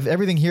thing out of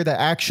everything here that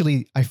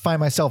actually I find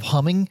myself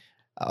humming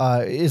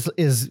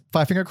is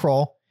Five Finger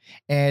Crawl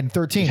and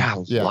 13.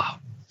 Yeah. Wow.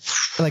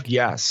 Like,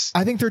 yes.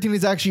 I think 13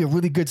 is actually a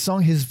really good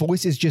song. His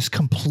voice is just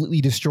completely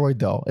destroyed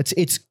though.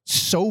 It's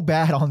so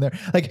bad on there.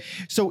 Like,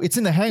 so it's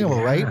in The Hangover,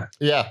 right?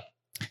 Yeah.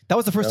 That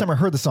was the first time I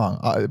heard the song.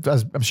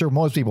 As I'm sure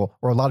most people,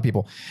 or a lot of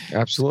people.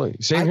 Absolutely.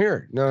 Same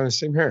here. No,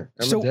 same here.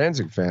 I'm a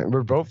Danzig fan.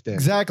 We're both Danzig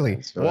Exactly.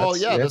 fans, so Well,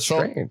 that's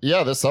strange.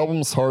 this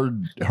album's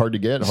hard to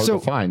get, hard to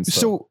find.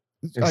 So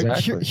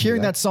Exactly.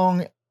 hearing that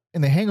song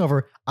in The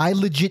Hangover, I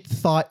legit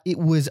thought it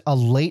was a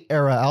late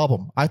era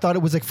album. I thought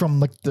it was like from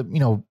like the,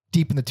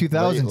 deep in the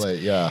 2000s.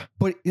 Late, yeah.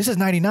 But this is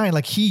 99.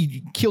 Like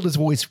he killed his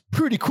voice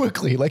pretty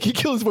quickly. Like he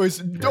killed his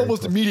voice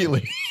almost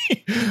immediately.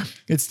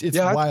 it's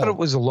I wild. thought it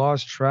was a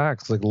Lost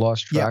Tracks of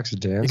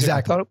Danzig. exactly.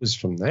 I thought it was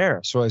from there.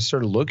 So I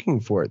started looking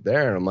for it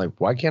there and I'm like,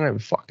 why can't I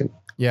fucking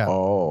Yeah.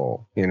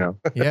 Oh,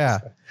 Yeah.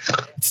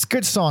 It's a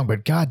good song,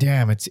 but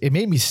goddamn, it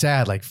made me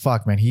sad. Like,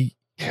 fuck, man.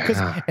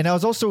 And I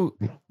was also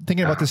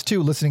thinking about this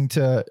too, listening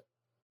to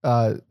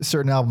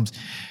certain albums.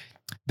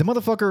 The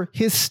motherfucker,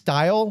 his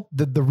style,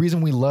 the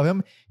reason we love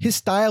him, his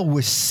style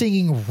was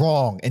singing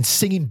wrong and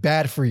singing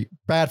bad for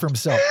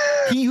himself.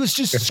 He was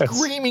just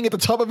screaming at the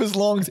top of his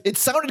lungs. It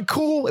sounded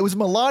cool. It was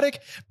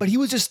melodic, but he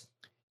was just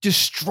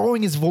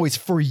destroying his voice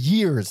for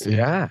years.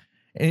 Yeah.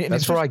 And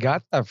that's where I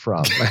got that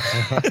from.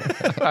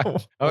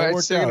 All right,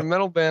 singing a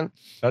metal band.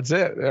 That's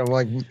it. I'm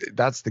like,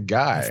 that's the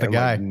guy. That's the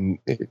guy.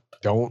 Like,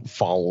 don't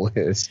follow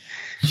his.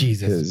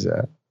 Jesus.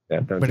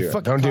 Don't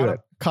do it.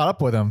 Caught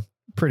up with him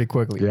pretty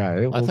quickly.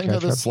 Yeah, I think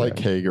of this like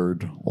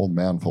Haggard old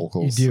man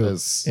vocals You do.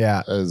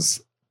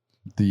 as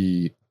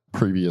the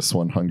previous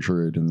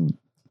 100 and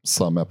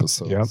some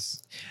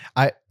episodes.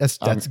 Yep. That's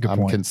a good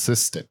point. I'm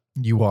consistent.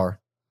 You are.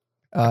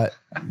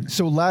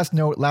 So last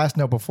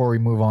note before we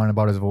move on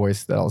about his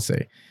voice that I'll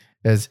say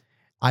is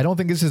I don't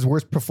think this is his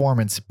worst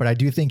performance, but I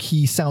do think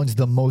he sounds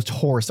the most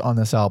hoarse on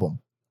this album.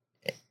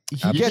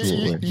 He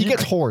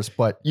gets hoarse,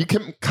 but you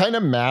can kind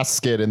of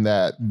mask it in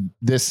that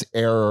this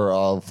era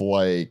of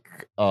like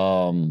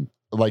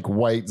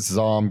White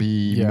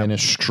Zombie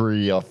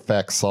Ministry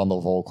effects on the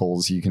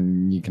vocals. You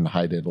can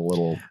hide it a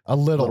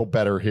little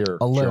better here.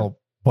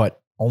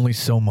 But only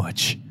so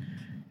much.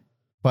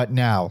 But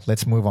now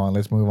let's move on.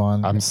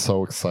 I'm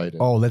so excited.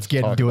 Oh, let's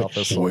get into it.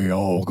 We're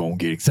all gonna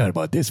get excited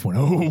about this one.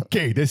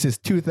 Okay, this is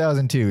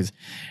 2002's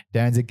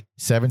Danzig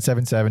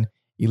 777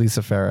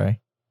 Elisa.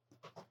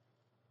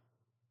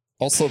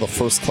 Also, the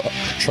first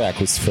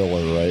track was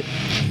filler, right?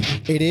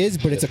 It is,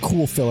 but it's a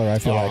cool filler. I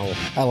feel like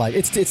I like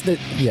it's the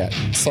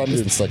So I'm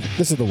doing second.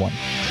 This is the one.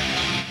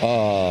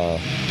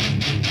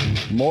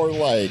 More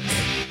like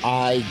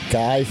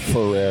Guy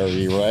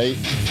Fieri, right?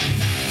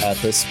 At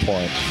this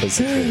point,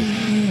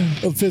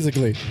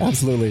 physically,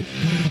 absolutely.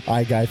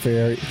 Guy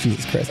Fieri.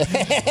 Jesus Christ!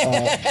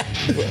 I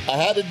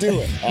had to do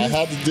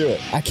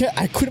it.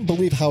 I couldn't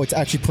believe how it's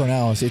actually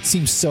pronounced. It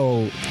seems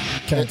so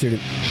counter to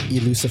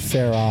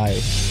Elusiferi.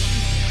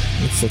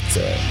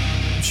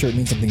 I'm sure it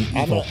means something.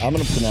 I'm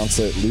gonna pronounce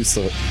it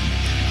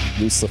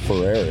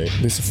Luciferieri.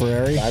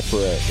 Luciferieri? Guy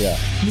Fieri, yeah.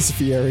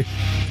 Luciferieri.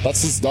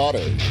 That's his daughter.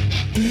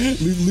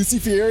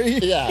 Luciferieri?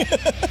 Yeah.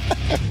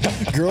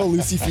 Girl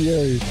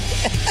Luciferieri.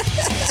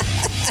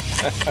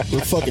 We're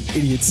fucking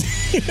idiots.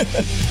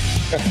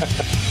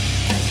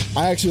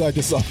 I actually like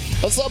this song.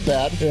 That's not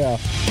bad. Yeah.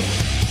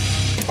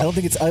 I don't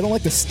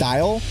like the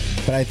style,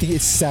 but I think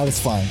it's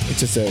satisfying.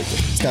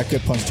 It's got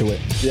good punch to it.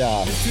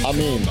 Yeah. I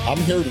mean, I'm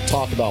here to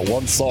talk about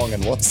one song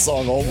and one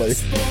song only.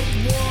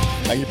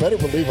 And you better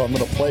believe I'm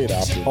going to play it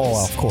after this.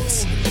 Oh, of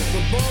course.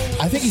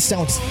 I think he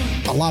sounds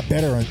a lot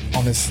better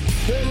on this.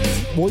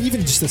 Well,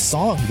 even just the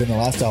song than the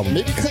last album.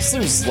 Maybe because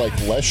there's like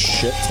less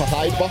shit to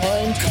hide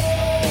behind.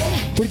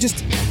 But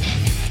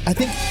I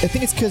think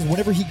it's because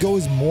whenever he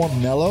goes more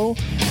mellow,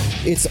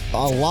 it's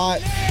a lot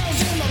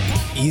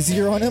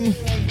easier on him.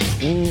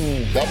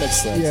 That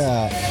makes sense.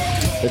 Yeah.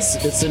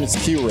 It's in its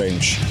Q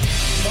range.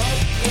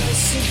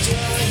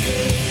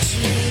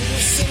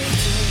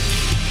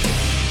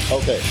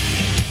 Okay.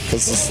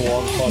 Because this is a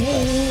long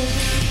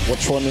podcast.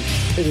 Which one?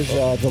 It is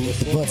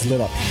the Blood's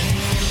Lit Up.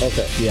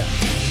 Okay. Yeah.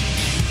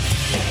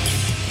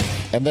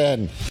 And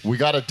then we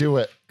got to do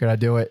it. Gotta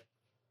do it.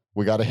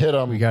 We got to hit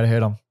him. We gotta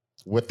hit him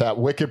with that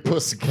wicked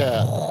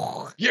pussycat.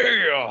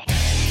 Yeah.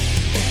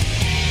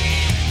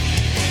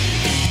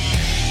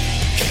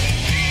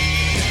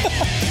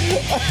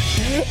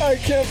 I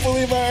can't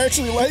believe I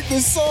actually like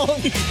this song.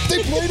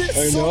 They played it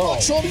so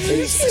much on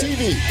Fuse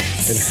TV.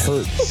 It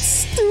hurts.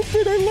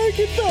 Stupid. I like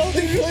it though.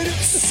 They played it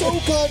so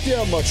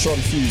goddamn much on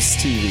Fuse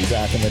TV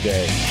back in the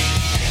day.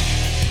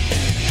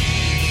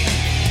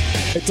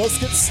 It does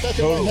get stuck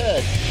in my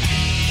head.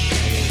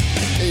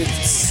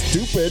 It's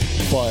stupid,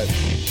 but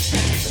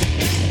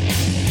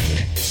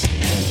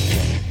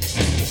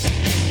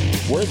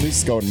We're at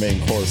least going main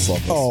chorus on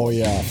this. Oh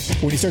yeah,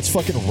 when he starts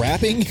fucking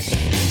rapping.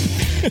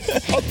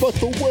 I'm about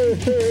the way.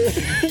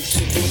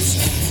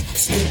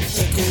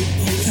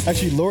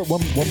 Actually, lower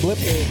one blip,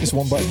 just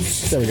one button.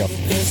 There we go.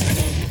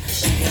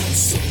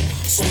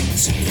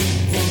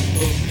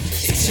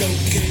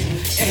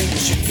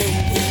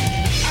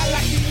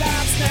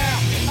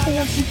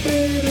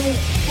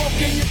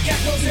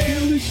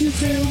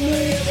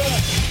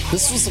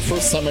 This was the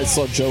first time I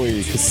saw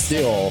Joey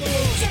Castile.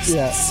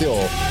 Yeah.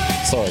 Still,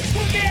 sorry.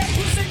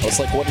 I was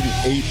like, what an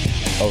ape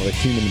of a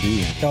human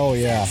being. Oh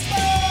yeah.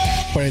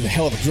 But he's a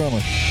hell of a drummer.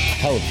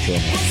 Hell of a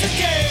drummer.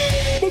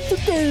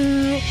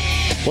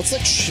 What's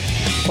that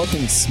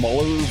fucking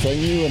smaller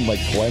venue in like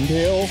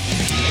Glendale?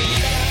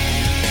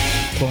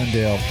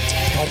 Glendale.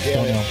 God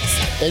damn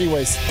it.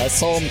 Anyways, I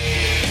saw him.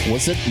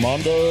 Was it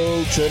Mondo?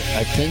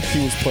 I think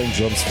he was playing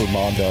drums for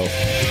Mondo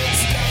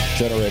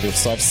Generator.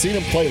 So I've seen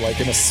him play like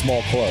in a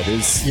small club.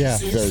 It's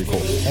very cool.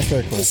 That's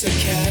very cool.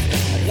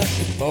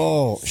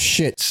 Oh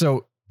shit.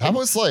 So That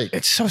was like,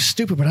 it's so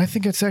stupid, but I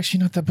think it's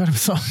actually not that bad of a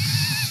song.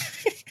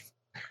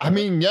 I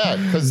mean, yeah,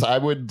 because I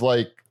would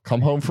like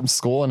come home from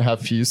school and have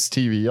Fuse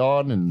TV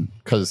on, and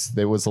because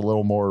it was a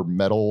little more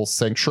metal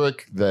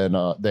centric than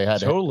they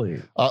had.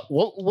 Totally.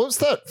 What was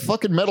that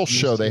fucking metal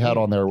show they had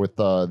on there with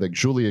the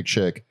Julia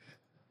chick?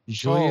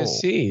 Julia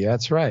C.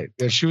 That's right.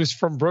 Yeah, she was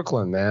from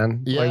Brooklyn,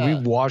 man. Yeah. Like we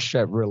watched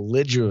that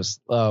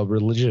religiously.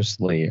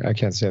 I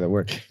can't say that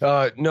word.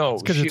 No,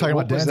 It's 'cause you're talking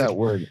what about was dancing. that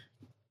word?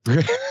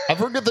 I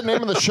forget the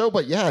name of the show,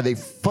 but yeah, they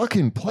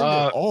fucking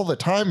played it all the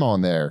time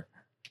on there.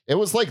 It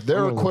was like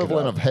their I'm gonna look it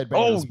equivalent up. of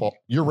Headbangers Ball.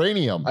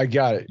 Uranium. I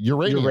got it.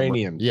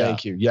 Uranium. Yeah.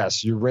 Thank you.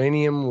 Yes,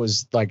 Uranium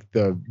was like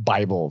the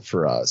Bible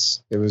for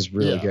us. It was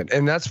really Yeah. good,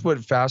 and that's what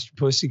Faster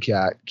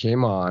Pussycat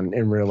came on,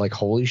 and we are like,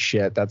 "Holy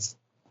shit, that's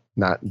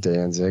not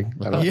Danzig."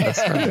 I don't, Yeah. That's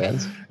not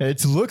Danzig.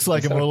 It looks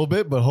like him a little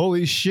bit, but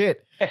holy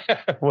shit.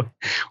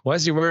 Why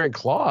is he wearing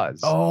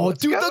claws? Oh, Let's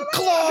dude, get the him out of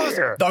claws.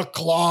 here. The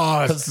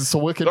claws. Because it's a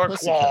wicked The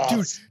pussycat.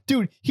 claws.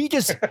 Dude, he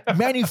just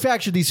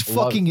manufactured these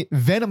Love fucking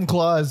venom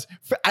claws.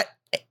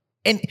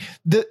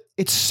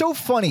 It's so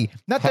funny.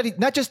 Not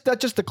just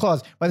the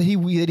claws, but that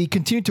he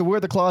continued to wear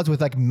the claws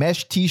with like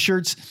mesh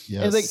t-shirts.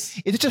 Yes. And like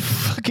it's just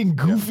fucking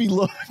goofy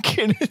look,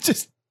 and it's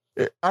just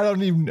I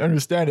don't even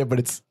understand it, but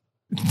it's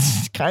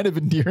kind of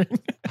endearing.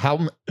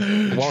 How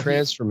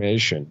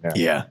Transformation.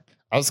 Yeah.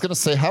 I was gonna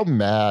say, how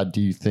mad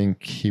do you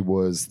think he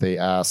was? They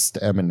asked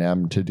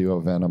Eminem to do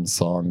a Venom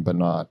song, but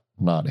not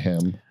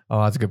him.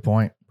 Oh, that's a good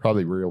point.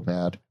 Probably real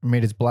mad.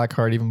 Made his black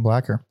heart even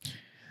blacker.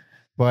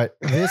 But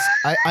this,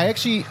 I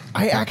actually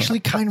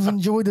kind of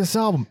enjoyed this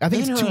album. I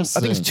think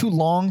it's too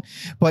long,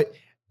 but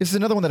this is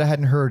another one that I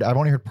hadn't heard. I've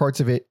only heard parts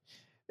of it,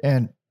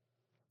 and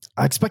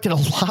I expected a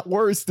lot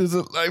worse.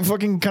 I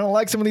fucking kind of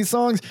like some of these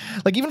songs,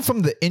 like even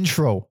from the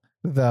intro.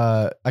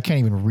 I can't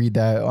even read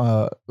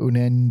that.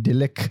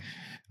 Unendilik.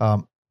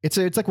 It's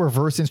like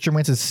reverse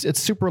instruments. It's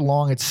super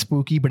long. It's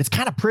spooky, but it's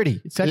kind of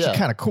pretty. It's actually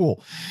kind of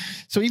cool.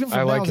 So even from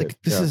I now, like I was it.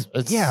 like, this is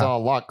It's a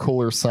lot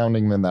cooler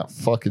sounding than that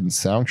fucking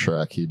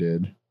soundtrack he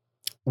did.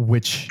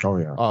 Which Oh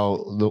yeah.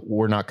 Oh,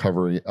 we're not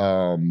covering.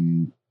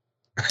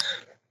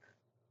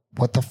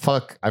 What the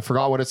fuck? I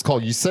forgot what it's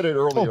called. You said it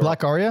earlier.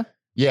 Black Aria.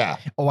 Yeah.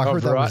 Oh, I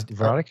heard that was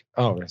Veronica.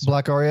 Oh, yes.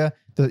 Black Aria.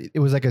 It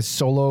was like a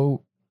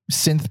solo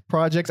synth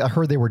project. I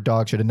heard they were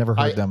dog shit. I never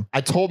heard them.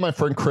 I told my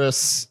friend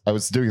Chris I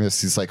was doing this.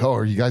 He's like, "Oh,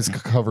 are you guys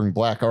covering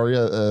Black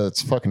Aria?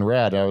 It's fucking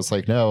rad." I was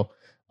like, "No."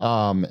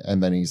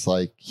 And then he's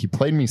like, he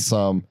played me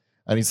some,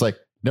 and he's like,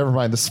 "Never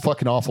mind. This is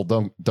fucking awful.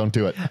 Don't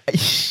do it."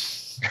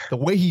 The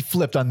way he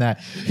flipped on that.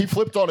 He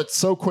flipped on it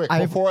so quick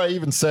before I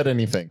even said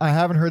anything. I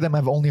haven't heard them.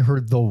 I've only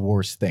heard the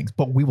worst things,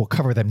 but we will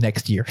cover them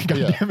next year.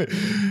 God damn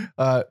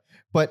it.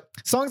 But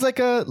songs like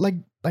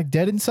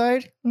Dead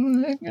Inside,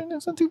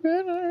 that's not too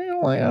bad.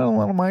 I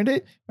don't mind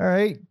it. All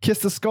right. Kiss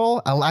the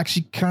Skull. I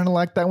actually kind of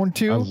like that one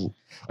too.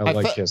 I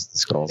like Kiss the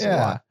Skulls a Yeah.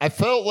 lot. I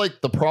felt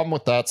like the problem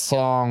with that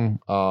song,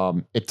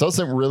 it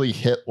doesn't really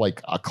hit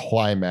like a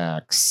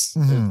climax.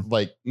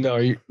 Mhm. No,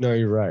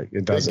 you're right. It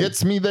It doesn't.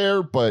 gets me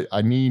there, but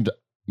I need,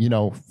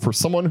 for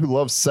someone who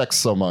loves sex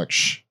so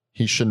much,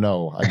 he should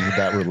know I need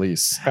that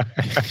release.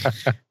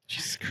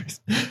 Jesus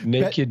Christ.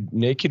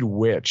 Naked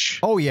Witch.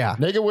 Oh yeah.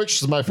 Naked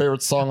Witch is my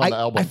favorite song on the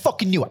album. I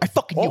fucking knew it. I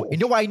fucking knew it. You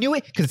know why I knew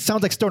it? Because it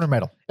sounds like stoner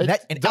metal. And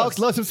It Alex does.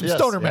 loves him some Yes,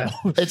 stoner yeah.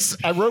 metal.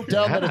 I wrote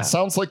down that Yeah. it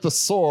sounds like the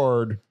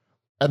Sword,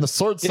 and the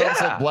Sword sounds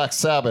Yeah. like Black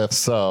Sabbath.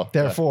 So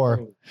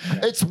Therefore,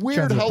 it's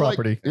weird Transit how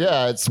property.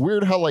 it's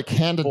weird how like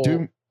Hand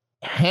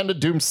of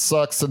Doom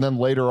sucks, and then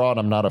later on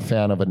I'm not a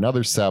fan of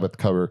another Sabbath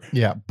cover.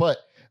 yeah, But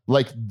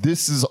like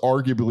this is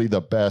arguably the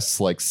best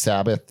like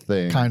Sabbath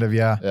thing. kind of,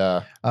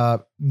 yeah. Yeah.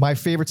 My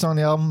favorite song on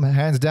the album,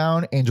 hands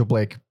down, Angel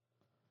Blake.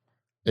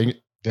 Yeah,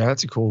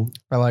 that's a cool.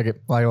 I like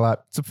it. I like it a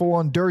lot. It's a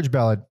full-on dirge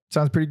ballad.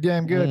 Sounds pretty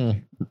damn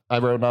good. I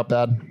wrote not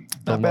bad.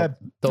 Not bad.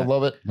 Don't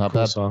love it. Not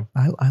Cool bad. song.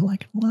 I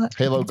like it a lot.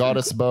 Halo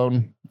Goddess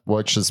Bone,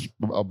 which is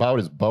about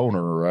his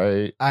boner,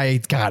 right?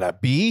 I gotta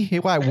be.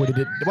 Why would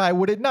it? Why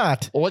would it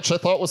not? Which I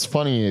thought was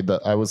funny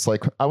that I was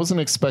like, I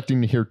wasn't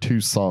expecting to hear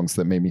two songs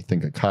that made me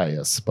think of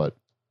Caius, but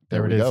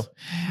There it we is.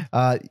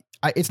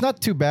 It's not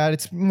too bad.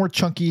 It's more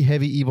chunky,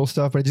 heavy, evil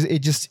stuff, but it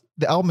just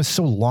the album is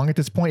so long at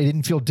this point. It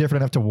didn't feel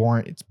different enough to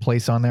warrant its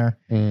place on there.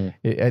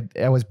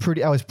 I was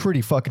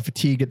pretty fucking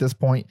fatigued at this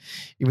point,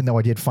 even though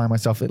I did find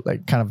myself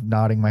like kind of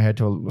nodding my head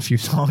to a few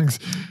songs.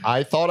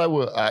 I thought I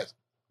would.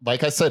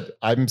 Like I said,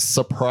 I'm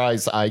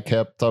surprised I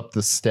kept up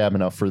the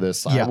stamina for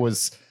this. Yeah.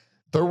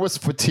 There was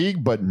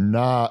fatigue, but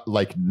not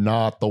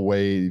the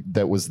way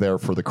that was there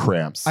for the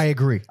Cramps. I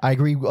agree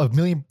a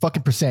million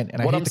fucking %.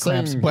 And What I hate I'm the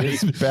Cramps, saying but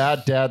is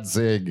Bad Dad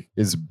Zig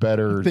is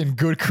better. than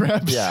good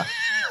Cramps. Yeah.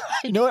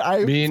 You know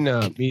what? Me and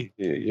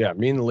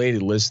the lady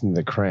listened to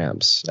the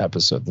Cramps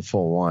episode, the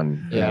full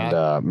one.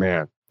 Yeah. And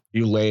man,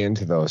 you lay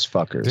into those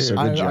fuckers. Dude, So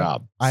good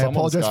job. I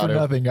Someone's apologize for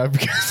got it. nothing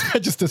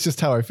because that's just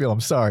how I feel.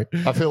 I'm sorry.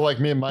 I feel like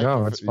me and Mike.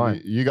 No, it's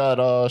fine. You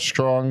got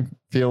strong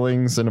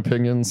feelings and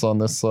opinions on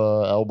this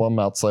album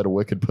outside of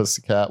Wicked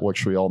Pussycat,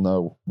 which we all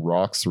know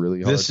rocks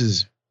really hard. This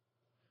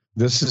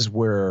is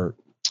where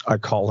I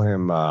call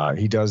him.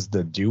 He does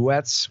the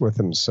duets with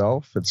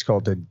himself. It's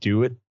called the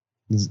duet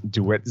zig.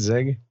 Duet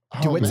zig?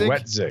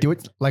 Duet zig. Do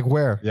it like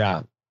where?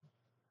 Yeah.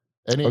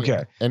 Any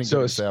Okay. good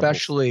So examples?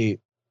 especially,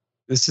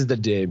 this is the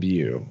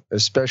debut.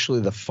 Especially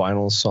the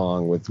final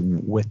song with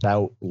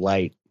 "Without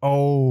Light,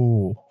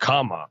 Oh,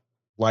 comma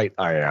light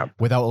I am."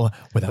 without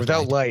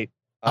Light,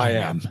 I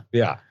am.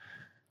 Yeah.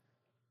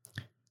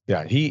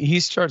 Yeah. He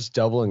starts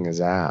doubling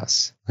his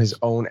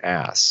own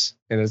ass.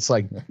 And it's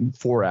like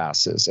 4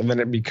 asses. And then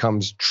it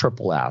becomes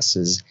triple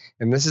asses.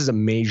 And this is a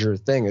major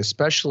thing,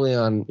 especially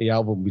on the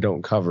album we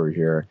don't cover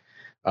here.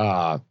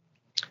 The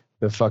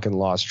fucking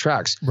Lost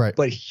Tracks. Right.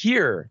 But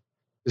here,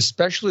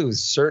 especially with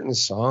certain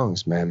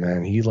songs,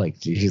 man, he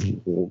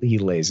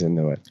lays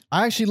into it.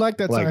 I actually like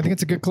that song. Like- I think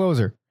it's a good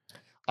closer.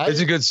 It's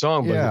a good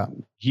song, but Yeah.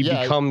 he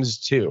Yeah, becomes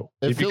 2.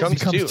 it He feels-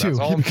 becomes 2. That's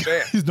all I'm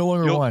saying. He's no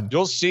longer one.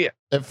 You'll see it.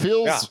 It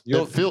feels. Yeah,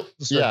 you'll start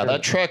hearing that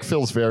it. track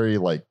feels very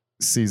like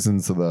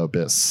Seasons of the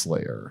Abyss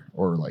Slayer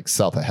or like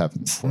South of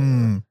Heaven Slayer.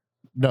 Mm.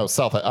 No,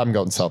 I'm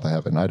going South of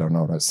Heaven. I don't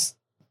notice.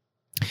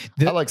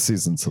 The- I like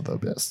Seasons of the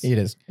Abyss. It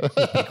is.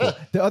 The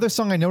other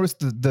song I noticed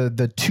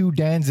the two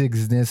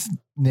Danzigs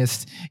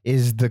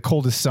is The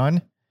Coldest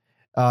Sun.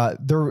 I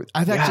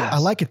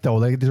like it though.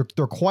 Like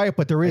they're quiet,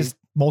 but there is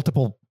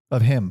multiple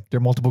of him. There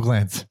are multiple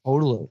Glens.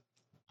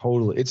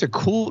 Totally. It's a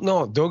cool.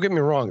 No, don't get me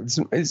wrong.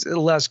 It's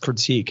less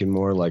critique and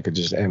more like a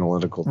just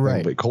analytical thing.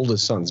 Right. But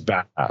Coldest Sun's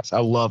badass. I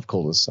love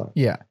Coldest Sun.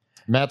 Yeah.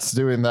 Matt's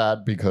doing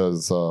that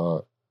because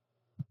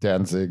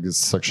Danzig is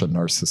such a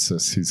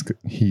narcissist.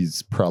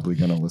 He's probably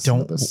going to listen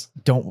to this.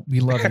 We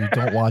love you.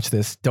 Don't watch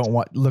this.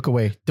 Look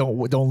away. Don't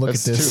look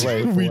It's at this. too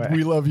late.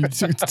 we love you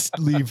too. Just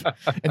leave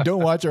and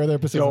don't watch our other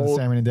episodes of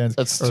Simon and Dan's.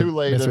 It's or too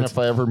late, and Misfits. if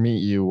I ever meet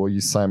you, will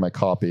you sign my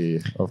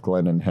copy of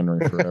Glenn and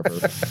Henry forever?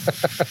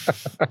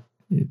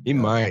 He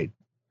might,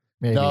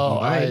 Maybe. No,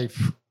 might.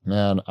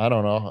 I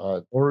don't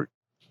know. or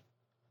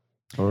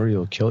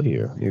he'll kill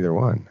you. Either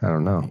one. I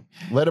don't know.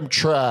 Let him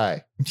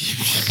try.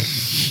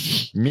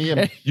 Me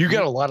and You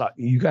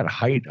got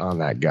height on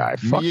that guy.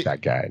 Fuck Me-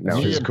 that guy. No,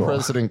 me he's and cool.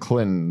 President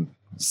Clinton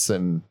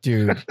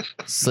Dude.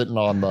 sitting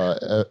on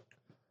the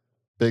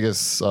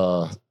biggest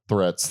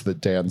threats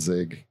that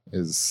Danzig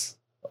is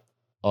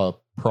a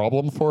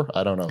problem for.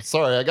 I don't know.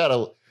 Sorry,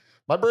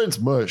 my brain's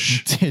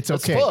mush. It's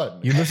okay. fun.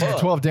 You listen Fun.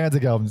 to 12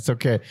 Danzig albums. It's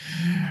okay.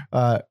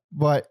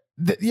 But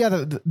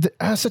I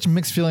have such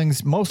mixed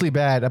feelings, mostly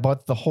bad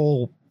about the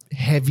whole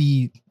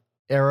heavy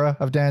era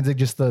of Danzig.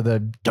 Just the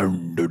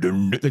dun, dun,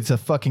 dun, it's a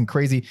fucking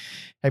crazy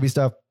heavy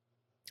stuff.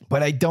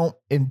 But I don't,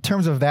 in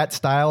terms of that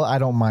style, I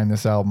don't mind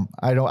this album.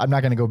 I'm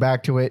not going to go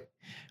back to it,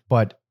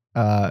 but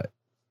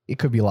it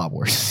could be a lot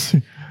worse.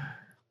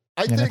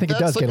 I And I think it that's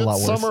does get a good lot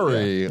worse.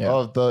 summary Yeah.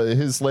 of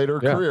his later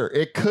Yeah. career.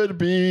 It could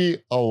be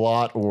a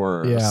lot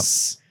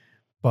worse.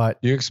 But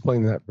You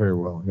explained that very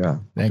well. Yeah.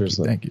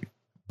 thank you.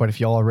 But if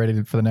y'all are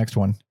ready for the next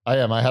one, I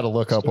am. I had to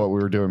look up what we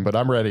were doing, but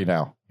I'm ready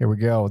now. here we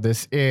go.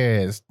 This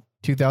is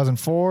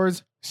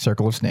 2004's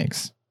Circle of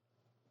Snakes.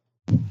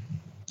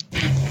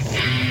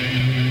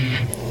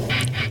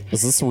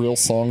 Is this a real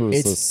song or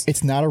is this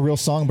It's not a real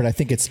song, but I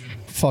think it's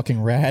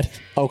fucking rad.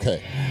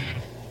 okay?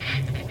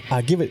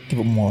 Give it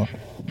more.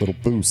 Little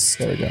boost.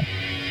 There we go.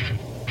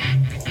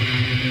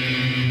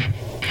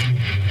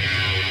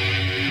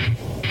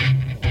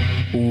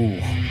 Ooh,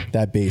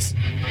 that bass.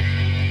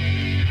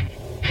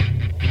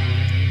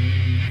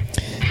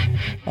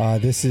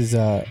 This is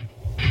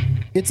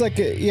it's like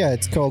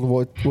it's called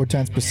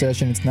Wartime's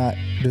Procession. It's not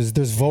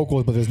there's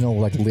vocals, but there's no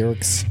like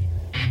lyrics.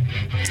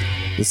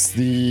 It's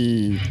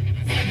the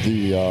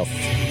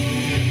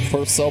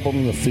first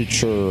album to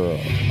feature,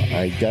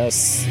 I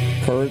guess,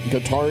 current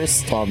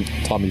guitarist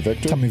Tommy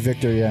Victor. Tommy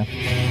Victor, yeah.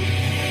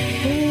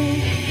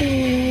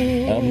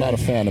 I'm not a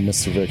fan of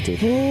Mr. Victor.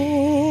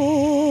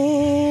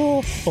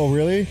 Oh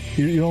really?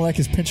 You don't like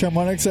his pinch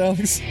harmonics,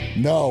 Alex?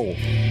 No,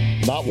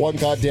 not one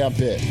goddamn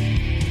bit.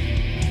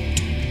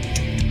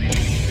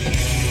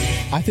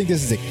 I think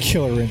this is a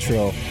killer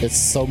intro. It's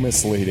so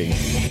misleading.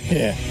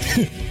 Yeah,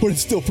 but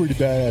it's still pretty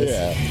badass.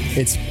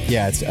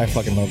 Yeah. It's I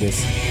fucking love this.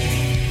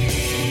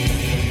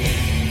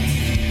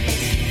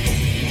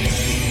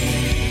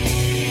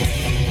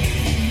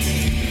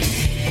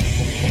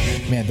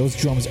 Man, those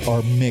drums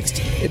are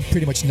mixed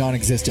pretty much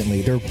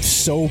non-existently. They're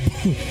so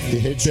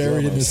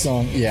buried in the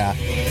song. Yeah.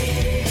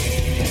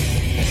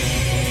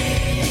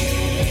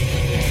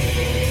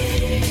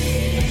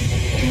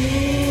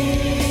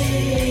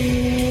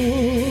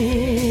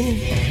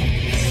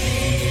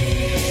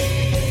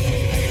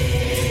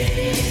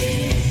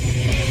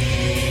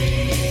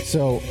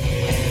 So,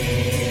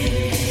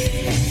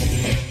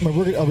 are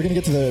we going to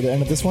get to the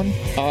end of this one?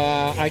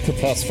 I could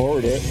fast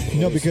forward it.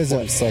 No, It's because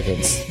 40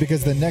 seconds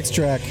because the next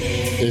track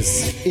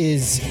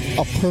is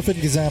a perfect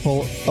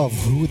example of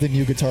who the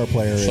new guitar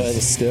player try to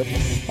is. skip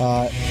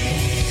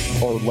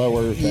or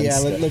lower than Yeah,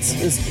 skip. let's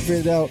figure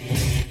it out.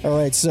 All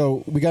right,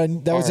 so we got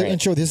that was All the right,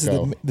 intro. This is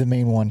go. the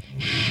main one.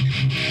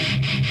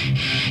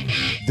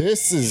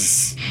 This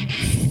is.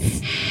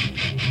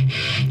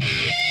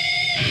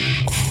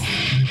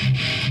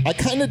 I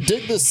kind of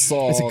dig this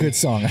song. It's a good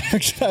song.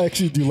 I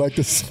actually do like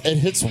this. It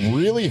hits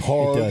really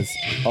hard. It does.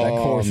 That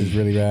chorus is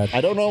really rad.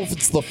 I don't know if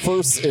it's the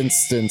first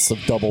instance of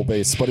double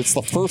bass, but it's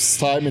the first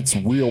time it's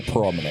real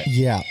prominent.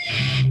 Yeah.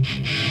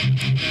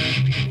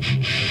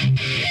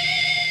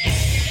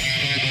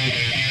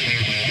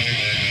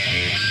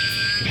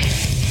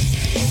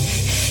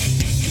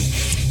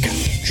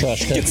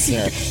 Trash can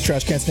snare.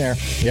 Trash can snare.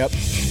 Yep.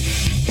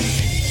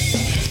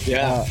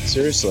 Yeah,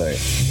 seriously.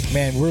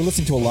 Man, we're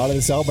listening to a lot of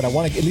this album, but I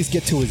want to at least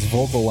get to his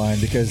vocal line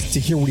because to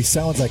hear what he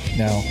sounds like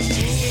now,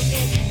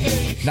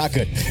 not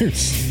good.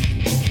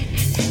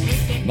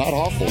 Not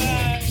awful.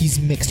 He's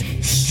mixed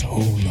so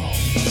low.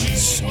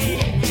 So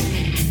low.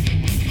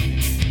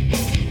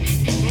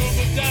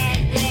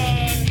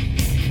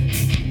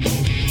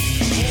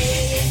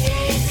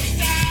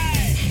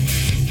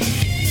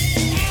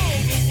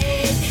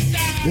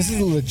 This is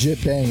a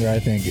legit banger, I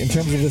think. In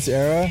terms of this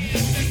era,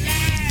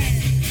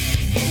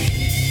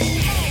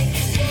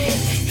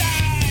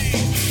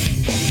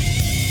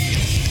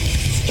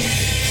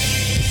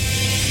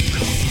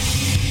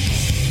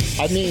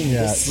 I mean,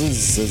 Yeah. this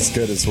is as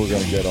good as we're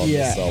going to get on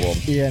this album.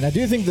 Yeah, and I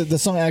do think that the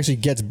song actually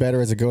gets better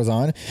as it goes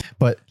on.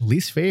 But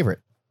least favorite.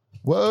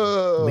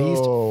 Whoa.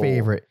 Least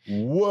favorite.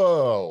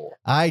 Whoa.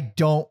 I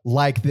don't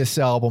like this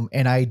album,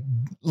 and I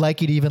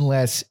like it even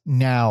less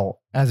now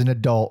as an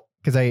adult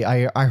because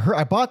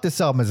I bought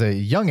this album as a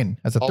youngin,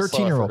 as a Also,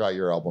 13-year-old. I forgot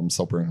your album,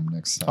 so I'll bring them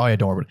next time. Oh yeah,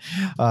 don't worry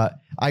about it.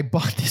 I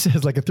bought this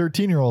as like a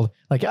 13-year-old.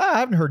 Like, I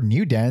haven't heard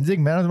new Danzig.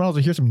 Man, I might as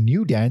well hear some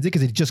new Danzig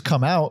because it just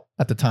come out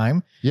at the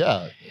time.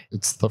 Yeah,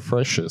 it's the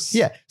freshest.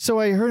 Yeah. So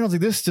I heard, and I was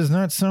like, this does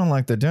not sound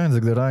like the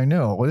Danzig that I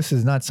know. Well, this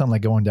does not sound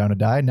like Going Down to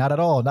Die. Not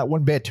at all. Not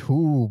one bit.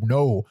 Ooh,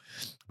 no.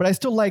 But I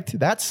still liked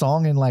that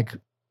song, and like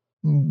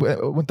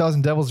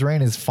 1000 Devils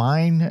Rain is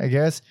fine, I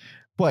guess.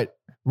 But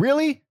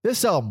really,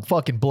 this album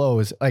fucking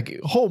blows. Like,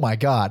 oh my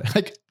God.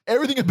 Like,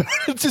 everything about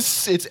it,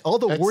 it's all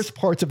the worst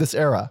parts of this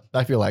era,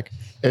 I feel like.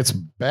 It's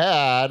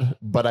bad,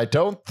 but I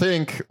don't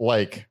think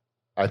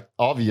I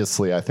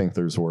think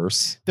there's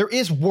worse. There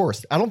is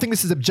worse. I don't think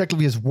this is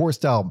objectively his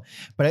worst album,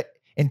 but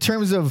in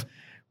terms of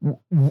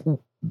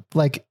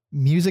like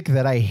music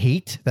that I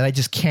hate, that I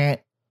just can't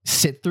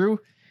sit through,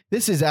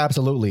 this is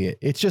absolutely it.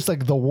 It's just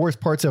like the worst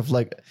parts of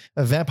like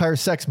a vampire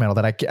sex metal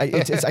that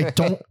I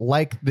don't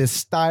like this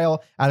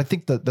style. I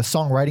think the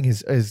songwriting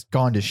is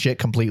gone to shit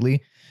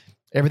completely.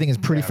 Everything is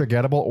pretty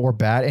forgettable or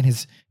bad, and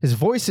his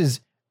voice is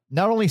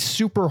not only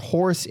super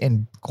hoarse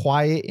and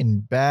quiet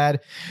and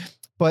bad,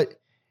 but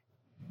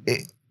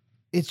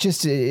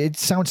it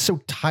sounds so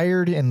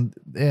tired and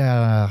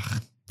it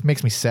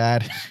makes me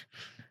sad.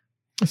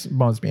 This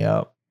bums me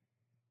out.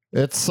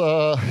 It's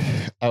a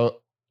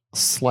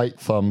slight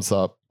thumbs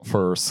up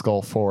for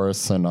Skull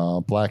Forest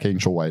and Black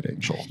Angel, White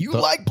Angel. You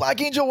like Black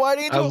Angel, White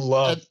Angel? I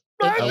love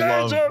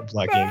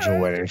Black Angel,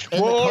 White Angel.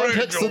 In the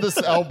context of this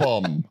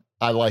album,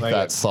 I like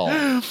that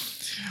song.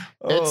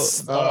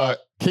 It's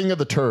King of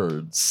the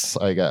Turds,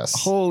 I guess.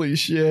 Holy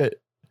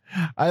shit.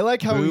 I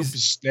like how Boob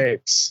he's...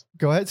 snakes.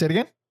 Go ahead, say it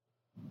again.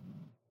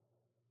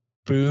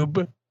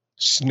 Boob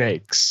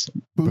snakes.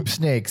 Boob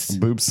snakes.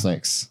 Boob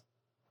snakes.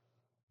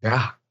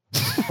 Yeah.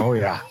 Oh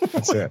yeah.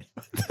 That's it.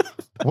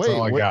 That's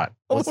all I got.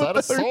 Was that a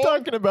What are you song?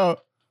 talking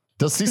about?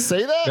 Does he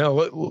say that?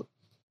 No,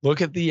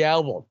 look at the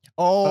album.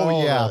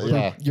 Oh, yeah.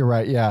 yeah. You're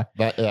right. Yeah.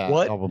 That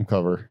What? album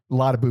cover. A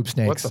lot of boob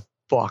snakes. What the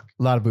fuck?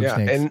 A lot of boob Yeah,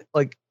 snakes. and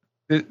like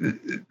this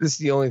is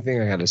the only thing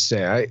I got to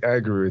say. I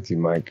agree with you,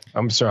 Mike.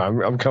 I'm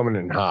sorry. I'm coming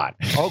in hot.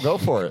 Oh, go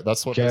for it.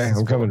 That's what Okay, this is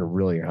I'm for. coming in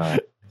really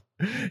hot.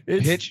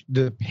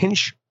 The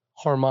pinch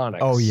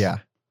harmonics. Oh, yeah.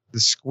 The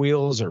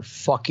squeals are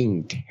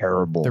fucking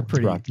terrible. They're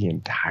pretty- throughout the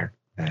entire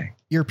thing.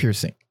 Ear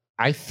piercing.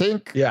 I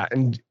think. Yeah,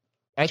 and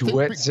I think.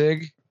 Duet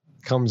Zig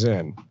comes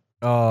in.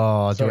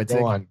 Oh, So do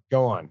it.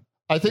 go on.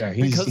 I think Yeah,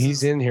 because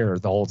he's in here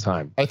the whole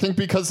time. I think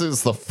because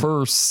it's the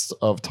first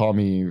of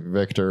Tommy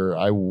Victor,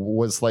 I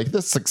was like,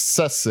 this is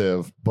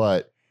excessive,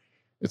 but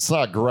it's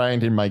not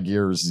grinding my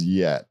gears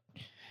yet.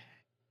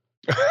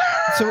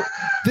 So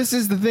this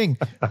is the thing.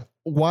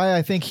 Why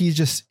I think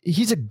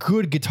he's a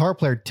good guitar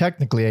player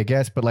technically, I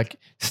guess, but like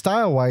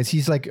style wise,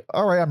 he's like,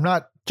 all right, I'm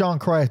not John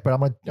Christ, but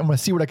I'm gonna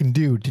see what I can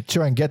do to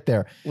try and get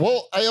there.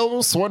 Well, I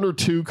almost wonder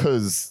too,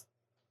 because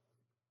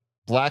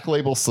Black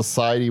Label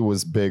Society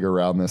was big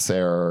around this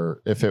era,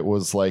 if it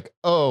was like,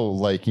 oh,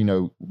 like, you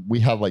know,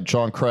 we have like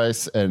John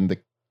Christ and the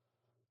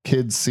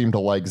kids seem to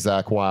like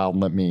Zach Wild.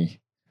 Let me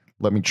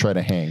try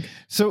to hang.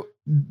 So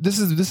this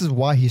is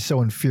why he's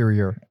so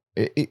inferior.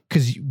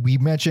 Because we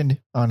mentioned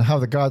on How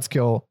the Gods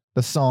Kill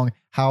the song,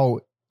 how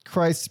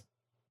Christ's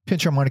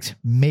pinch harmonics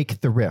make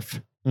the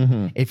riff.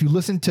 Mm-hmm. If you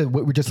listen to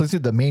what we just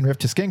listened to, the main riff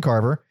to Skin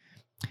Carver,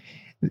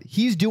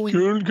 he's doing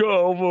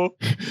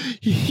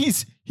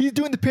he's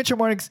doing the pinch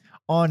harmonics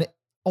on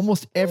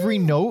almost every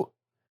note.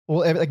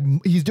 Well, like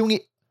he's doing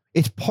it.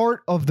 It's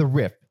part of the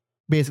riff.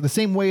 Basically, the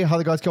same way How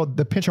the Gods Kill,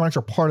 the pinch harmonics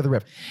are part of the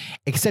riff,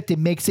 except it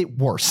makes it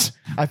worse.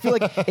 I feel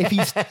like if he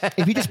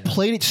just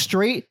played it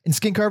straight in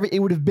Skin Carver, it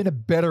would have been a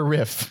better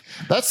riff.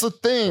 That's the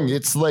thing.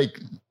 It's like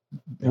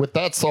with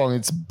that song,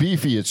 it's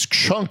beefy, it's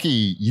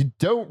chunky. You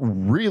don't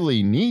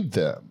really need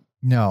them.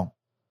 No.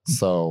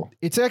 So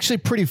it's actually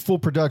pretty full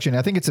production.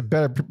 I think it's a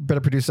better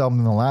produced album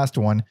than the last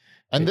one.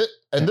 And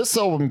this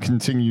album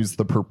continues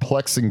the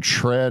perplexing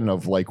trend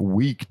of like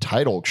weak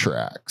title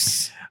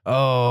tracks.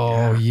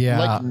 Oh yeah,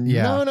 like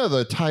none of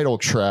the title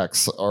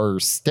tracks are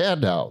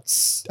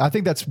standouts. I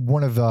think that's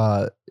one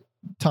of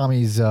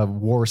Tommy's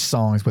worst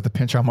songs with the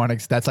pinch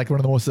harmonics. That's like one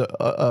of the most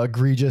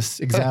egregious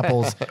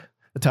examples.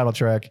 The title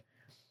track,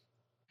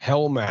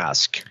 Hell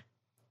Mask.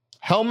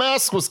 Hell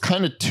Mask was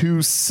kind of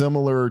too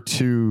similar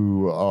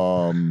to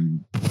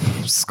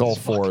Skull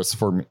Forest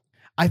for me.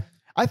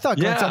 I thought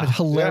Glenn sounded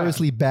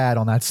hilariously bad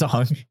on that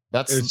song.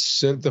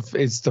 It's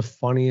the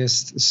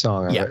funniest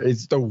song ever.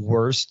 It's the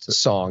worst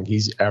song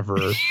he's ever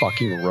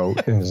fucking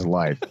wrote in his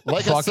life.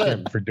 Like fuck I said,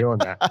 him for doing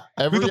that.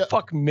 Who the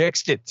fuck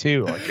mixed it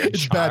too? Like a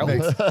It's child?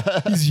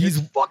 bad mix. He's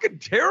fucking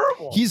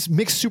terrible. He's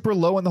mixed super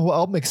low on the whole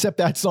album, except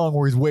that song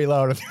where he's way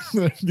louder.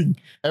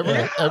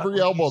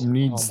 Every album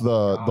needs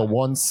the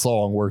one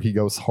song where he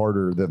goes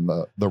harder than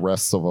the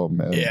rest of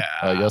them. And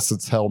I guess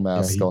it's Hell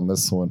Mask on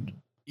this one.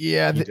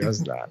 Yeah, he does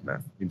that,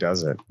 man. He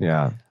does it.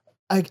 Yeah.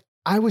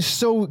 I was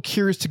so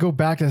curious to go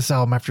back to this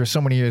album after so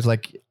many years.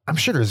 Like, I'm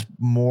sure there's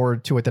more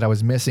to it that I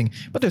was missing,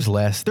 but there's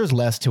less. There's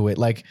less to it.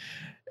 Like,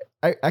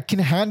 I can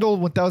handle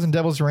 1000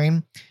 Devil's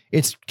Rain.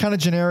 It's kind of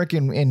generic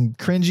and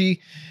cringy,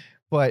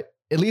 but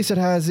at least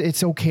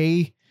it's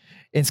okay.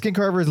 And Skin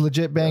Carver is a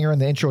legit banger, and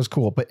the intro is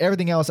cool. But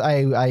everything else,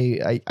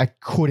 I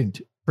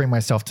couldn't bring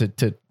myself to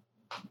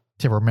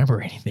remember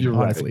anything. You're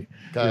honestly,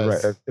 right. You're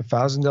right. A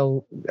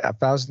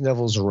Thousand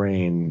Devil's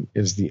Rain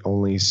is the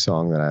only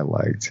song that I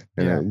liked,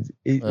 and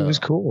it was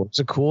cool.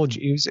 It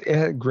was it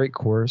had a great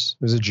chorus.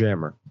 It was a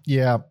jammer.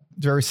 Yeah,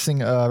 very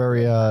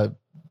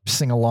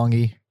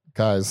sing-alongy.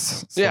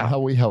 Guys, somehow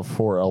we have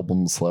 4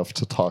 albums left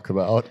to talk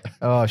about.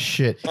 Oh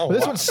shit! But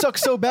this one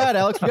sucks so bad,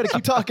 Alex. We got to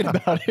keep talking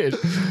about it.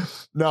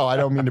 No, I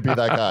don't mean to be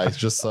that guy. It's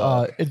just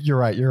you're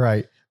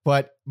right.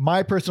 But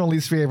my personal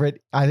least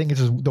favorite, I think,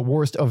 it's just the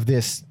worst of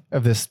this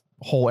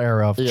whole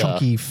era of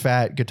chunky,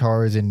 fat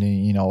guitars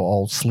and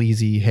all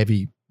sleazy,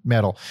 heavy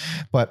metal.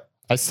 But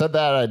I said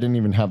that I didn't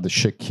even have the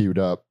shit queued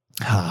up.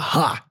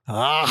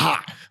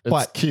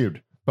 It's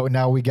queued. But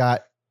now we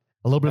got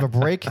a little bit of a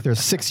break. There's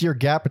a 6-year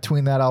gap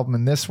between that album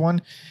and this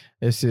one.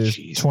 This is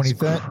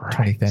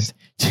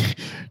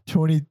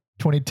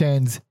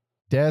 2010's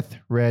Death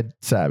Red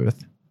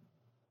Sabbath.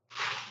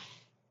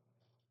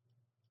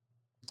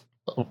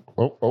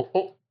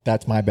 Oh.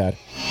 That's my bad.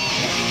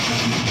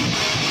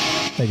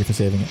 Thank you for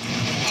saving it.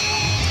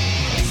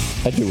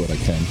 I do what I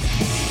can.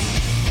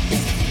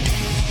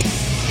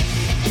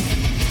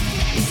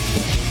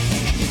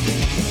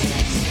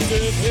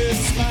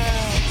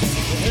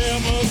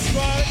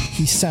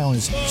 He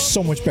sounds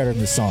so much better in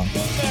this song.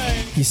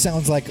 He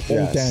sounds like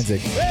old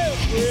Danzig.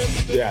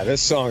 Yeah,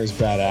 this song is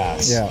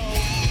badass. Yeah.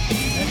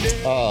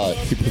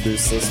 He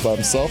produced this by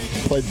himself,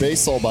 played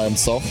bass all by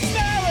himself,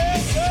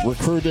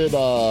 recruited,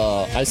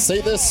 I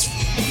say this,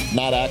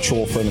 not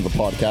actual friend of the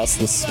podcast,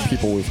 this is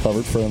people we've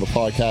covered, friend of the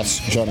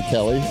podcast, Johnny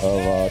Kelly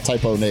of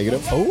Typo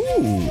Negative.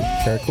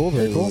 Oh, very cool,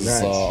 very cool.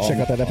 Nice. Check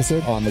out that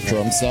episode. On the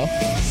drums now.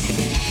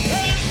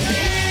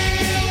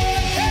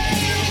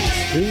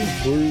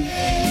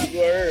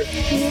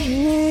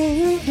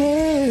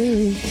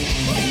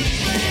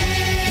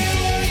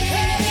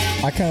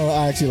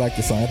 I actually like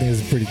this song. I think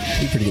it's a pretty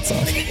good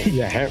song.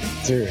 Yeah,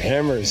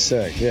 Hammer is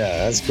sick. Yeah,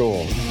 that's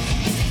cool.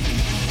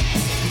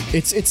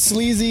 It's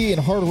sleazy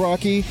and hard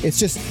rocky. It's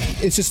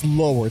just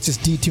lower. It's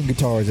just detuned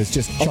guitars. It's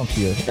just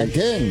chunkier.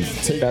 Again,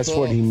 That's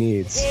what he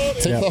needs.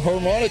 Take the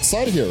harmonics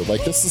out of here.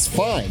 Like, this is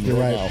fine. You're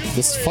right. Now.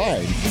 This is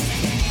fine.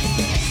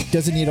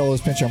 Doesn't need all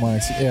those pinch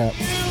harmonics. Yeah.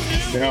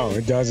 No,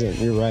 it doesn't.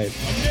 You're right.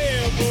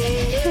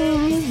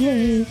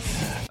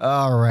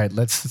 All right,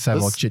 let's have a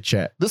little chit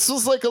chat. This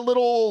was like a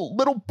little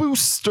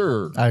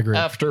booster. I agree.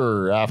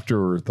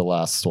 After the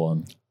last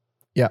one.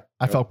 Yeah,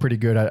 I felt pretty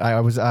good.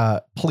 I was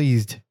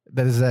pleased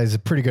that is a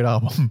pretty good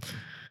album.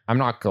 I'm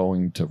not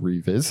going to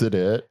revisit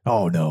it.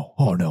 Oh no.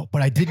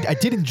 But I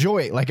did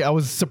enjoy it. Like, I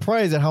was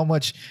surprised at how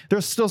much.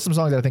 There's still some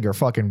songs that I think are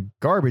fucking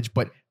garbage,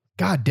 but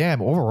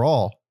goddamn,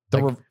 overall,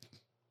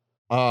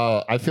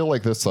 I feel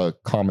like this is a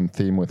common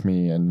theme with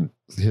me and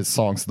his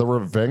songs. The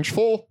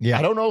Revengeful. Yeah.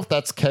 I don't know if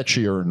that's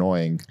catchy or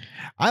annoying.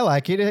 I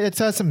like it. It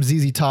has some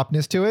ZZ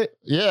Topness to it.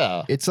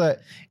 Yeah.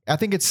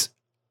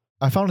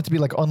 I found it to be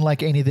like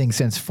unlike anything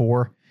since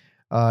 4.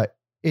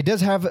 It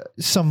does have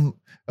some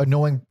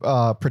annoying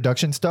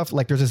production stuff.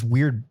 Like there's this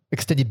weird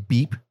extended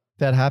beep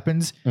that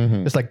happens.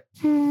 Mhm. It's like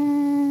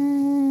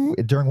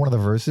during one of the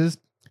verses.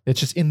 It's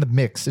just in the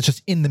mix.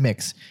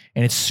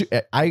 And it's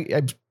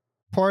I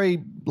probably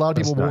a lot of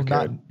That's people will not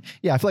not. good.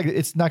 Yeah, I feel like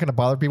it's not going to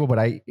bother people. But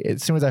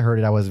as soon as I heard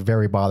it, I was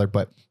very bothered.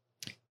 But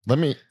Let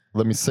me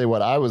say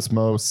what I was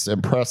most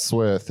impressed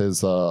with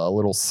is a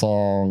little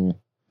song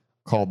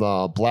called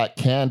Black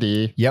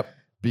Candy. yep,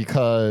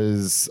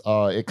 Because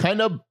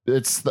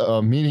it's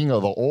the meaning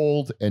of the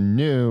old and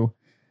new,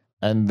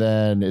 and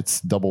then it's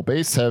double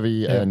bass heavy,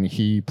 Yeah. and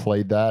he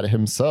played that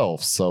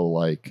himself. So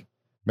like,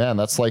 man,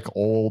 that's like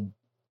old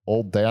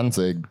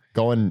Danzig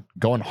going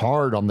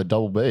hard on the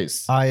double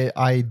bass.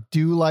 I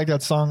do like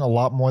that song a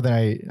lot more than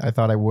I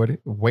thought I would.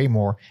 Way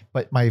more.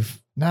 But maybe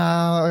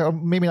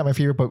not my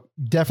favorite, but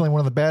definitely one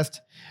of the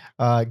best.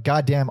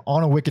 Goddamn,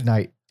 On a Wicked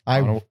Night.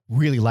 I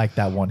really like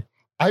that one.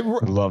 I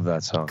love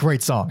that song.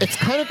 Great song. It's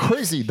kind of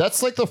crazy.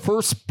 That's like the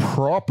first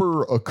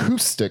proper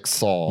acoustic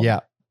song.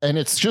 Yeah. And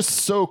it's just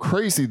so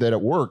crazy that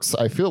it works.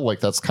 I feel like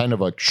that's kind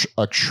of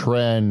a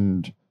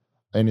trend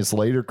in his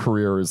later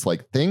career, is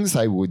like things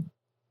I would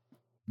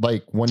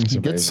like when It's he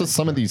gets to amazing.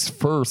 some of these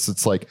firsts,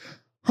 it's like,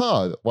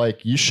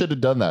 like you should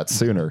have done that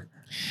sooner.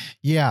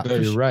 Yeah. No,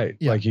 you're right.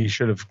 Yeah. Like he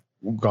should have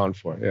gone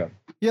for it. Yeah.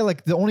 Yeah,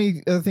 like the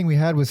only other thing we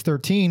had was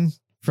 13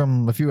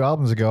 from a few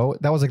albums ago.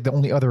 That was like the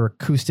only other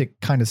acoustic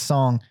kind of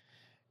song.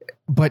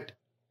 But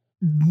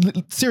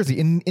seriously,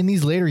 in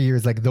these later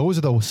years, like those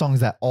are the songs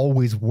that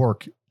always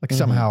work. Like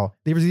somehow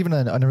there was even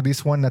an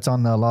unreleased one that's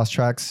on Lost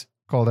Tracks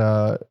called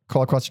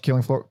 "Crawl Across Your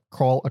Killing Floor."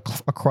 Crawl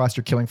Across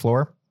Your Killing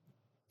Floor.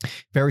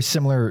 Very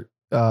similar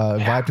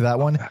vibe to that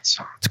one. That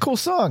song. It's a cool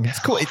song. It's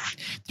cool.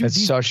 Dude, It's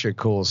such a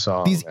cool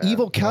song. these man.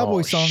 evil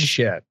cowboy songs-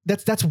 Shit.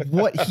 that's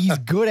what he's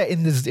good at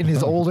in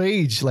his old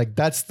age. Like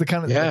that's the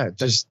kind of Yeah.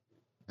 Just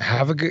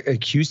have a good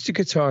acoustic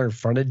guitar in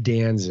front of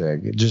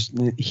Danzig.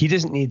 He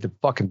doesn't need to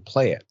fucking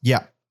play it.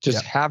 yeah,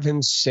 Just have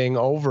him sing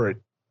over it.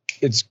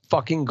 It's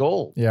fucking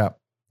gold. yeah.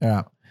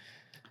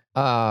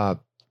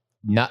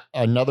 Not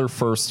another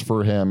first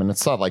for him, and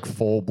it's not like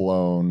full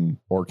blown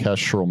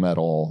orchestral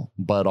metal,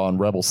 but on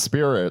Rebel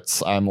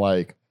Spirits, I'm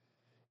like,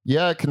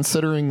 yeah,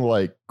 considering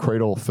like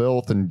Cradle of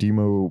Filth and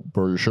Demo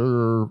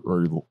Borgir,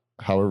 or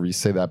however you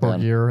say that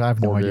band, Borgir, I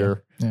have no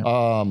idea.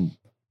 Borgir,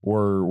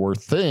 were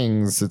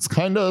things. It's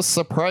kind of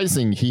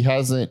surprising he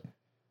hasn't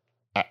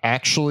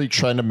actually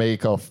trying to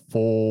make a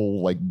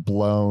full like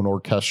blown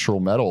orchestral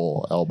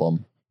metal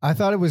album. I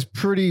thought it was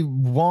pretty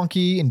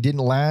wonky and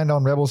didn't land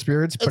on Rebel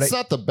Spirits, but It's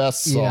not the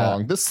best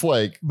song. Yeah. This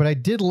like but I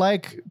did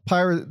like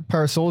Pyre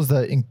Souls,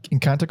 the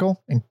Incanticle,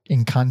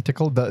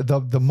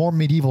 the more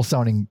medieval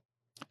sounding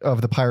of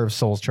the Pyre of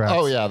Souls tracks.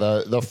 oh yeah,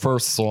 the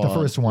first song. the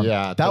first one.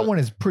 Yeah, that one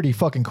is pretty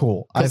fucking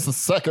cool. Because the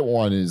second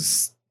one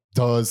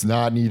does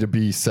not need to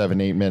be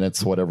 7-8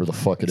 minutes, whatever the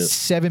fuck it is.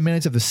 7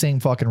 minutes of the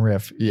same fucking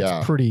riff. Yeah.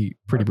 It's pretty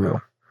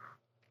brutal.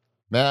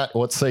 Matt,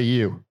 what say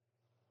you?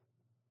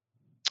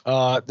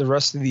 The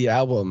rest of the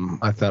album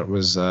I thought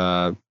was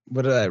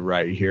what did I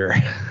write here?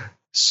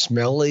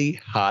 Smelly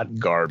hot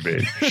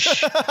garbage.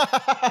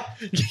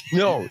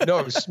 no,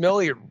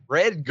 smelly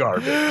red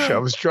garbage. I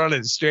was trying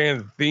to stay in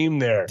the theme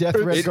there. Death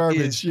red It garbage.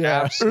 is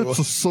Yeah. absolute-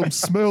 some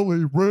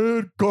smelly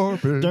red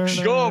garbage.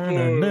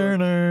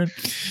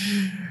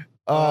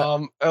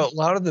 a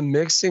lot of the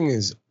mixing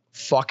is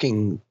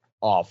fucking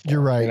awful.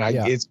 You're right, And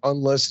yeah. it's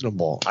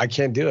unlistenable. I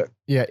can't do it.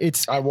 Yeah,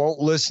 it's I won't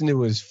listen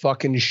to his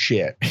fucking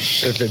shit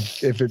if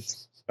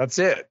it's that's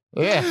it.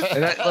 Yeah.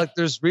 And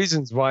there's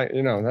reasons why,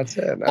 that's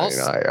it.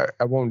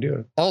 I won't do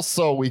it.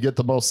 Also, we get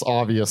the most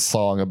obvious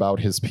song about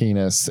his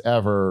penis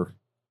ever.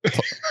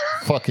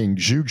 Fucking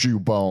Juju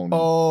Bone.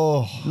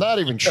 oh Not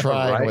even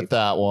trying Right. with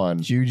that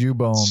one. Juju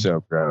Bone.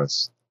 So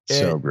gross.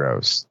 So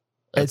gross.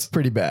 It's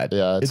pretty bad.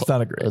 Yeah, It's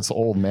not a great. It's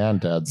old man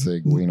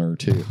Danzig wiener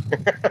too.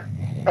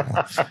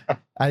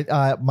 I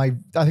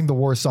think the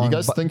worst song. You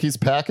guys think he's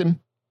packing?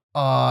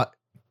 that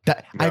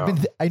No.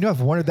 I know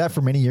I've wondered that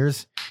for many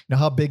years. You know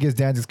how big is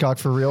Danzig's cock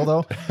for real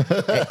though?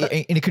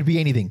 and it could be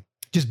anything.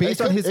 Just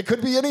based on his It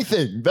could be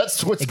anything.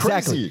 That's what's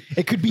exactly. crazy.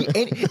 It could be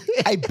any.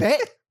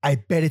 I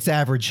bet it's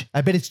average.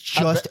 I bet it's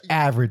just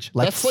average.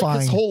 Like That's like fine.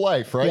 his whole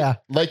life, right? Yeah.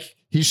 Like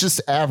he's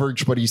just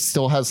average, but he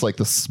still has like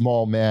the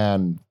small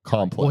man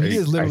complex. well, he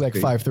is literally I like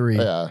think- 5'3".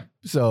 Yeah.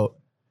 So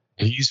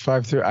He's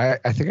 5'3".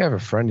 I think I have a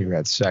friend who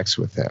had sex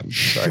with him. So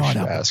Shut I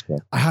should up. ask him.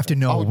 I have to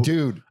know. Oh,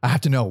 dude. I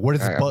have to know. What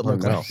does his I butt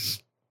look wanna like?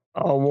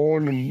 I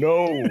want to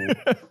know.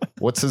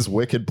 What's his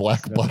wicked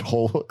black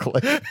butthole look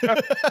like?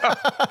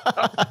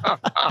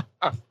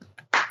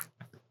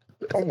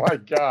 Oh my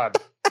God.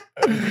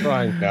 I'm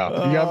crying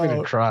now. You got me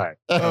to cry.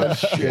 Oh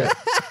shit.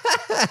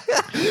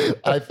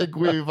 I think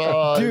we've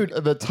Dude.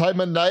 the time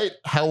of night,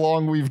 how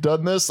long we've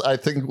done this, I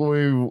think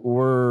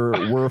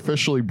we're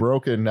officially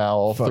broken now,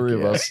 all Fuck three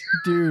of yeah. us.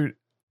 Dude,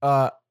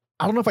 I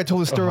don't know if I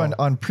told this story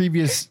on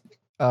previous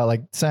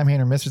like Sam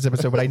Hainer Misfits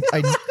episode, but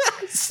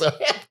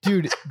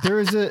dude, there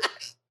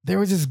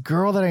was this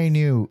girl that I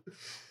knew.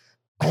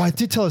 Oh, I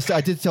did tell a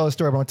story,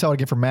 but I'm gonna tell it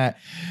again for Matt.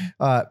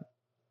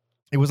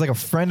 It was like a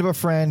friend of a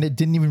friend. It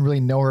didn't even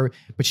really know her,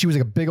 but she was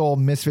like a big old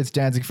Misfits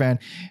Danzig fan.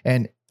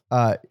 And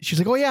she was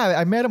like, "Oh yeah,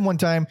 I met him one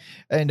time."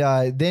 And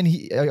then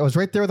I was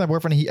right there with my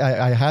boyfriend.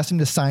 I asked him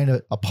to sign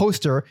a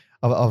poster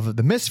of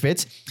the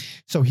Misfits.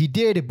 So he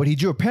did, but he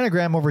drew a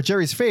pentagram over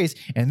Jerry's face.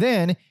 And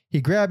then he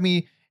grabbed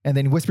me and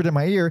then whispered in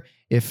my ear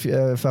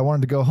if I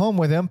wanted to go home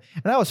with him.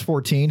 And I was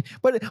 14,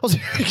 but I was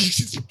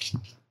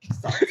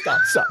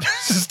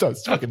Stop.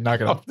 Fucking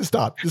knock it off.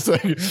 Stop.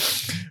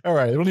 All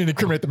right. I don't need to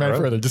incriminate the man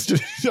further. Just, I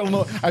don't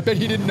know. I bet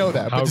he didn't know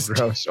that. How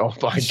gross. Oh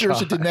my God. Sure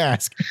she didn't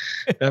ask.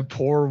 That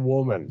poor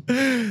woman.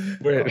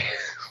 Wait.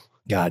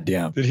 God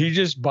damn. Did he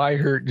just buy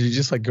her? Did he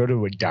just like go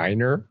to a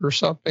diner or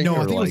something? No, or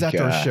I think it was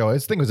after a show. I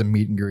think it was a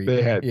meet and greet.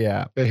 They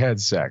had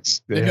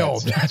sex. They no,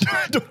 had sex.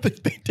 I don't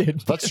think they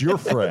did. That's your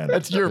friend.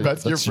 That's your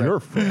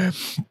friend.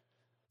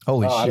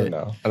 Holy shit.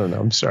 I don't know.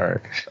 I'm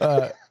sorry.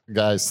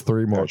 Guys,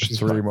 three more.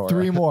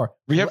 Three more.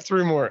 We have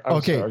three more.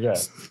 Okay.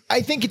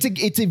 I think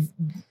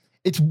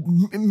it's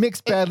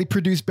mixed badly,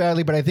 produced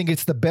badly, but I think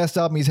it's the best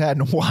album he's had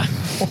in a while.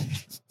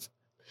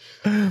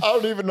 I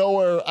don't even know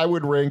where I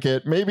would rank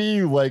it.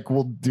 Maybe like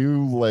we'll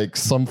do like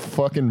some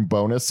fucking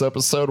bonus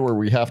episode where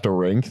we have to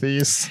rank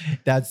these.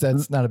 That's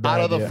not a bad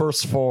idea. Out of the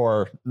first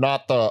four,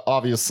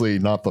 obviously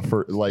not the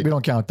first. Like we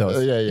don't count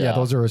those. Yeah.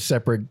 Those are a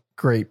separate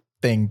great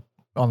thing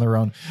on their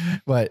own.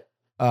 But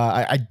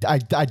I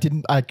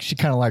didn't. I actually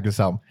kind of like this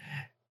album.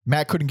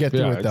 Matt couldn't get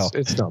through it though.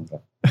 It's not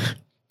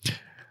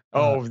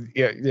bad.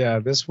 Yeah.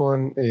 This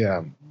one,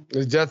 yeah.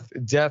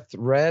 Death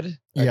Red.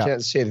 I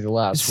can't say the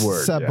last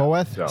word.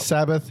 Sabbath.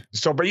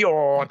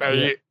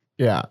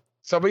 Yeah.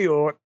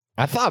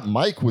 I thought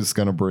Mike was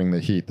going to bring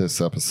the heat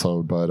this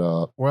episode,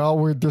 but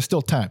well, there's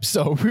still time.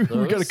 So we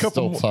got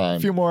a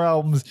few more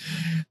albums.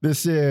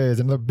 This is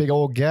another big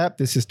old gap.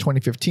 This is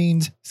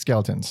 2015's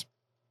Skeletons.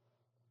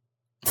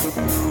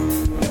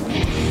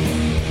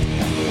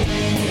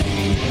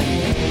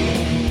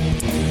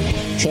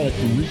 Trying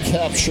to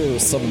recapture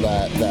some of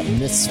that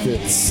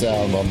Misfits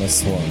sound on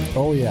this one.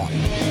 Oh, yeah.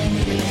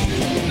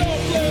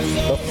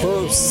 The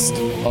first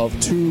of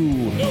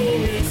two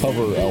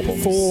cover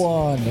albums.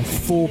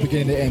 Full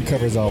beginning to end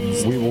covers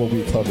albums. We will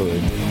be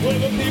covering.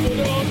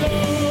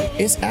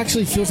 It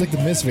actually feels like the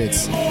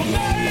Misfits.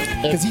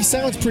 Because he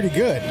sounds pretty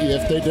good.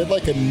 If they did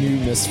like a new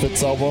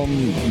Misfits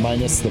album,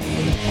 minus the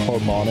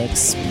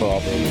harmonics,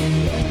 probably.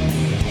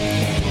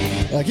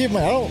 I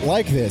don't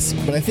like this,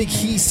 but I think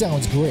he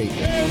sounds great.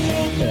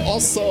 Yeah.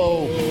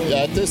 Also,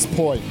 at this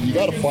point, you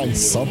got to find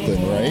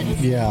something, right?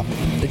 Yeah,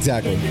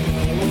 exactly.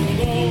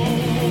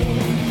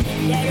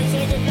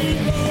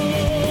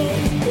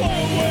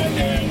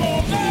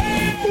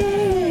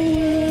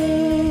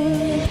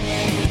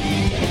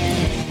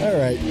 All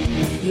right,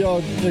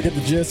 y'all get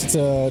the gist.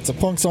 It's a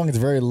punk song. It's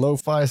very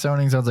lo-fi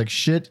sounding. Sounds like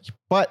shit,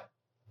 but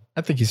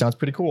I think he sounds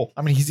pretty cool.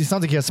 I mean, he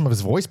sounds like he has some of his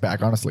voice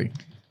back. Honestly.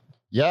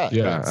 Yeah,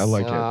 I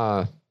like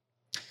it.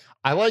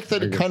 I like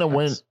that it kind of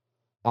went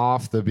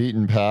off the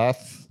beaten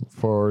path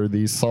for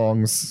these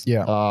songs.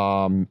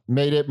 Yeah.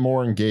 Made it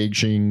more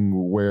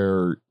engaging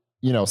where,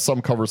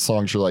 some cover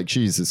songs are like,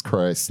 Jesus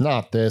Christ,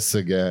 not this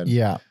again.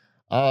 Yeah.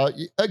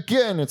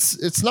 Again,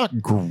 it's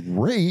not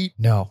great.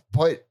 No.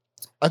 But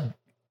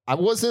I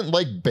wasn't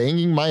like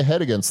banging my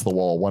head against the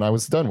wall when I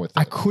was done with it.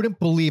 I couldn't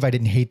believe I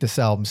didn't hate this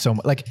album so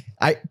much.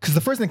 Because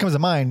the first thing that comes to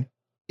mind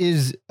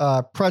is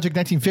Project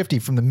 1950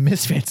 from the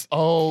Misfits.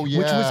 Oh, yeah.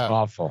 Which was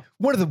awful.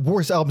 One of the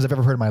worst albums I've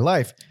ever heard in my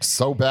life.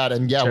 So bad.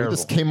 And yeah, we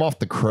just came off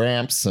the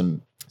Cramps.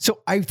 And so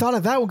I thought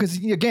of that one because,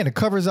 again, a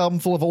covers album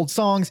full of old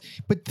songs.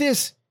 But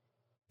this,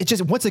 it's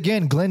just, once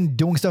again, Glenn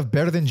doing stuff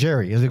better than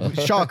Jerry. It's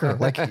like, shocker.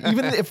 Like,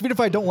 even if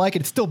I don't like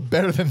it, it's still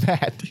better than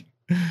that.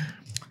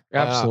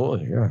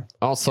 Absolutely, yeah.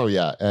 Also,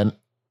 yeah, and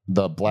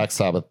the Black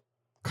Sabbath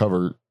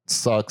cover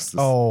sucks.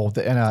 The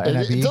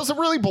NIB. It doesn't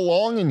really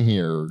belong in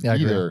here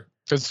either.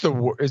 It's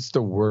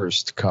the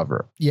worst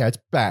cover. Yeah, it's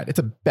bad. It's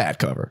a bad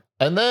cover.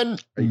 And then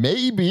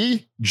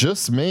maybe,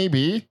 just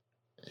maybe,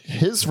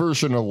 his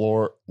version of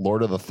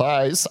Lord of the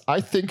Thighs,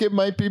 I think it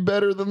might be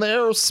better than the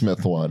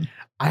Aerosmith one.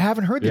 I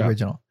haven't heard the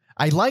original.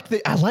 I like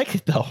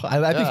it though.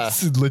 I think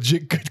it's a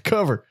legit good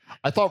cover.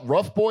 I thought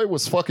Rough Boy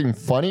was fucking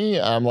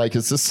funny. I'm like,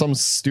 is this some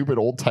stupid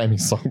old timey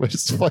song? But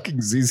it's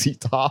fucking ZZ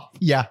Top.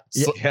 Yeah.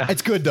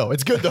 It's good though.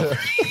 The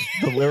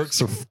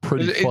lyrics are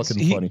pretty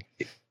fucking funny.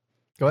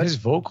 Go ahead. His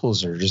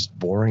vocals are just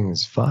boring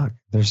as fuck.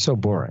 They're so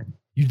boring.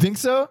 You think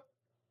so?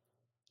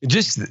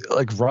 Just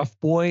like Rough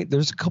Boy,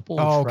 there's a couple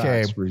of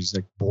tracks where he's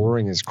like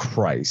boring as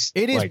Christ.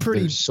 It is like,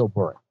 pretty so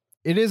boring.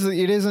 It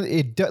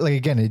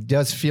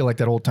does feel like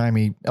that old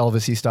timey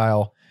Elvis-y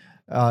style.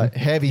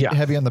 Heavy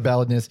on the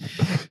balladness.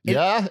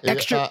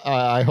 Extra.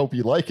 I hope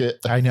you like it.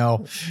 I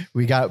know.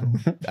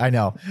 I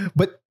know.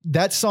 But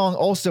that song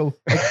also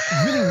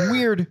really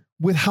weird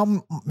with how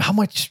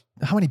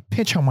many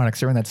pitch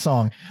harmonics are in that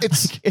song.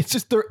 It's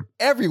just they're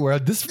everywhere.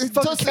 This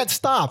fucking can't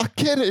stop. I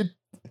get it.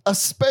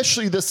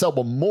 Especially this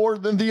album more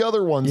than the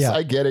other ones. Yeah.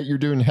 I get it. You're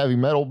doing heavy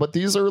metal, but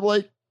these are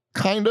like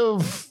kind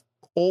of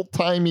old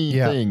timey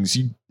things.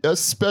 You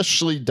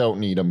especially don't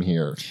need them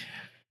here.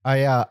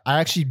 I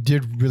actually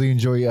did really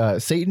enjoy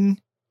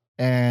Satan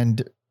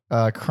and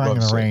Crying in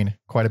the Rain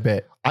quite a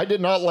bit. I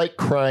did not like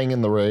Crying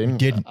in the Rain.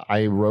 Didn't.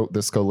 I wrote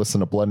this, go listen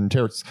to Blood and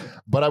Tears.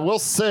 But I will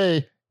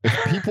say,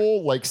 if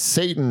people like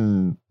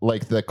Satan,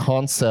 like the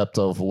concept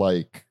of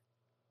like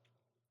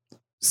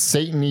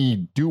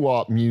Satan-y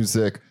doo-wop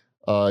music,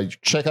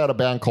 check out a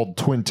band called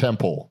Twin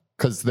Temple,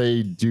 because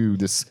they do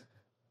this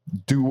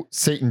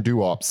Satan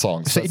doo-wop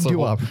songs. Satan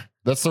doo-wop.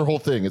 That's their whole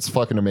thing. It's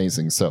fucking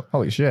amazing. So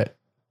Holy shit.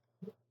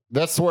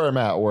 that's where I'm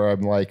at. Where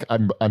I'm like,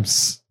 I'm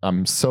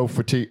so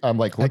fatigued. I'm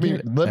like, let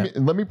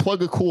me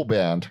plug a cool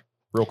band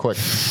real quick.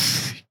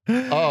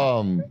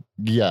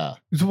 Yeah.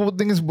 So the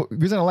thing is, the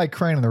reason I like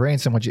Crying in the Rain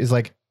so much is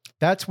like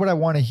that's what I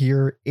want to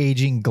hear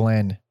aging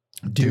Glenn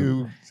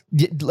do.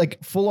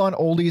 Like full on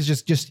oldies,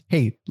 just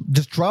hey,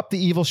 just drop the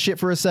evil shit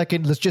for a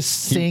second. Let's just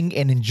sing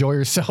and enjoy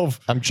yourself.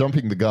 I'm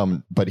jumping the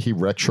gun, but he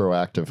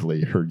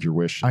retroactively heard your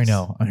wishes. I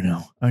know.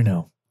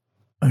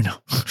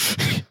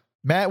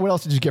 Matt, what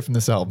else did you get from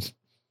this album?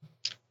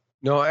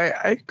 No, I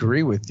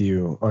agree with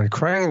you. On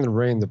Crying in the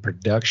Rain, the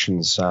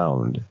production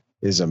sound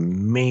is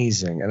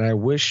amazing. And I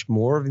wish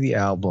more of the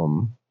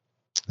album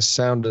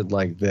sounded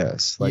like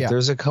this. Like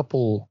there's a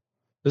couple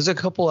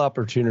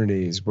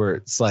opportunities where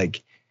it's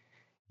like,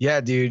 yeah,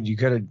 dude, you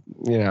could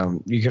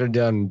have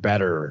done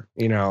better.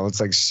 You know, it's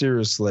like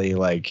seriously,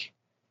 like,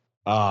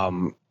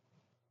 Devil's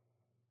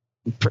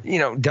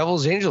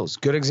Angels,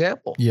 good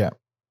example. Yeah.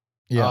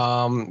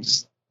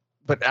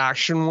 But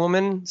Action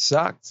Woman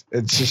sucked.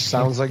 It just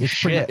sounds like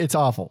shit. It's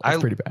awful. It's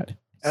pretty bad.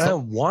 And I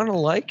want to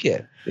like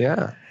it.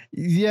 Yeah.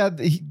 Yeah,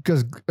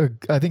 because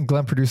I think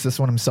Glenn produced this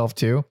one himself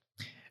too.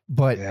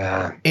 But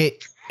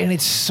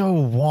it's so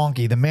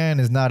wonky. The man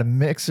is not a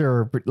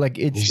mixer, but like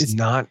it's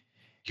not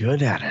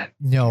good at it.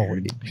 No,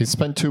 he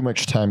spent too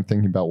much time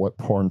thinking about what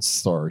porn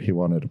star he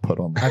wanted to put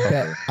on the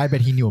cover. I bet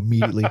he knew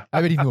immediately.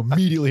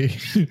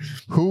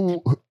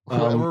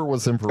 Whoever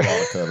was in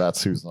Veronica,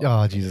 that's who's on.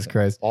 Oh, Jesus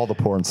Christ. All the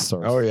porn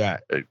stars. Oh yeah.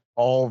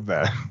 All of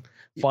that.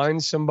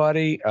 Find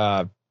somebody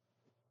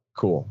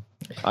cool.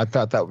 I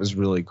thought that was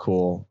really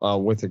cool.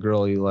 With a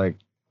girl you like.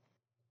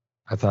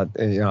 I thought,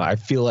 I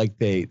feel like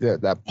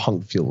that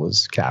punk feel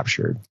was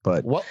captured,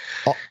 but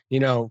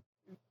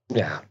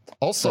yeah.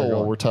 Also,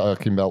 while we're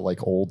talking about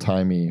like old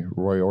timey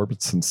Roy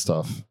Orbison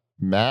stuff,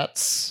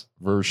 Matt's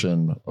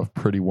version of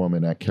Pretty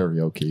Woman at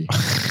karaoke,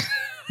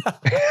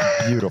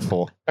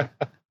 beautiful.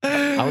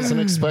 I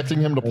wasn't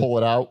expecting him to pull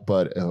it out,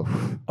 but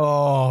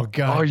oh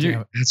god,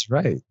 that's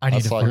right. I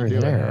need to hear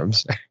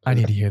that. I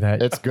need to hear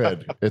that. It's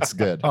good. It's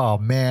good. Oh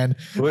man,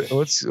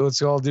 let's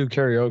all do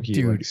karaoke,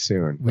 dude,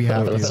 soon. We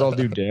have to. Let's all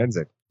do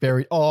Danzig.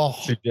 Dude,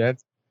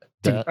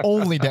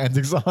 only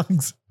Danzig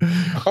songs.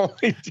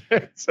 Only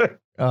Danzig.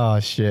 Oh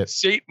shit.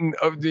 Satan.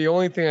 The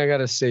only thing I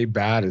gotta say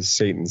bad is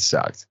Satan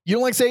sucked. You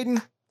don't like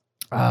Satan?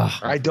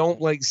 I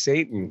don't like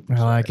Satan.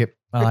 I like it.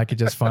 I like it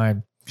just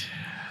fine.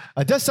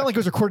 It does sound like it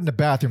was recorded in the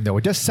bathroom, though.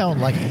 It does sound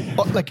like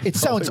it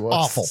sounds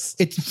awful.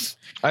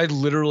 I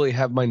literally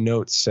have my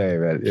notes say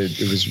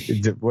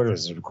that what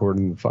was it,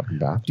 recorded in the fucking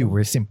bathroom? Dude,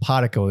 we're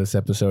simpatico this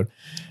episode.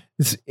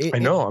 I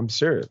know. I'm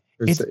serious.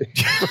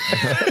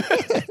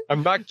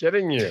 I'm not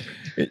kidding you.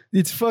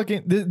 It's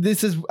fucking.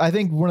 This is, I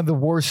think, one of the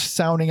worst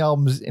sounding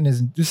albums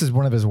This is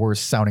one of his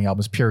worst sounding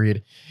albums.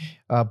 Period.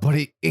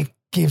 But it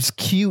gives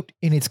cute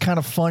and it's kind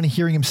of fun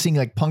hearing him sing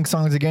like punk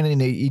songs again.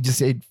 And I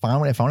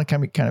found it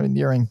kind of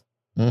endearing.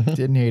 Mm-hmm.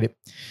 Didn't hate it.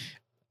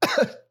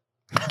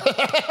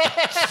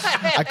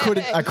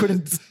 I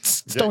couldn't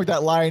stomach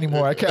that lie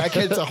anymore. I can't.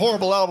 It's a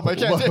horrible album. I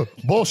can't.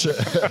 Bullshit.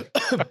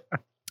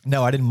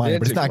 No, I didn't mind it,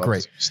 but it's not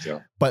great.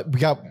 Still. But we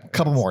got a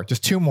couple more,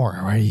 just two more.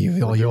 All right,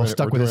 you're all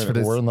stuck with us for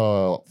this. We're in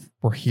the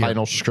here.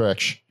 Final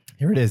stretch.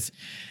 Here it is.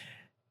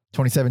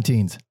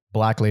 2017's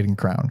Black Laden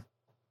Crown.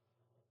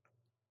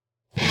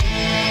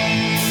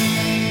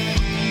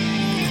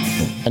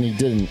 And he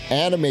did an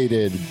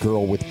animated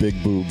girl with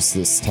big boobs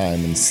this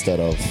time instead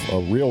of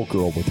a real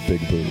girl with big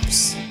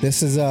boobs.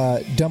 This is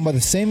done by the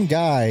same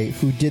guy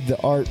who did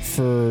the art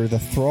for the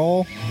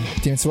Thrall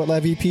Damn Sweat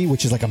Lab EP,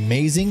 which is like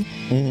amazing.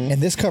 Mm-hmm.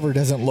 And this cover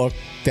doesn't look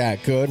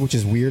that good, which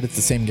is weird. It's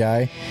the same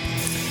guy.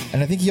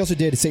 And I think he also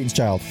did Satan's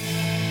Child,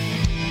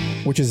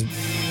 which is,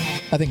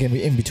 I think,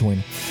 in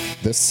between.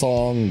 This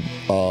song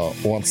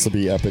wants to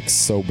be epic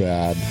so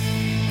bad,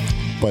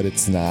 but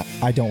it's not.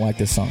 I don't like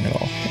this song at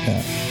all.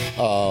 Yeah.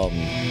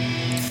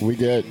 We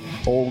get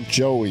Old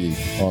Joey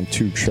on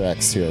 2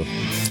 tracks here.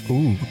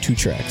 Ooh, 2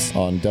 tracks.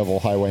 On Devil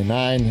Highway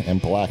 9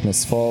 and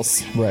Blackness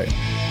Falls. Right.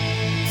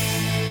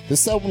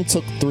 This album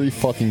took 3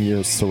 fucking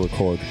years to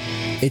record.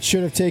 It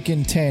should have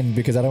taken 10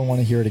 because I don't want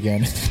to hear it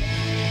again.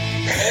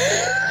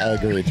 I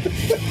agreed.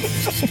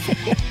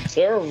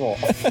 Terrible.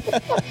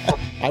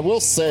 I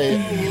will say,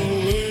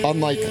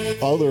 unlike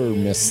other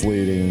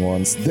misleading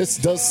ones, this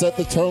does set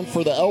the tone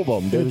for the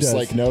album. There's does.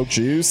 like no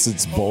juice.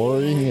 It's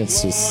boring.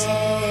 It's just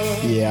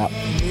Yeah.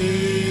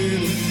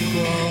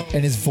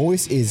 And his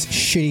voice is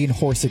shitty and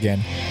hoarse again.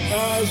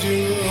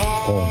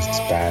 Oh, it's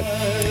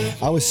bad.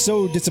 I was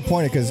so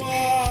disappointed because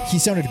he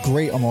sounded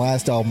great on the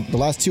last album. The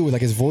last two,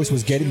 like his voice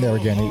was getting there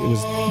again. It was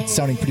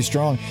sounding pretty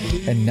strong,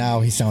 and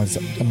now he sounds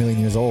a million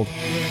years old.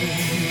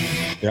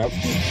 Yep.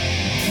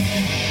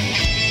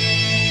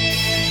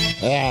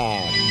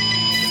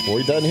 Are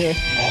we done here?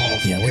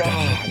 Yeah, we're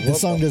done. This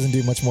song doesn't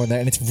do much more than that,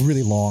 and it's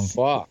really long.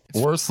 Fuck.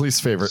 Worst,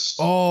 least favorite.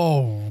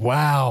 Oh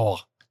wow.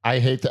 I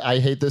hate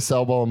this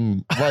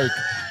album. Like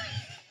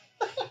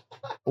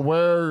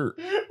where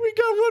We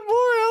got one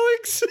more,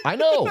 Alex. I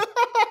know,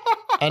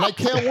 and I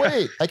can't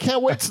wait. I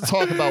can't wait to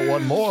talk about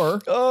one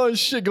more. Oh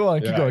shit, go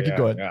on, keep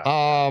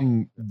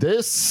going.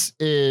 This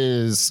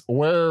is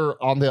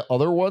where on the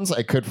other ones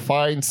I could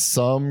find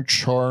some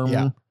charm.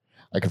 Yeah.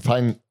 I could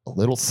find a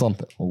little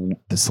something.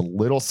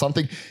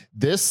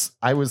 This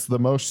I was the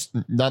most,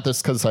 not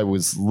just because I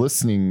was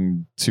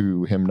listening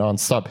to him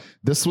nonstop.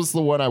 This was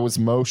the one I was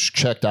most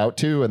checked out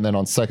to, and then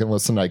on second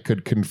listen I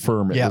could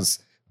confirm it was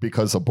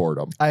because of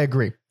boredom. I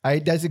agree.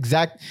 That's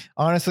exact.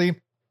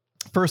 Honestly,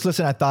 first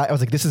listen, I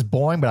was like, this is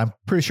boring, but I'm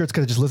pretty sure it's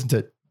because I just listened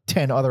to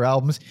 10 other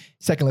albums.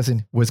 Second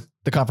listen was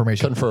the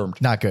confirmation. Confirmed.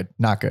 Not good.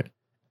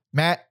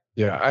 Matt.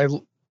 Yeah,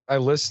 I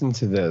listened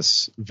to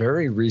this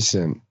very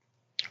recent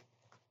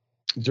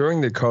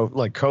during the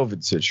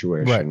COVID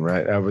situation,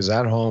 right? I was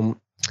at home.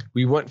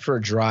 We went for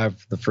a drive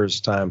for the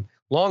first time.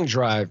 Long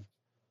drive,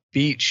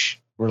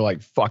 beach. We're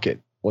like, fuck it,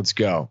 let's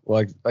go.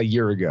 Like a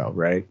year ago,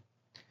 right?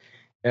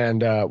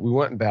 And we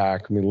went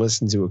back and we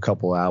listened to a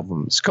couple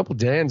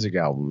Danzig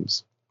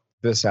albums.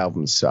 This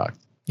album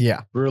sucked.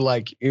 Yeah. We were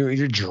like,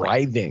 you're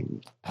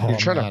driving. You're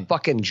trying to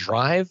fucking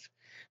drive?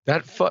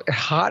 That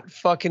hot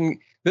fucking,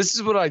 this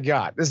is what I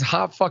got. This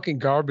hot fucking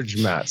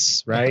garbage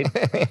mess, right?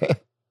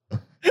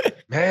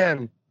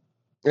 Man,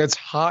 it's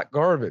hot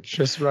garbage.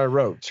 That's what I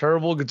wrote.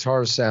 Terrible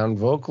guitar sound.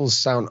 Vocals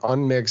sound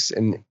unmixed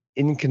and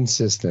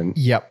inconsistent.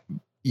 Yep.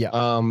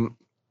 Yeah.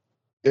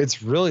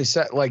 It's really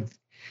sad. Like,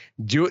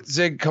 Do It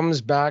Zig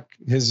comes back.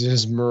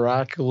 His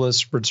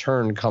miraculous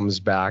return comes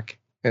back,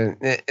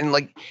 and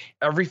like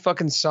every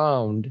fucking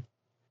sound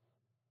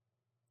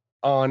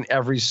on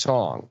every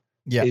song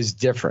is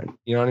different.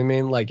 You know what I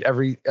mean? Like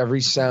every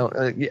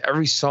sound,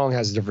 every song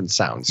has a different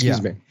sound.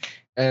 Excuse me,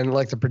 and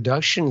like the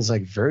production is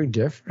like very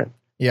different.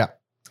 Yeah.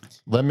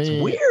 It's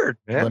weird,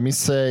 man. Let me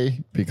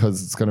say,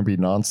 because it's going to be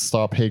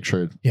nonstop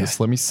hatred. Yeah. Just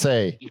let me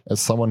say,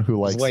 as someone who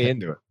likes way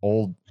into it.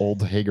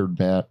 old Haggard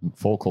Matt and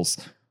vocals,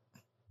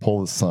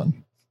 Pull the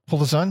Sun. Pull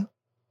the Sun.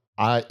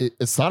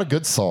 It's not a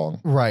good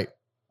song. Right.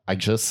 I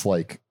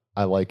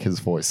like his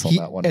voice on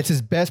that one. It's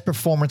his best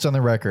performance on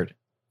the record,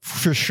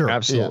 for sure.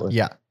 Absolutely.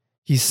 Yeah.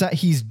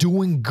 He's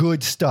doing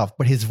good stuff,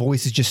 but his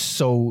voice is just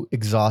so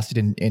exhausted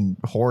and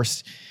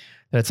hoarse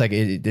that it's like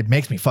it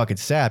makes me fucking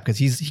sad because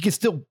he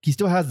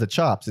still has the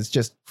chops. It's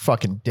just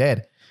fucking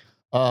dead.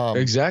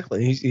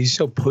 Exactly. He's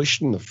so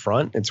pushed in the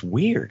front. It's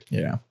weird.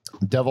 Yeah.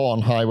 Devil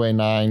on Highway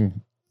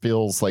 9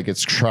 feels like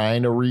it's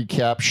trying to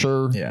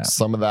recapture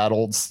some of that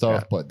old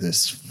stuff, but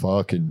this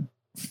fucking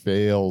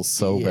fails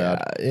so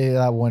bad. Yeah,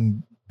 that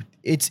one.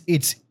 It's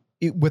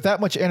with that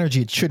much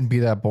energy, it shouldn't be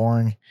that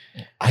boring.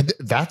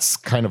 That's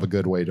kind of a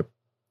good way to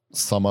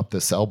sum up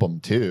this album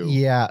too.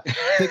 Yeah.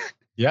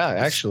 Yeah,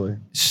 actually.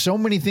 So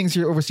many things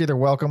here overstay their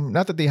welcome.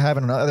 Not that they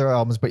haven't on other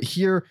albums, but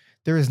here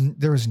there is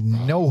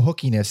no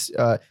hookiness.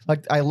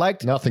 Like I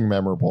liked nothing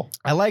memorable.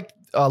 I liked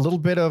a little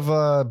bit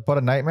of But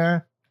a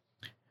Nightmare.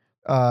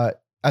 I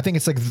think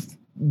it's like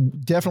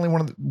definitely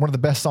one of the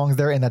best songs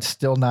there, and that's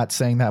still not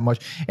saying that much.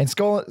 And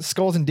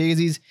Skulls and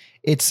Daisies,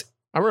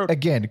 I wrote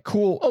again,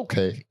 cool.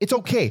 Okay. It's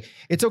okay.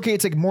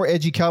 It's like more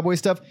edgy cowboy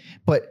stuff,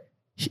 but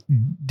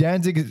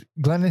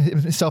Glenn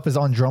himself is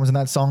on drums in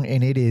that song,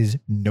 and it is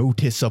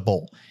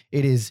noticeable.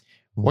 It is,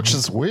 which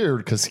is weird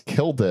because he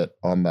killed it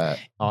on that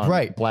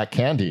right. Black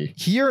Candy.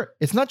 Here,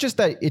 it's not just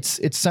that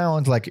it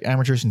sounds like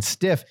amateurish and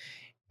stiff.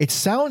 It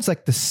sounds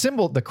like the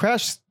cymbal, the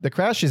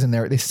crashes in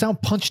there. They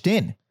sound punched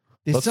in.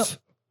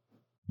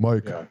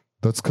 Mike,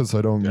 that's because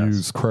I don't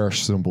use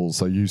crash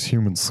cymbals. I use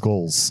human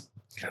skulls.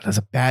 That's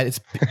it's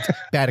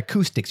bad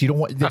acoustics. You don't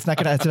want. It's not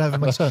going to have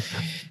much.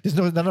 There's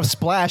not enough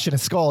splash in a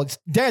skull.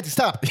 Dad,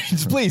 stop,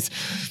 just please.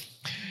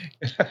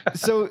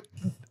 So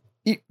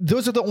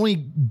those are the only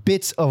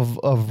bits of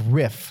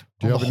riff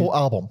on the whole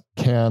album.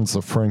 Cans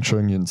of French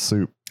onion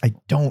soup. I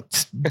don't.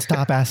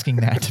 Stop asking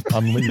that.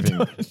 I'm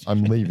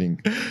leaving.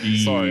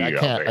 Sorry,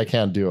 I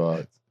can't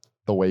do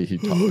the way he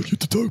talks. I get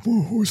to talk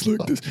my voice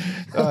like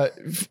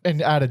this,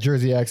 and add a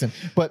Jersey accent.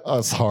 But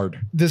it's hard.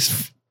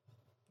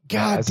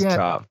 God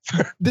damn,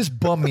 this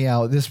bummed me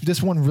out.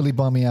 This one really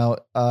bummed me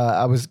out.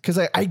 Because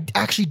I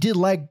actually did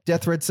like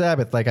Death Red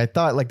Sabbath. Like I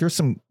thought, like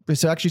there's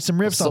actually some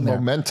riffs on there,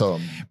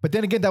 momentum. But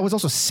then again, that was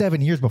also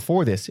 7 years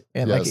before this,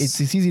 and like it's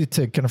easy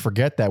to kind of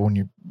forget that when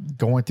you're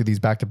going through these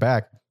back to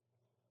back.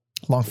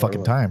 Long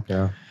fucking time.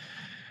 Yeah.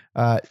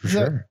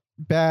 Sure.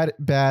 bad,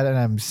 and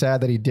I'm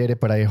sad that he did it.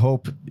 But I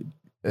hope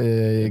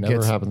It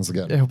never happens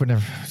again. I hope it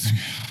never.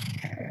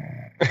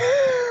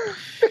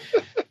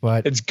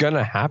 But It's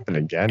gonna happen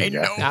again. There's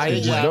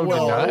Yeah, no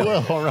well,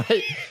 denying. all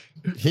right.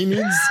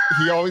 He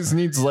always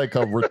needs like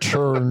a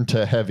return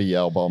to heavy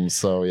album.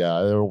 So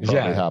yeah, it'll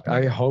probably happen.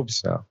 I hope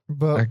so.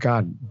 but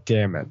God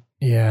damn it.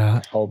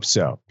 yeah, Hope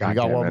so. God we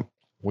got damn one. it.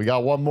 We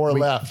got one more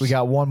left. we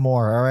got one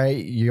more. All right,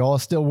 you all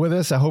still with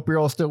us? I hope you're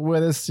all still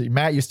with us.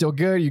 Matt, you still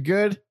good? You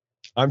good?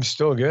 I'm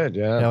still good.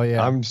 Yeah. Hell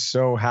yeah. I'm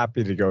so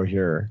happy to go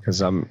here because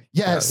I'm.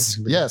 Yes.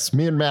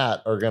 Me and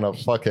Matt are gonna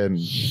fucking.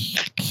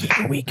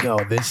 Here we go.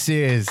 This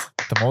is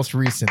the most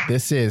recent.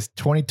 This is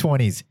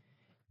 2020's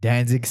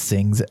Danzig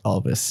Sings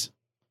Elvis.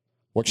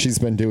 What she's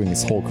been doing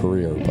his whole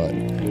career,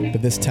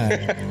 But this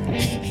time,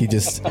 he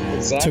just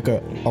took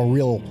a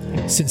real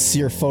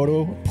sincere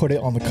photo, put it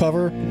on the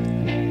cover.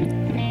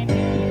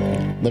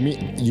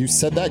 you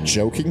said that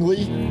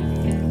jokingly,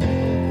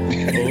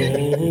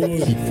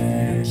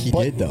 He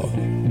did, though.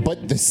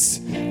 but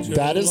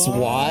that is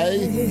why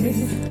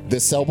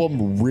this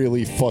album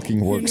really fucking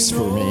works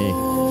for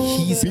me.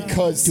 He's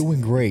Because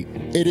doing great.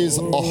 it is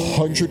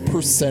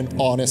 100%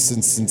 honest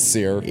and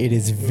sincere. It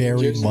is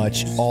very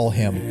much all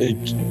him.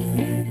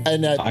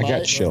 And I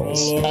got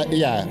chills.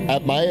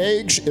 At my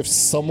age, if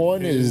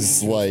someone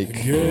is like,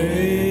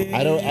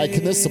 I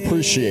can just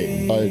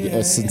appreciate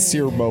a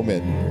sincere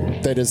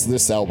moment that is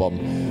this album.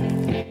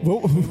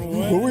 What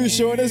were you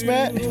showing us,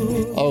 Matt?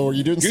 Oh, are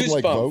you doing some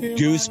like vote?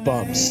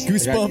 Goosebumps.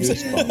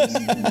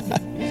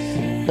 Goosebumps.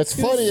 It's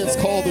funny, it's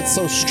called It's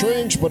So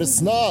Strange, but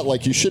it's not.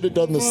 Like, you should have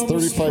done this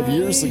 35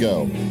 years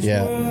ago.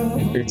 Yeah.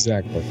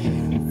 Exactly.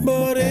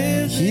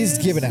 He's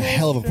given a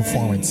hell of a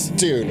performance.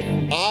 Dude,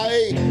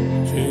 I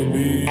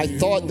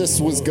thought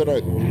this was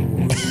gonna...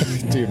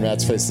 Dude,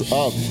 Matt's face.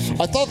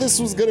 I thought this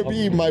was gonna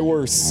be my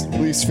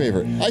least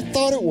favorite. I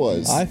thought it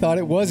was. I thought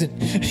it wasn't.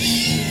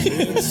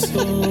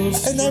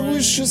 And I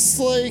was just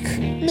like,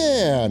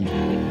 man,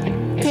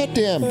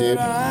 goddamn, dude.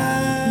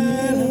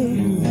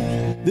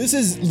 This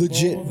is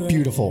legit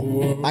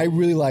beautiful. I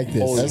really like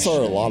this. There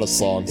are a lot of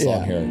songs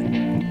on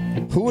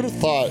here. Who would have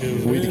thought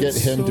we'd get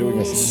him doing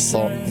a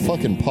song,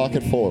 fucking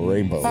Pocket Full of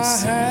Rainbows?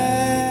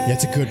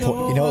 That's a good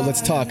point. You know,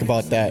 let's talk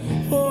about that.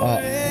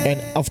 And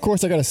of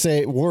course, I gotta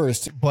say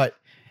worst, But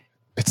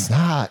It's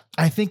not.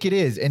 I think it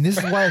is, and this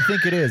is why I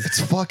think it is. It's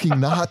fucking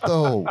not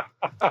though.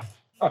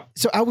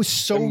 So I was It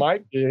so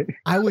might be.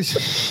 I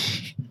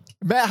was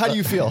Matt. How do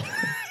you feel?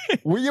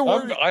 Were you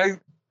worried? I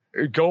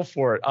go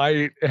for it.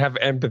 I have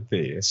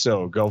empathy,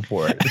 so go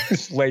for it.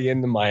 Just lay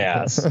into my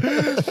ass.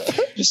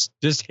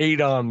 just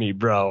hate on me,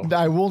 bro.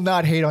 I will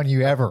not hate on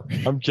you ever.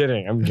 I'm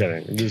kidding.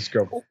 Just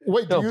go.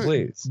 Wait, No,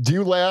 please. do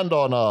you land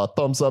on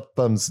thumbs up,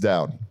 thumbs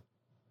down?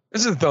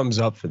 This is a thumbs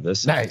up for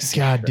this. Nice.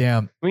 God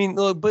damn. I mean,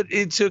 look, but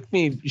it took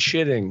me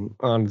shitting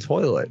on the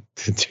toilet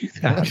to do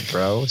that,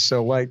 bro.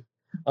 So, like,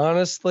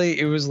 honestly,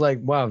 it was like,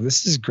 wow,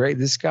 this is great.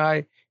 This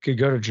guy could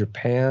go to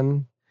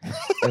Japan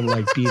and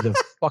like be the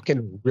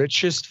fucking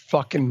richest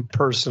fucking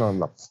person on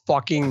the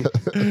fucking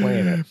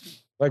planet.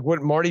 Like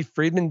what Marty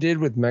Friedman did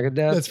with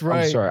Megadeth. That's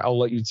right. I'm sorry, I'll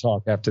let you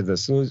talk after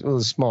this. It was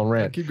a small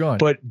rant. Keep going.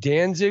 But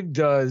Danzig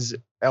does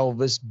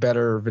Elvis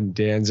better than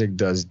Danzig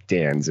does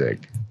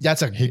Danzig.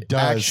 That's He does.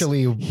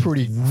 actually a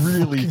pretty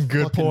Really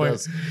good fucking point.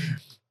 does.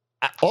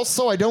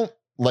 Also, I don't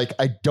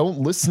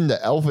listen to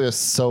Elvis,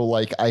 so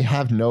like I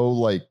have no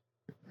like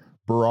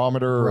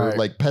barometer or Right.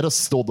 like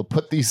pedestal to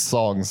put these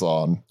songs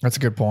on. That's a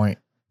good point.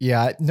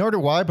 Yeah, nor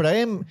do I, but I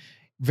am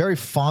very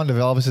fond of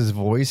Elvis's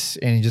voice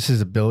and just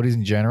his abilities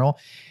in general.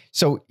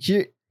 So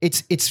here,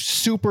 it's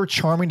super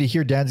charming to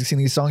hear Danzig sing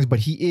these songs, but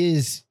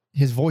his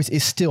voice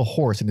is still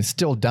hoarse and is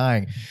still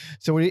dying.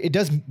 So it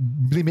does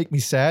really make me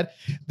sad.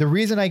 The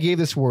reason I gave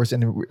this worse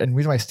and the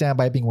reason why I stand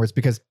by it being worse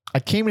because I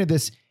came into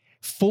this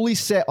fully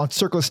set on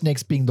Circle of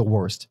Snakes being the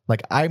worst.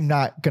 Like I'm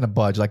not gonna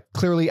budge. Like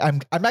clearly, I'm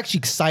actually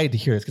excited to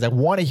hear this because I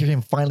want to hear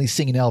him finally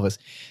singing Elvis.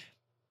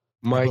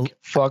 Mike,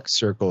 fuck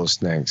Circle of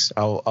Snakes.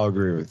 I'll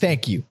agree with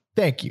you.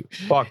 Thank you.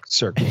 Fuck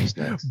Circle of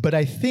Snakes. But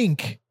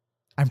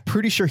I'm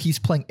pretty sure he's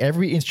playing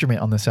every instrument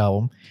on this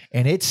album,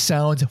 and it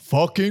sounds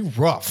fucking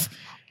rough.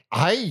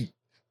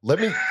 Let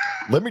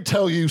me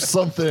tell you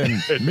something,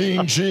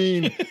 Mean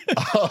Gene.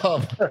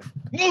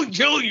 We'll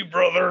kill you,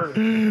 brother.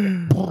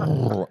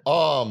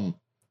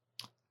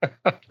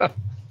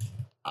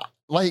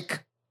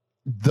 Like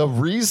the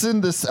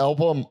reason this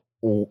album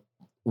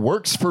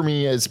works for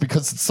me is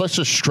because it's such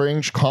a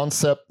strange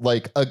concept,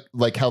 like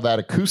how that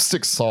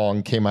acoustic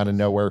song came out of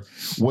nowhere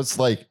was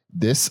like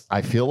this.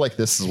 I feel like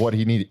this is what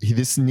he needed. He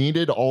just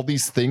needed all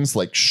these things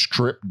like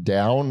stripped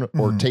down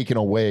or taken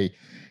away,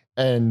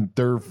 and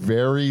they're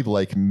very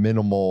like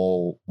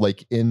minimal,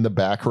 like in the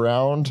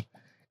background.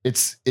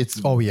 It's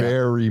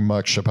very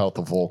much about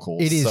the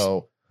vocals. It is.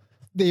 So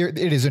it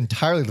is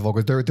entirely the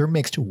vocals. They're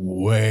mixed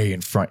way in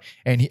front,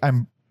 and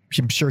I'm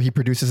sure he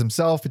produces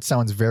himself. It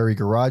sounds very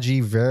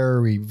garagey,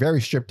 very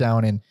very stripped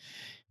down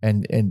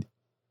and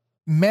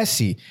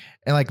messy,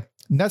 and like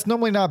that's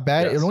normally not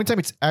bad. Yes. The only time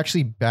it's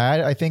actually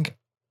bad, I think,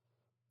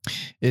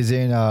 is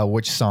in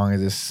which song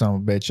is this son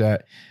of a bitch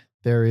at?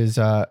 There is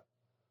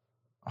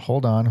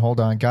hold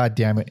on. God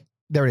damn it.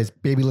 There it is.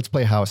 Baby, let's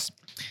play house.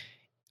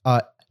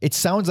 It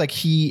sounds like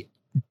he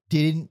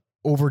didn't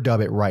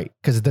overdub it right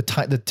because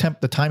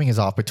the timing is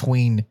off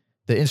between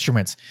the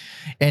instruments.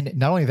 And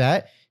not only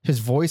that, his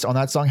voice on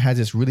that song has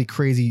this really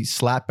crazy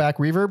slapback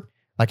reverb,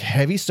 like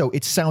heavy. So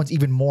it sounds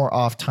even more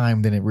off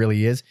time than it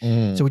really is.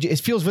 So it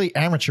feels really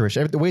amateurish.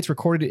 The way it's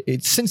recorded,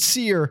 it's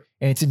sincere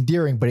and it's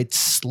endearing, but it's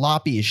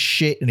sloppy as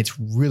shit and it's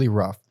really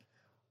rough.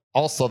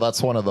 Also,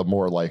 that's one of the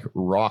more like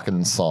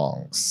rockin'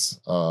 songs.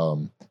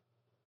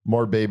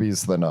 More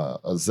babies than a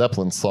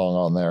Zeppelin song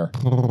on there.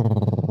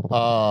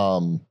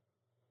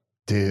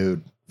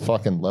 Dude,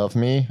 fucking Love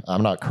Me.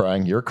 I'm not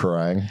crying. You're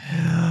crying.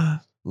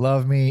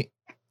 Love Me.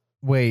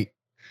 Wait.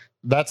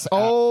 That's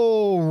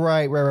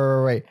right.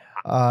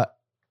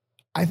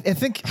 I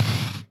think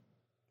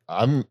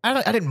I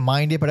didn't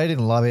mind it, but I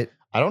didn't love it.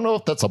 I don't know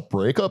if that's a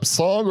breakup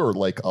song or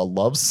like a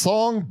love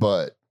song,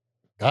 but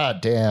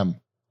god damn.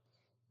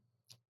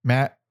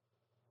 Matt,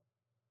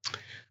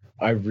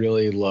 I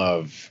really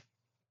love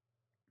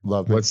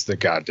Me. What's the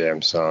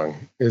goddamn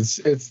song? It's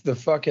the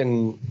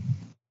fucking.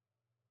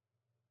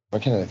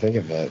 What can I think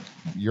of it?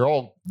 You're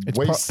all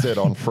wasted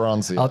on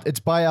Franzia. it's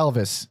by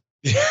Elvis.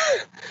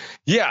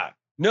 Yeah.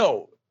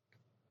 No,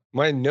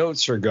 my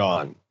notes are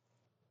gone.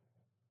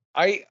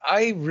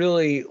 I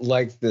really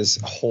like this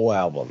whole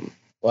album,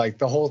 like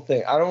the whole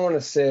thing. I don't want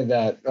to say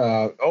that.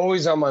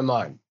 Always on my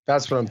mind.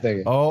 That's what I'm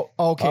thinking. Oh,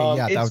 okay,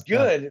 yeah, it's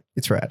good.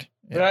 It's rad.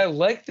 But I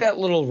like that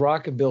little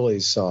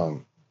rockabilly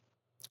song.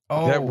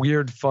 Oh, That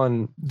weird,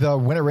 fun. The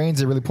When It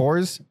Rains, It Really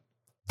Pours.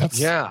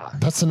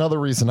 That's another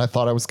reason I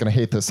thought I was gonna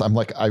hate this. I'm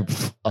like,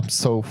 I'm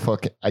so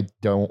fucking. I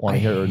don't want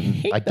to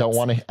hear. I don't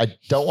want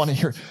to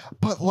hear.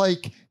 But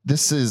like,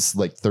 this is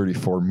like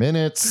 34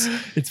 minutes.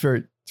 It's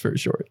very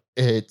short.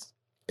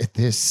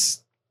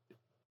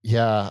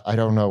 Yeah, I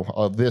don't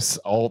know. This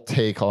I'll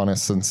take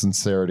honest and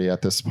sincerity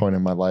at this point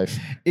in my life.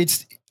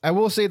 I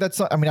will say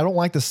that's. I mean, I don't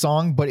like the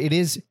song, but it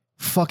is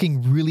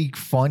fucking really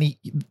funny.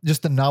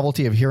 Just the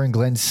novelty of hearing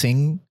Glenn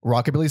sing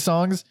rockabilly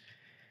songs,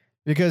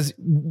 because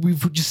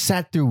we've just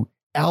sat through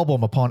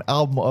album upon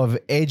album of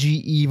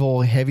edgy,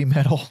 evil, heavy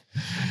metal.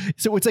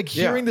 So it's like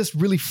hearing this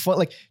really fun,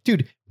 like,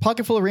 dude,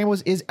 Pocket Full of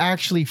Rainbows is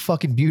actually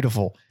fucking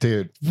beautiful.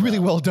 Dude. Really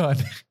well done.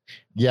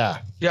 Yeah.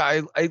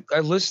 Yeah, I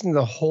listened to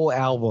the whole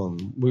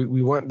album.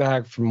 We went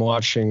back from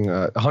watching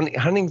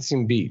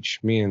Huntington Beach,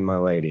 me and my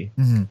lady,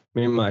 me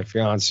and my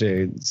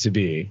fiance to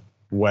be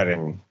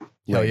wedding.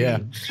 Oh yeah.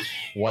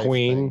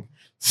 Queen.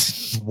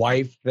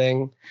 Wife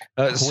thing.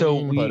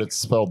 Queen, but it's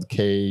spelled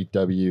Kwen.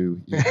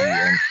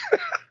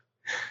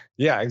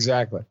 Yeah,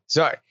 exactly.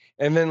 Sorry.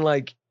 And then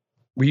like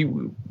we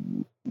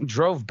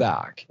drove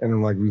back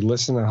and like we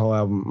listened to the whole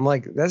album. I'm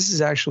like, this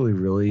is actually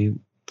really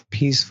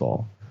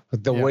peaceful.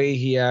 Like the way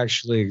he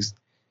actually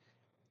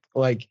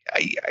like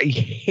I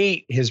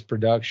hate his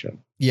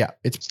production. Yeah,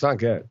 it's not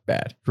good.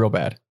 Bad. Real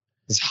bad.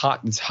 It's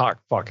hot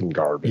fucking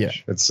garbage. Yeah.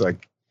 It's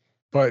like,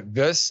 but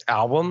this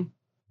album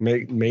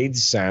made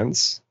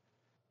sense.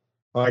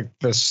 Like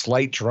the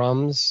slight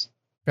drums.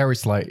 Very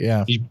slight,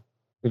 yeah.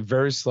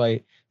 Very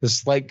slight. The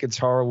slight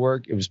guitar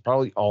work, it was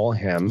probably all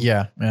him.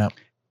 Yeah.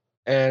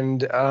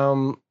 And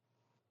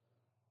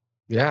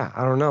yeah,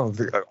 I don't know.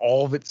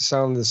 All of it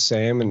sounded the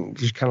same and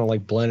just kind of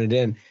like blended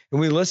in. And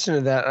we listened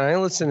to that, and I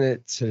listened to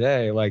it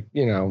today, like,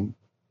 you know,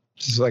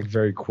 just like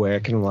very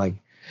quick. And I'm like,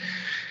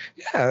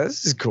 yeah,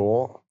 this is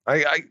cool.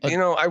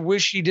 I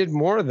wish he did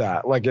more of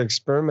that, like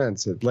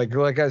experimented.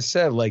 Like I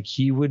said, like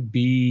he would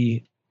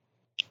be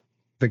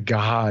the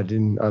god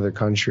in other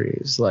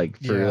countries, like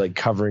for like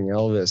covering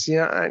Elvis.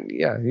 Yeah,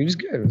 he was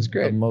good. It was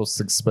great. The most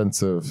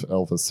expensive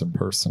Elvis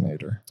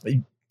impersonator.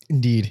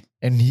 Indeed.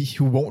 And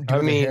who won't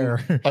do the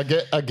hair.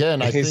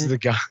 Again, I He's think the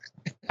guy.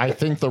 I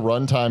think the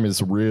runtime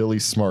is really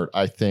smart.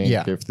 I think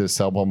if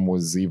this album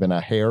was even a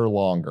hair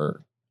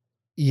longer.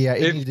 Yeah,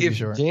 it if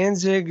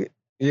Danzig,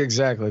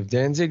 exactly. If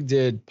Danzig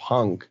did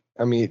punk,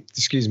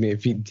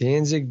 if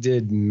Danzig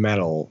did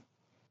metal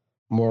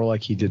more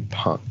like he did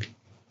punk,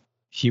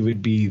 he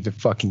would be the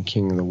fucking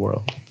king of the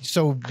world.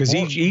 So because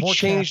he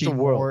changed the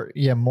world.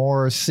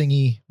 More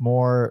singy,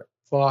 more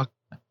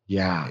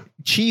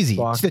cheesy.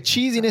 The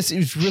cheesiness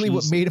is really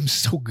what made him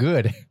so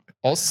good.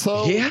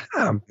 Also,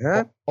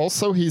 man.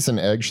 Also, he's an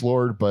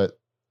edgelord, but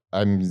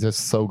I'm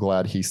just so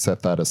glad he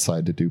set that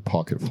aside to do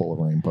Pocket Full of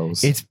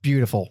Rainbows. It's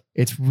beautiful.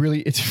 It's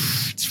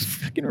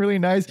fucking really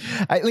nice.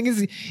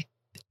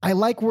 I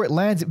like where it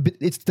lands, but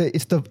it's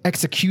the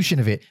execution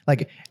of it.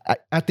 Like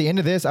at the end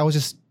of this, I was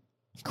just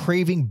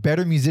craving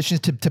better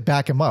musicians to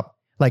back him up.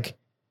 Like,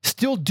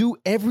 still do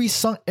every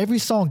song,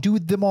 do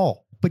them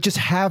all, but just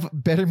have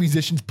better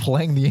musicians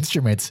playing the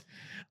instruments.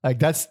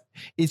 Like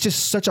it's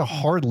just such a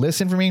hard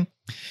listen for me.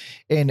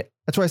 And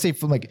that's why I say,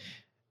 from like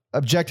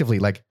objectively,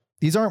 like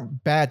these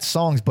aren't bad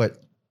songs,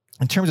 but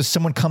in terms of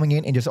someone coming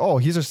in and just,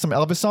 here's some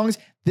Elvis songs,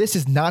 this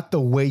is not the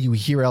way you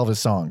hear Elvis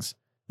songs.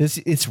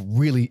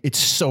 It's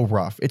so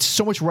rough. It's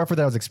so much rougher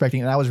than I was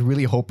expecting. And I was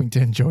really hoping to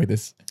enjoy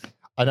this.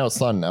 I know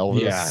it's not an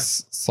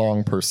Elvis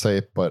song per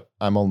se, but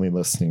I'm only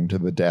listening to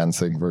the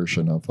dancing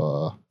version of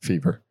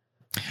Fever.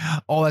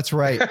 Oh, that's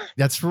right.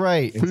 That's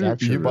right. It's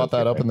actually You brought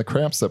really that up good. in the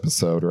Cramps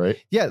episode, right?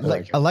 Yeah,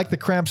 like I like the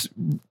Cramps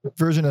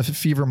version of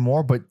Fever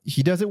more, but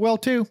he does it well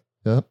too.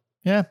 Yep.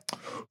 Yeah.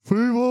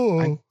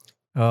 Fever.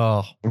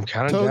 Oh, I'm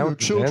kind of Tell down your with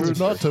the children Danzig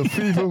not to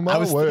fever my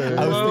way.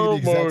 I was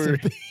thinking the exact same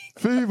thing.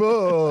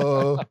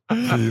 Fever.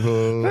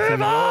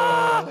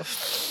 Fever.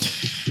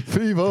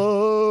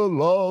 Fever.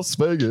 Las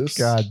Vegas.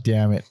 God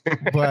damn it.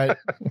 But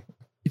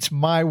it's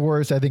my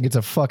worst. I think it's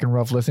a fucking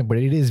rough listen, but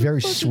it is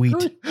very sweet.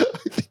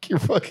 I think you're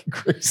fucking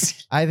crazy.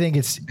 I think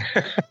it's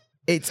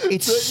You're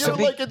so,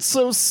 like, it's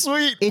so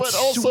sweet, It's but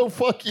also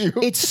fuck you.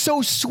 it's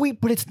so sweet,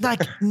 but it's not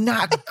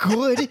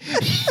good.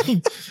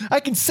 I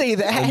can say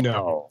that.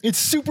 No. It's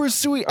super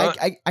sweet.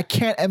 I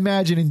can't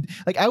imagine.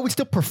 Like, I would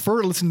still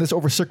prefer to listen to this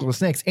over Circle of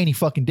Snakes any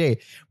fucking day.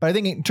 But I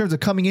think in terms of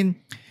coming in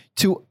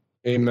to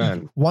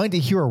Amen. wanting to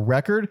hear a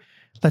record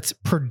that's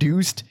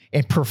produced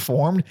and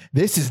performed,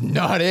 this is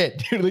not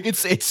it. Dude, like,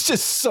 it's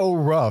just so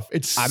rough.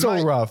 It's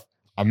rough.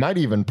 I might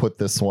even put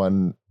this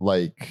one,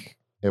 like,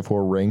 if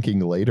we're ranking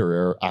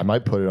later, I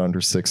might put it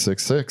under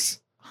 666.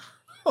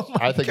 Oh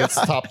my I think it's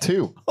God. top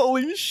 2.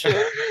 Holy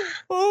shit.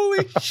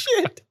 Holy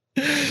shit.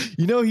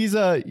 You know, he's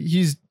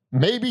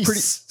Maybe Pretty-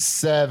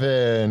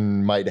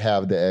 7 might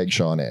have the edge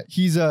on it.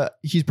 he's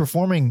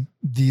performing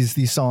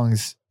these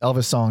songs,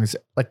 Elvis songs,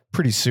 like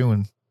pretty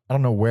soon. I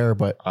don't know where,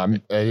 but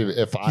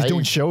If he's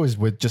doing shows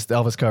with just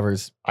Elvis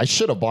covers. I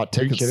should have bought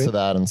Are you tickets kidding? to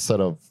that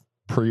instead of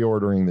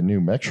pre-ordering the new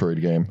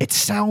Metroid game. It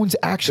sounds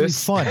actually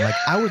fun. Like,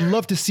 I would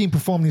love to see him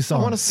perform these I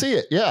songs. want to see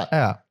it. Yeah.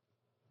 Yeah.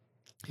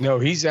 No,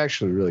 he's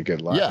actually really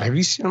good live. Yeah. Have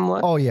you seen him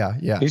live? Oh yeah,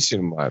 yeah. He's seen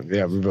him live.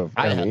 Yeah, we both.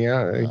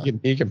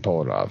 He can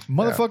pull it off.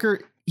 Motherfucker,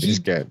 Yeah, he's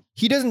good.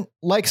 he doesn't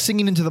like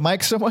singing into the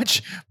mic so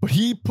much, but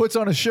he puts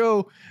on a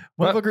show.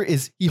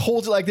 Motherfucker he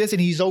holds it like this, and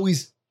he's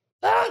always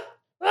I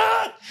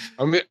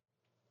mean,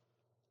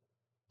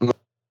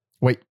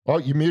 wait. Oh,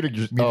 you muted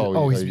your.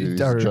 Oh, he's- he's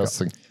there we go.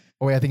 adjusting.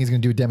 Oh wait, I think he's gonna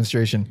do a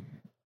demonstration.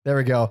 There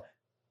we go.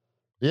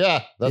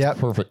 Yeah, that's Yep.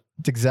 perfect.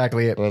 That's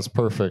exactly it. That's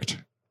perfect.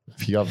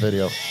 If you got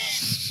video,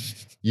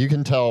 you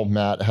can tell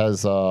Matt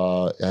has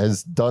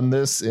done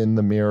this in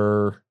the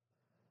mirror,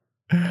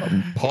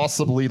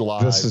 possibly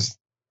live. this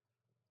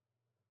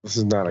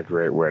is not a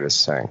great way to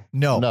sing.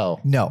 No.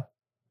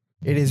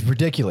 It is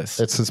ridiculous.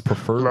 It's his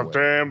preferred Left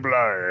way. hand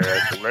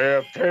black,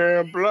 left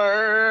hand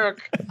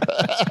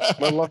black.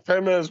 My left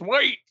hand is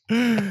white.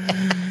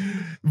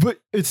 But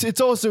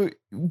it's also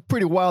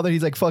pretty wild that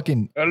he's like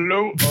fucking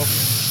Hello.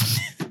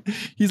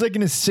 he's like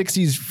in his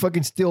 60s,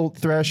 fucking still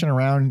thrashing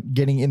around,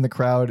 getting in the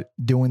crowd,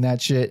 doing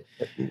that shit.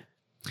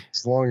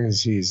 As long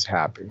as he's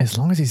happy. As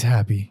long as he's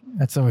happy,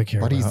 that's all we care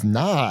But about. he's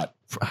not.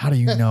 How do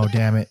you know?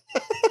 Damn it!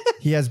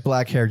 He has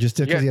black hair. Just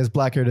because Yeah. he has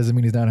black hair doesn't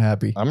mean he's not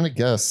happy. I'm gonna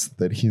guess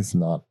that he's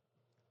not.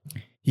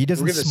 He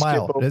doesn't We're gonna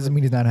smile. skip It doesn't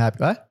mean he's not happy.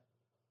 What?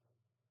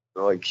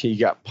 Like he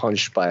got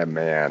punched by a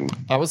man.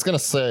 I was gonna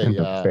say, In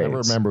the I face.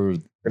 remember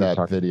Gonna that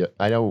talk- video.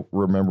 I don't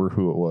remember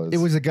who it was. It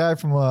was a guy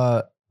from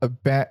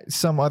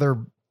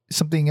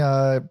something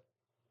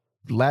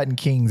Latin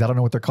Kings. I don't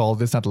know what they're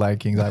called. It's not the Latin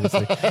Kings,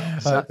 obviously.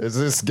 Is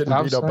this getting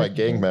beat up by Southside?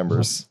 gang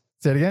members?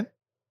 Say it again.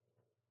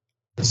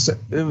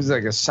 It was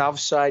like a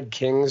Southside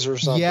Kings or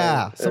something.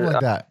 Yeah, something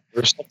like that.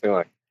 Or something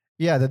like.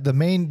 Yeah, the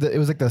main, it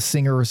was like the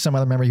singer or some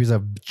other member. He was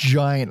a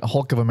giant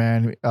hulk of a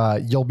man.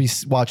 You'll be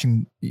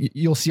watching,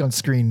 you'll see on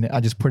screen.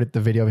 I just put it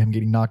the video of him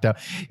getting knocked out.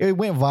 It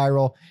went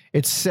viral.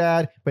 It's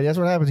sad, but that's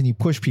what happens when you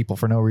push people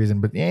for no reason.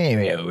 But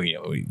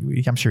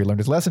I'm sure he learned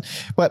his lesson.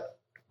 But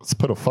Let's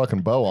put a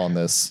fucking bow on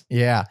this.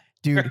 yeah,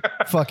 dude,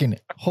 fucking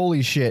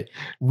holy shit.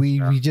 We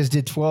just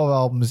did 12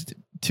 albums,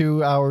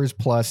 2 hours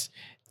plus.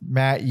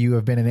 Matt, you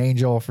have been an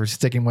angel for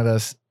sticking with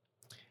us.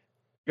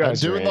 You I'm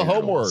guys are doing the angels.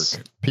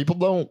 homework. People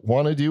don't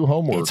want to do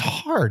homework. It's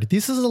hard.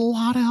 This is a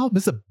lot of albums.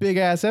 This is a big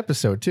ass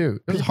episode too.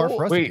 It was hard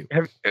for us to do.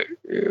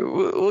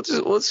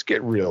 Wait, let's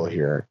get real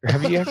here.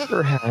 Have you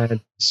ever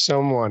had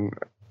someone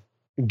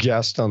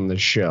guest on the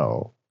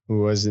show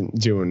who wasn't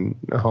doing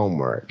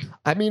homework?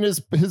 I mean, his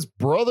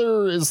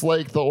brother is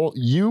like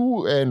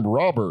you and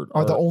Robert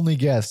Are the only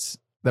guests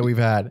that we've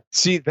had.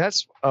 See,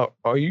 that's. Oh,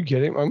 are you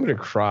kidding? I'm gonna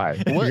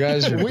cry. You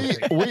guys are.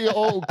 we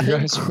all you came,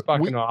 guys are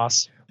fucking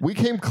awesome. we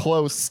came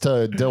close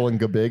to Dylan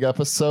Gabig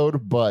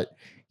episode, but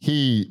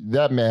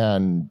that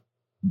man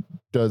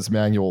does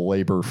manual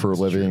labor for a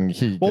living.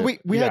 Well,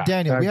 we had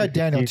Daniel. We had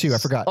Daniel too. I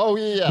forgot. Oh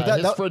yeah, But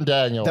his friend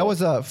Daniel. That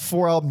was a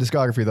 4-album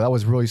discography though. That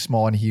was really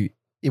small, and he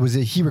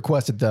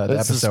requested the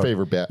That's his episode.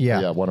 favorite band. Yeah.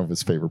 Yeah, one of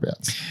his favorite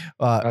bands.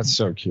 That's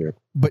so cute.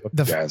 But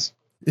You guys.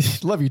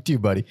 love you too,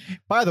 buddy.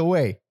 By the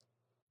way,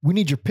 we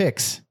need your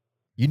picks.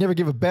 You never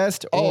give a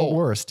best or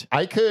worst.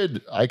 I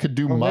could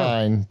do Oh, yeah.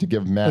 mine to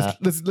give Matt.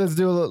 Let's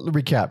do a little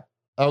recap.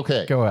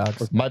 Okay. Go,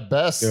 Alex. My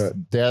best Do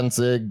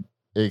Danzig,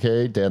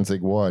 aka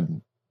Danzig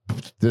 1.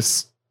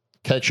 This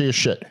catchy as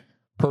shit.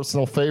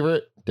 Personal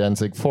favorite,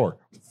 Danzig 4.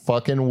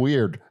 Fucking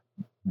weird.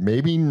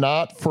 Maybe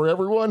not for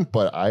everyone,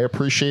 but I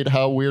appreciate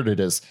how weird it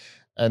is.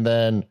 And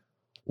then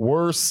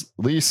Worst,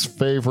 least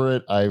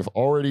favorite. I've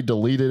already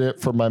deleted it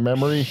from my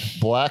memory.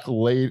 Black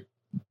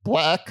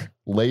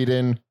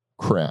Laden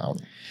Crown.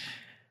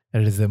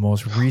 It is the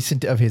most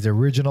recent of his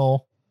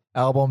original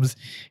albums,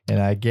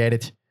 and I get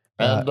it.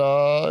 And,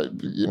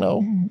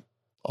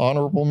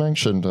 honorable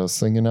mention to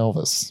Singing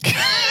Elvis.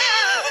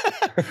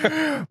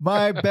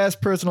 My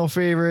best personal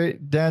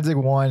favorite, Danzig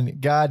 1.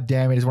 God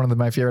damn it, is one of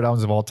my favorite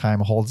albums of all time.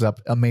 Holds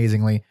up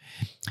amazingly.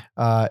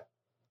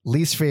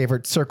 Least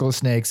favorite, Circle of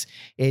Snakes.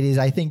 It is,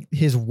 I think,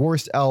 his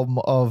worst album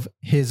of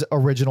his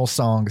original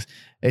songs.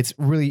 It's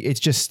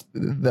just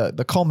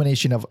the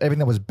culmination of everything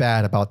that was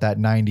bad about that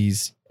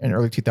 90s and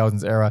early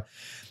 2000s era.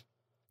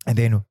 And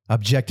then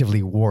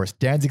objectively worst.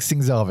 Danzig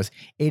Sings Elvis.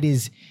 It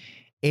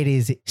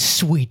is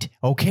sweet,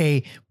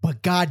 okay?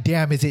 But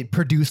goddamn, is it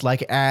produced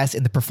like ass,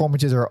 and the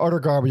performances are utter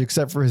garbage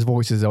except for his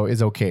voice is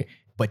okay.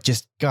 But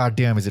just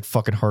goddamn, is it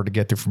fucking hard to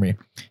get through for me.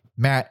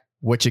 Matt,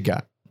 what you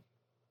got?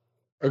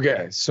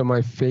 Okay, so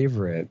my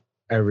favorite,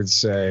 I would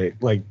say,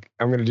 like,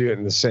 I'm gonna do it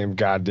in the same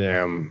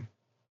goddamn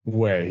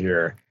way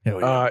here.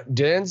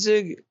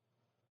 Danzig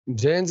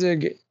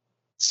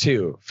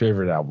 2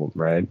 favorite album,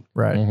 right?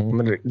 Right. I'm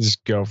gonna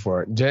just go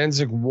for it.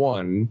 Danzig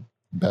 1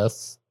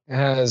 Best.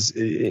 has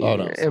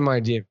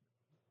MID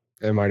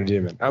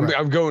Demon.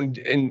 I'm going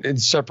in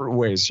separate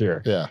ways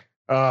here. Yeah.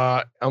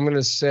 I'm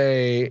gonna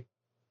say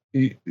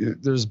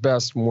there's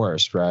best and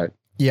worst, right?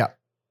 Yeah.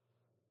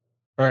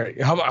 All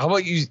right. How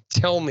about you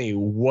tell me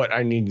what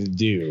I need to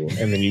do,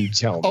 and then you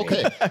tell me.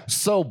 Okay.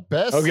 So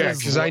best. Okay,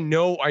 because I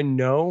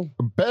know.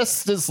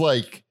 Best is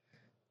like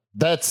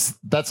that's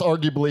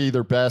arguably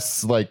their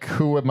best. Like,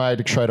 who am I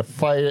to try to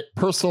fight it?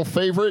 Personal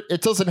favorite.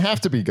 It doesn't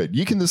have to be good.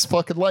 You can just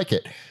fucking like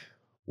it.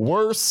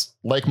 Worse,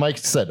 like Mike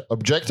said,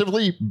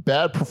 objectively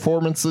bad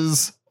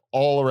performances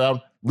all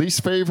around.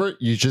 Least favorite,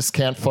 you just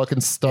can't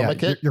fucking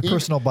stomach it. Your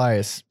personal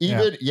bias.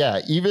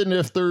 Even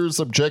if there's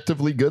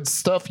objectively good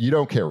stuff, you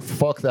don't care.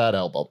 Fuck that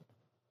album.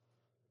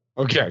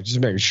 Okay, just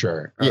making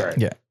sure. All right.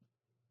 Yeah.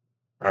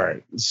 All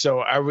right. So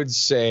I would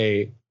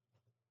say,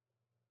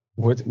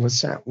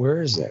 what's that?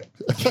 Where is it?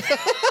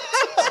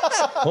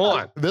 Hold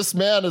on. This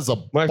man is a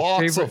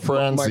box of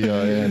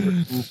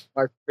Franzia.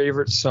 My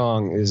favorite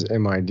song is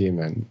 "Am I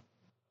Demon,"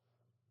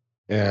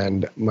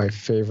 and my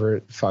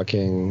favorite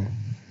fucking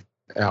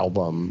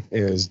album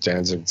is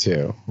Danzig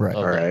 2. Right.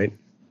 All right.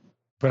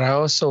 But I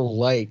also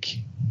like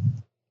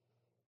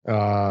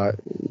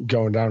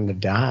Going Down to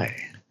Die.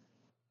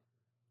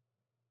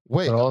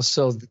 Wait. But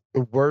also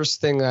the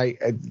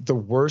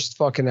worst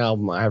fucking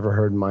album I ever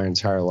heard in my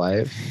entire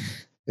life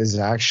is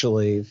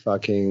actually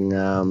fucking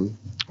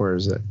where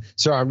is it?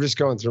 Sorry, I'm just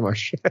going through my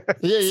shit.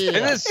 Yeah.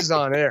 And this is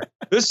on air.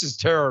 This is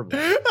terrible.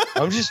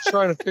 I'm just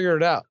trying to figure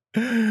it out.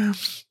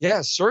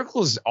 Yeah,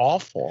 Circle is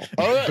awful.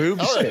 All right.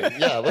 Boob snakes.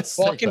 Yeah, let's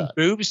fucking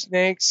boob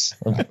snakes.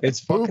 It's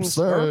fucking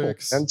terrible.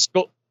 And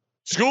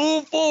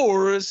School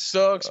Forest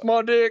sucks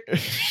my dick.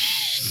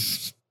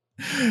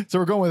 So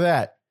we're going with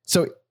that.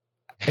 So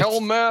Hell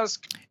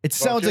Mask. it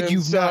sounds like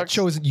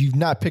you've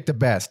not picked the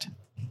best.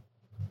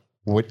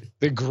 What?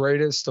 The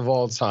greatest of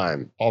all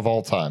time. Of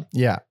all time.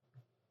 Yeah.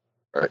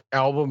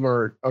 Album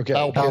or okay.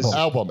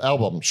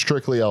 Album.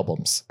 Strictly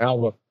albums.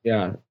 Album.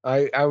 Yeah.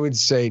 I would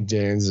say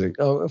Danzig.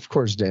 Oh, of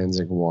course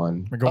Danzig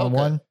 1. We're going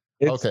one.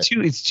 It's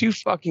too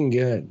fucking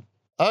good.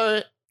 All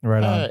right.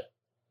 Right on. All right.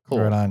 Cool.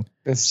 Right on.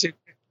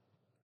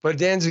 But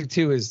Danzig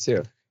 2 is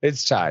too.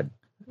 It's tied.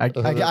 I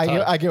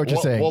get what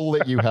you're saying. We'll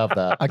let you have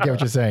that. I get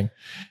what you're saying.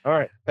 All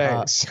right.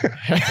 Thanks.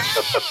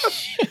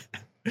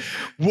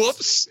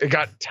 Whoops. It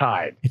got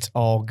tied. It's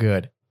all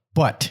good.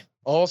 But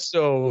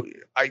also,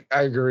 I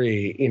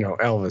agree,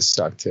 Elvis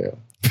stuck too.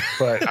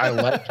 But I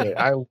like it.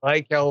 I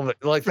like Elvis.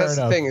 Like, Fair that's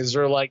enough. the thing, is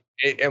there like,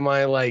 am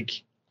I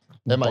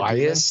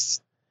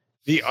biased?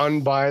 The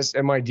unbiased,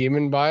 am I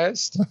demon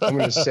biased? I'm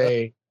going to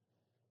say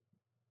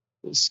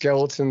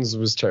Skeletons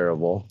was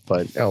terrible,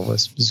 but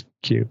Elvis was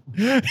cute.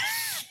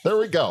 There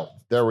we go.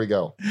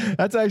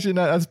 that's actually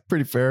that's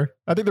pretty fair.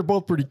 I think they're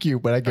both pretty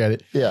cute, but I get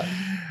it. Yeah.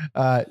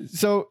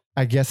 So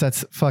I guess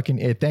that's fucking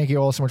it. Thank you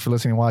all so much for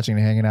listening and watching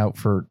and hanging out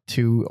for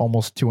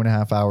almost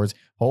 2.5 hours.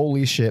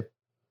 Holy shit.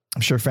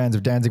 I'm sure fans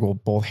of Danzig will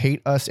both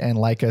hate us and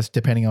like us,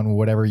 depending on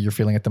whatever you're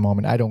feeling at the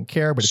moment. I don't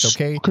care, but it's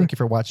okay. Thank you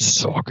for watching.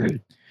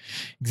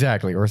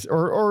 Exactly.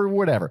 Or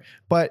whatever.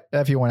 But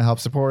if you want to help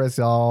support us,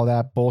 all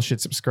that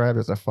bullshit, subscribe.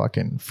 There's a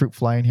fucking fruit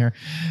fly in here.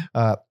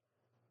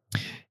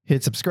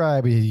 Hit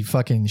subscribe. You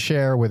fucking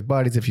share with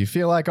buddies if you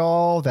feel like,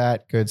 all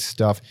that good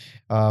stuff.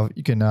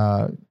 You can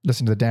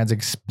listen to the Danzig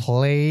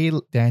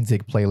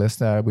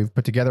playlist we've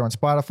put together on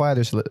Spotify.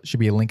 There should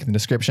be a link in the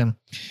description,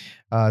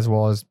 as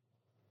well as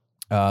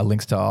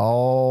links to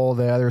all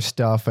the other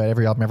stuff at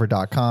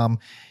everyalbumever.com.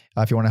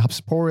 If you want to help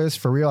support us,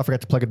 for real, I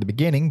forgot to plug at the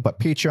beginning, but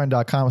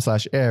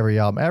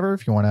patreon.com/everyalbumever.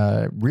 If you want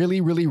to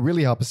really, really,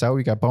 really help us out,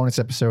 we got bonus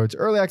episodes,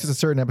 early access to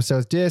certain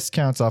episodes,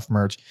 discounts off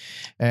merch,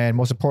 and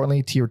most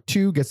importantly, tier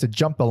 2 gets to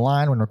jump the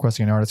line when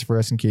requesting an artist for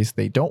us in case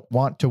they don't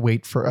want to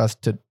wait for us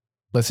to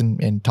listen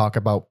and talk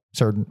about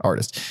certain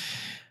artists.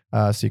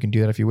 So you can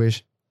do that if you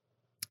wish.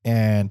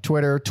 and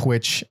Twitter,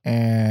 Twitch,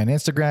 and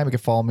Instagram. You can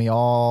follow me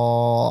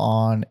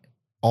all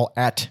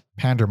at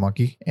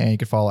PanderMonkey, and you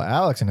can follow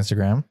Alex on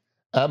Instagram.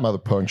 At Mother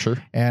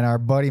Puncture. And our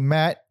buddy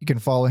Matt, you can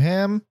follow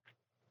him.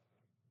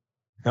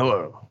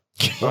 Hello.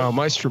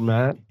 Meister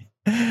Matt.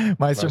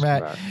 Meister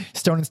Matt.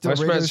 Stone and Steel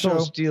Meister Radio Matt Show.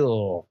 Stone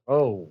Steel.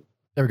 Oh.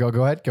 There we go.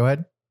 Go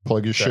ahead.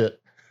 Plug your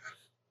shit.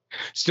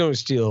 Stone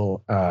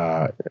Steel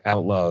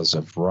Outlaws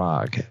of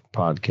Rock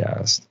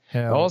podcast.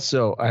 Hell.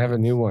 Also, I have a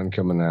new one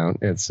coming out.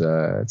 It's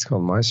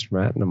called Meister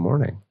Matt in the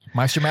Morning.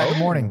 Meister Matt in the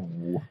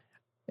Morning.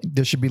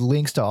 There should be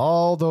links to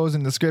all those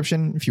in the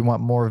description if you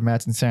want more of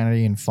Matt's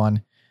insanity and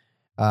fun.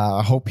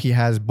 I hope he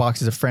has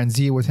boxes of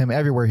Frenzy with him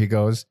everywhere he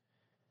goes.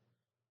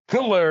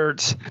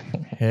 Alert.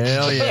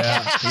 Hell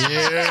yeah.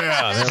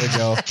 Yeah. There we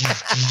go.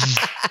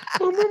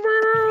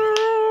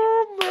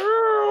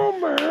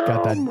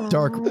 Got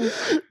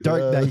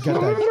that you got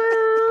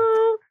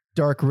that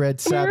dark red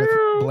Sabbath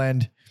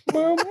blend.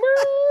 Am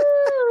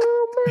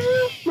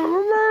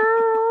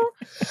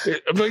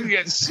I going to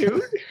get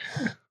sued?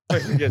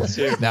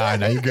 Nah,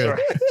 you're good.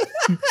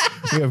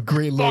 We have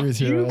great lawyers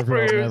here.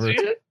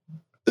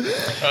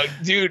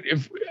 Dude,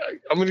 if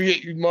I'm going to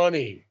get you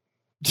money.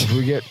 If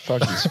we get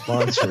fucking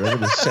sponsored, I'm going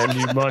to send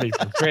you money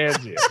for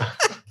Transient.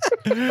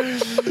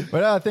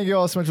 But thank you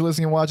all so much for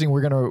listening and watching.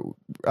 We're gonna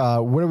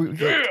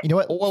you know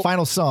what? Well,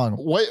 final song.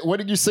 What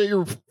did you say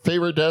your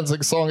favorite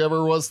Danzig song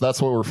ever was?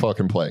 That's what we're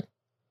fucking playing.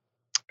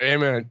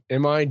 Amen.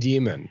 Am I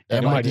Demon?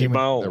 Am I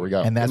Demon? There we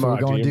go. And that's what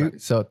we're going to do.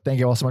 So thank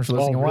you all so much for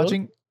listening and really?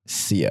 watching.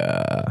 See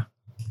ya.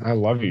 I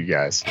love you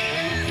guys.